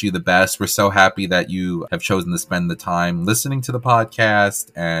 We wish you the best. We're so happy that you have chosen to spend the time listening to the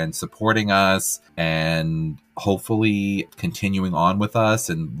podcast and supporting us, and hopefully continuing on with us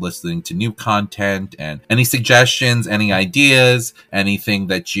and listening to new content. And any suggestions, any ideas, anything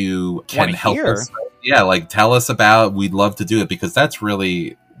that you can help us with. Yeah, like tell us about. We'd love to do it, because that's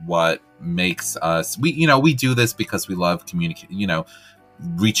really what makes us, we do this because we love communicating,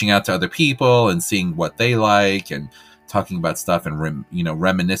 reaching out to other people and seeing what they like and talking about stuff and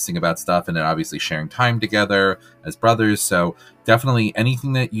reminiscing about stuff, and then obviously sharing time together as brothers. So definitely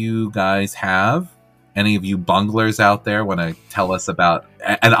anything that you guys have, any of you bunglers out there want to tell us about,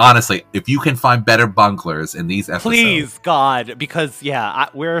 and honestly, if you can find better bunglers in these episodes, please, God, because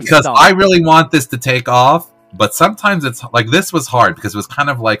because I really want this to take off. But sometimes it's like, this was hard because it was kind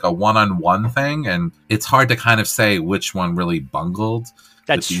of like a one-on-one thing, and it's hard to kind of say which one really bungled.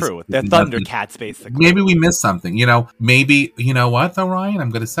 That's true. They're Thundercats, basically. Maybe we missed something. Maybe, you know what, though, Ryan? I'm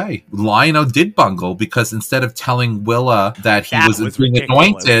going to say Lion-O did bungle, because instead of telling Willa that he was being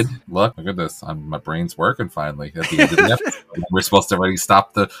anointed... Look at this. My brain's working finally at the end of the episode. We're supposed to already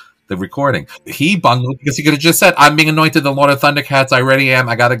stop the recording. He bungled because he could have just said, I'm being anointed the Lord of Thundercats. I already am.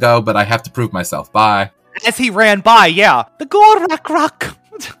 I got to go, but I have to prove myself. Bye. As he ran by, yeah. The Gorak.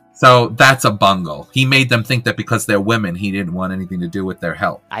 So that's a bungle. He made them think that because they're women, he didn't want anything to do with their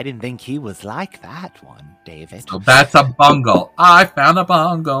health. I didn't think he was like that one, David. So that's a bungle. I found a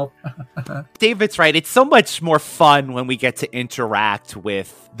bungle. David's right. It's so much more fun when we get to interact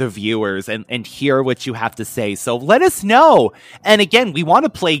with the viewers and hear what you have to say. So let us know. And again, we want to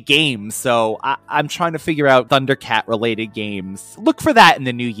play games. So I'm trying to figure out Thundercat related games. Look for that in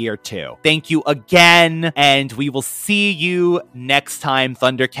the new year too. Thank you again. And we will see you next time,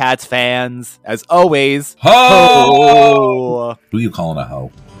 Thundercats fans. As always, ho! Who are you calling a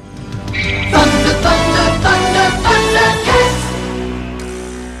hoe? Thunder, thunder, thunder, Thundercats!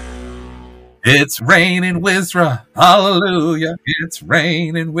 It's raining Wizra. Hallelujah. It's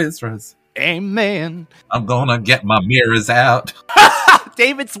raining Wizras. Amen. I'm gonna get my mirrors out.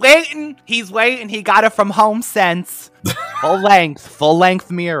 David's waiting. He's waiting. He got it from HomeSense. Full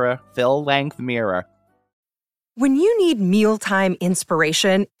length mirror. Full length mirror. When you need mealtime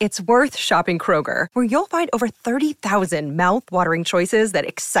inspiration, it's worth shopping Kroger, where you'll find over 30,000 mouth-watering choices that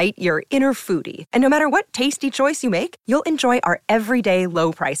excite your inner foodie. And no matter what tasty choice you make, you'll enjoy our everyday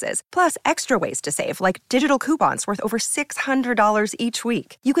low prices, plus extra ways to save, like digital coupons worth over $600 each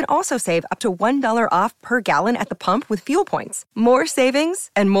week. You can also save up to $1 off per gallon at the pump with fuel points. More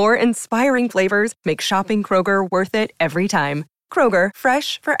savings and more inspiring flavors make shopping Kroger worth it every time. Kroger,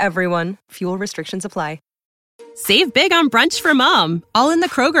 fresh for everyone. Fuel restrictions apply. Save big on brunch for mom, all in the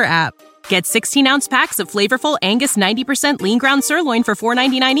Kroger app. Get 16-ounce packs of flavorful Angus 90% lean ground sirloin for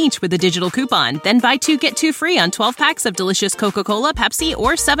 $4.99 each with a digital coupon. Then buy 2, get 2 free on 12 packs of delicious Coca-Cola, Pepsi,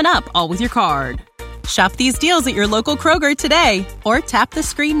 or 7-Up, all with your card. Shop these deals at your local Kroger today, or tap the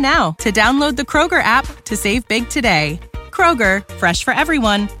screen now to download the Kroger app to save big today. Kroger, fresh for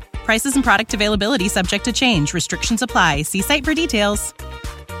everyone. Prices and product availability subject to change. Restrictions apply. See site for details.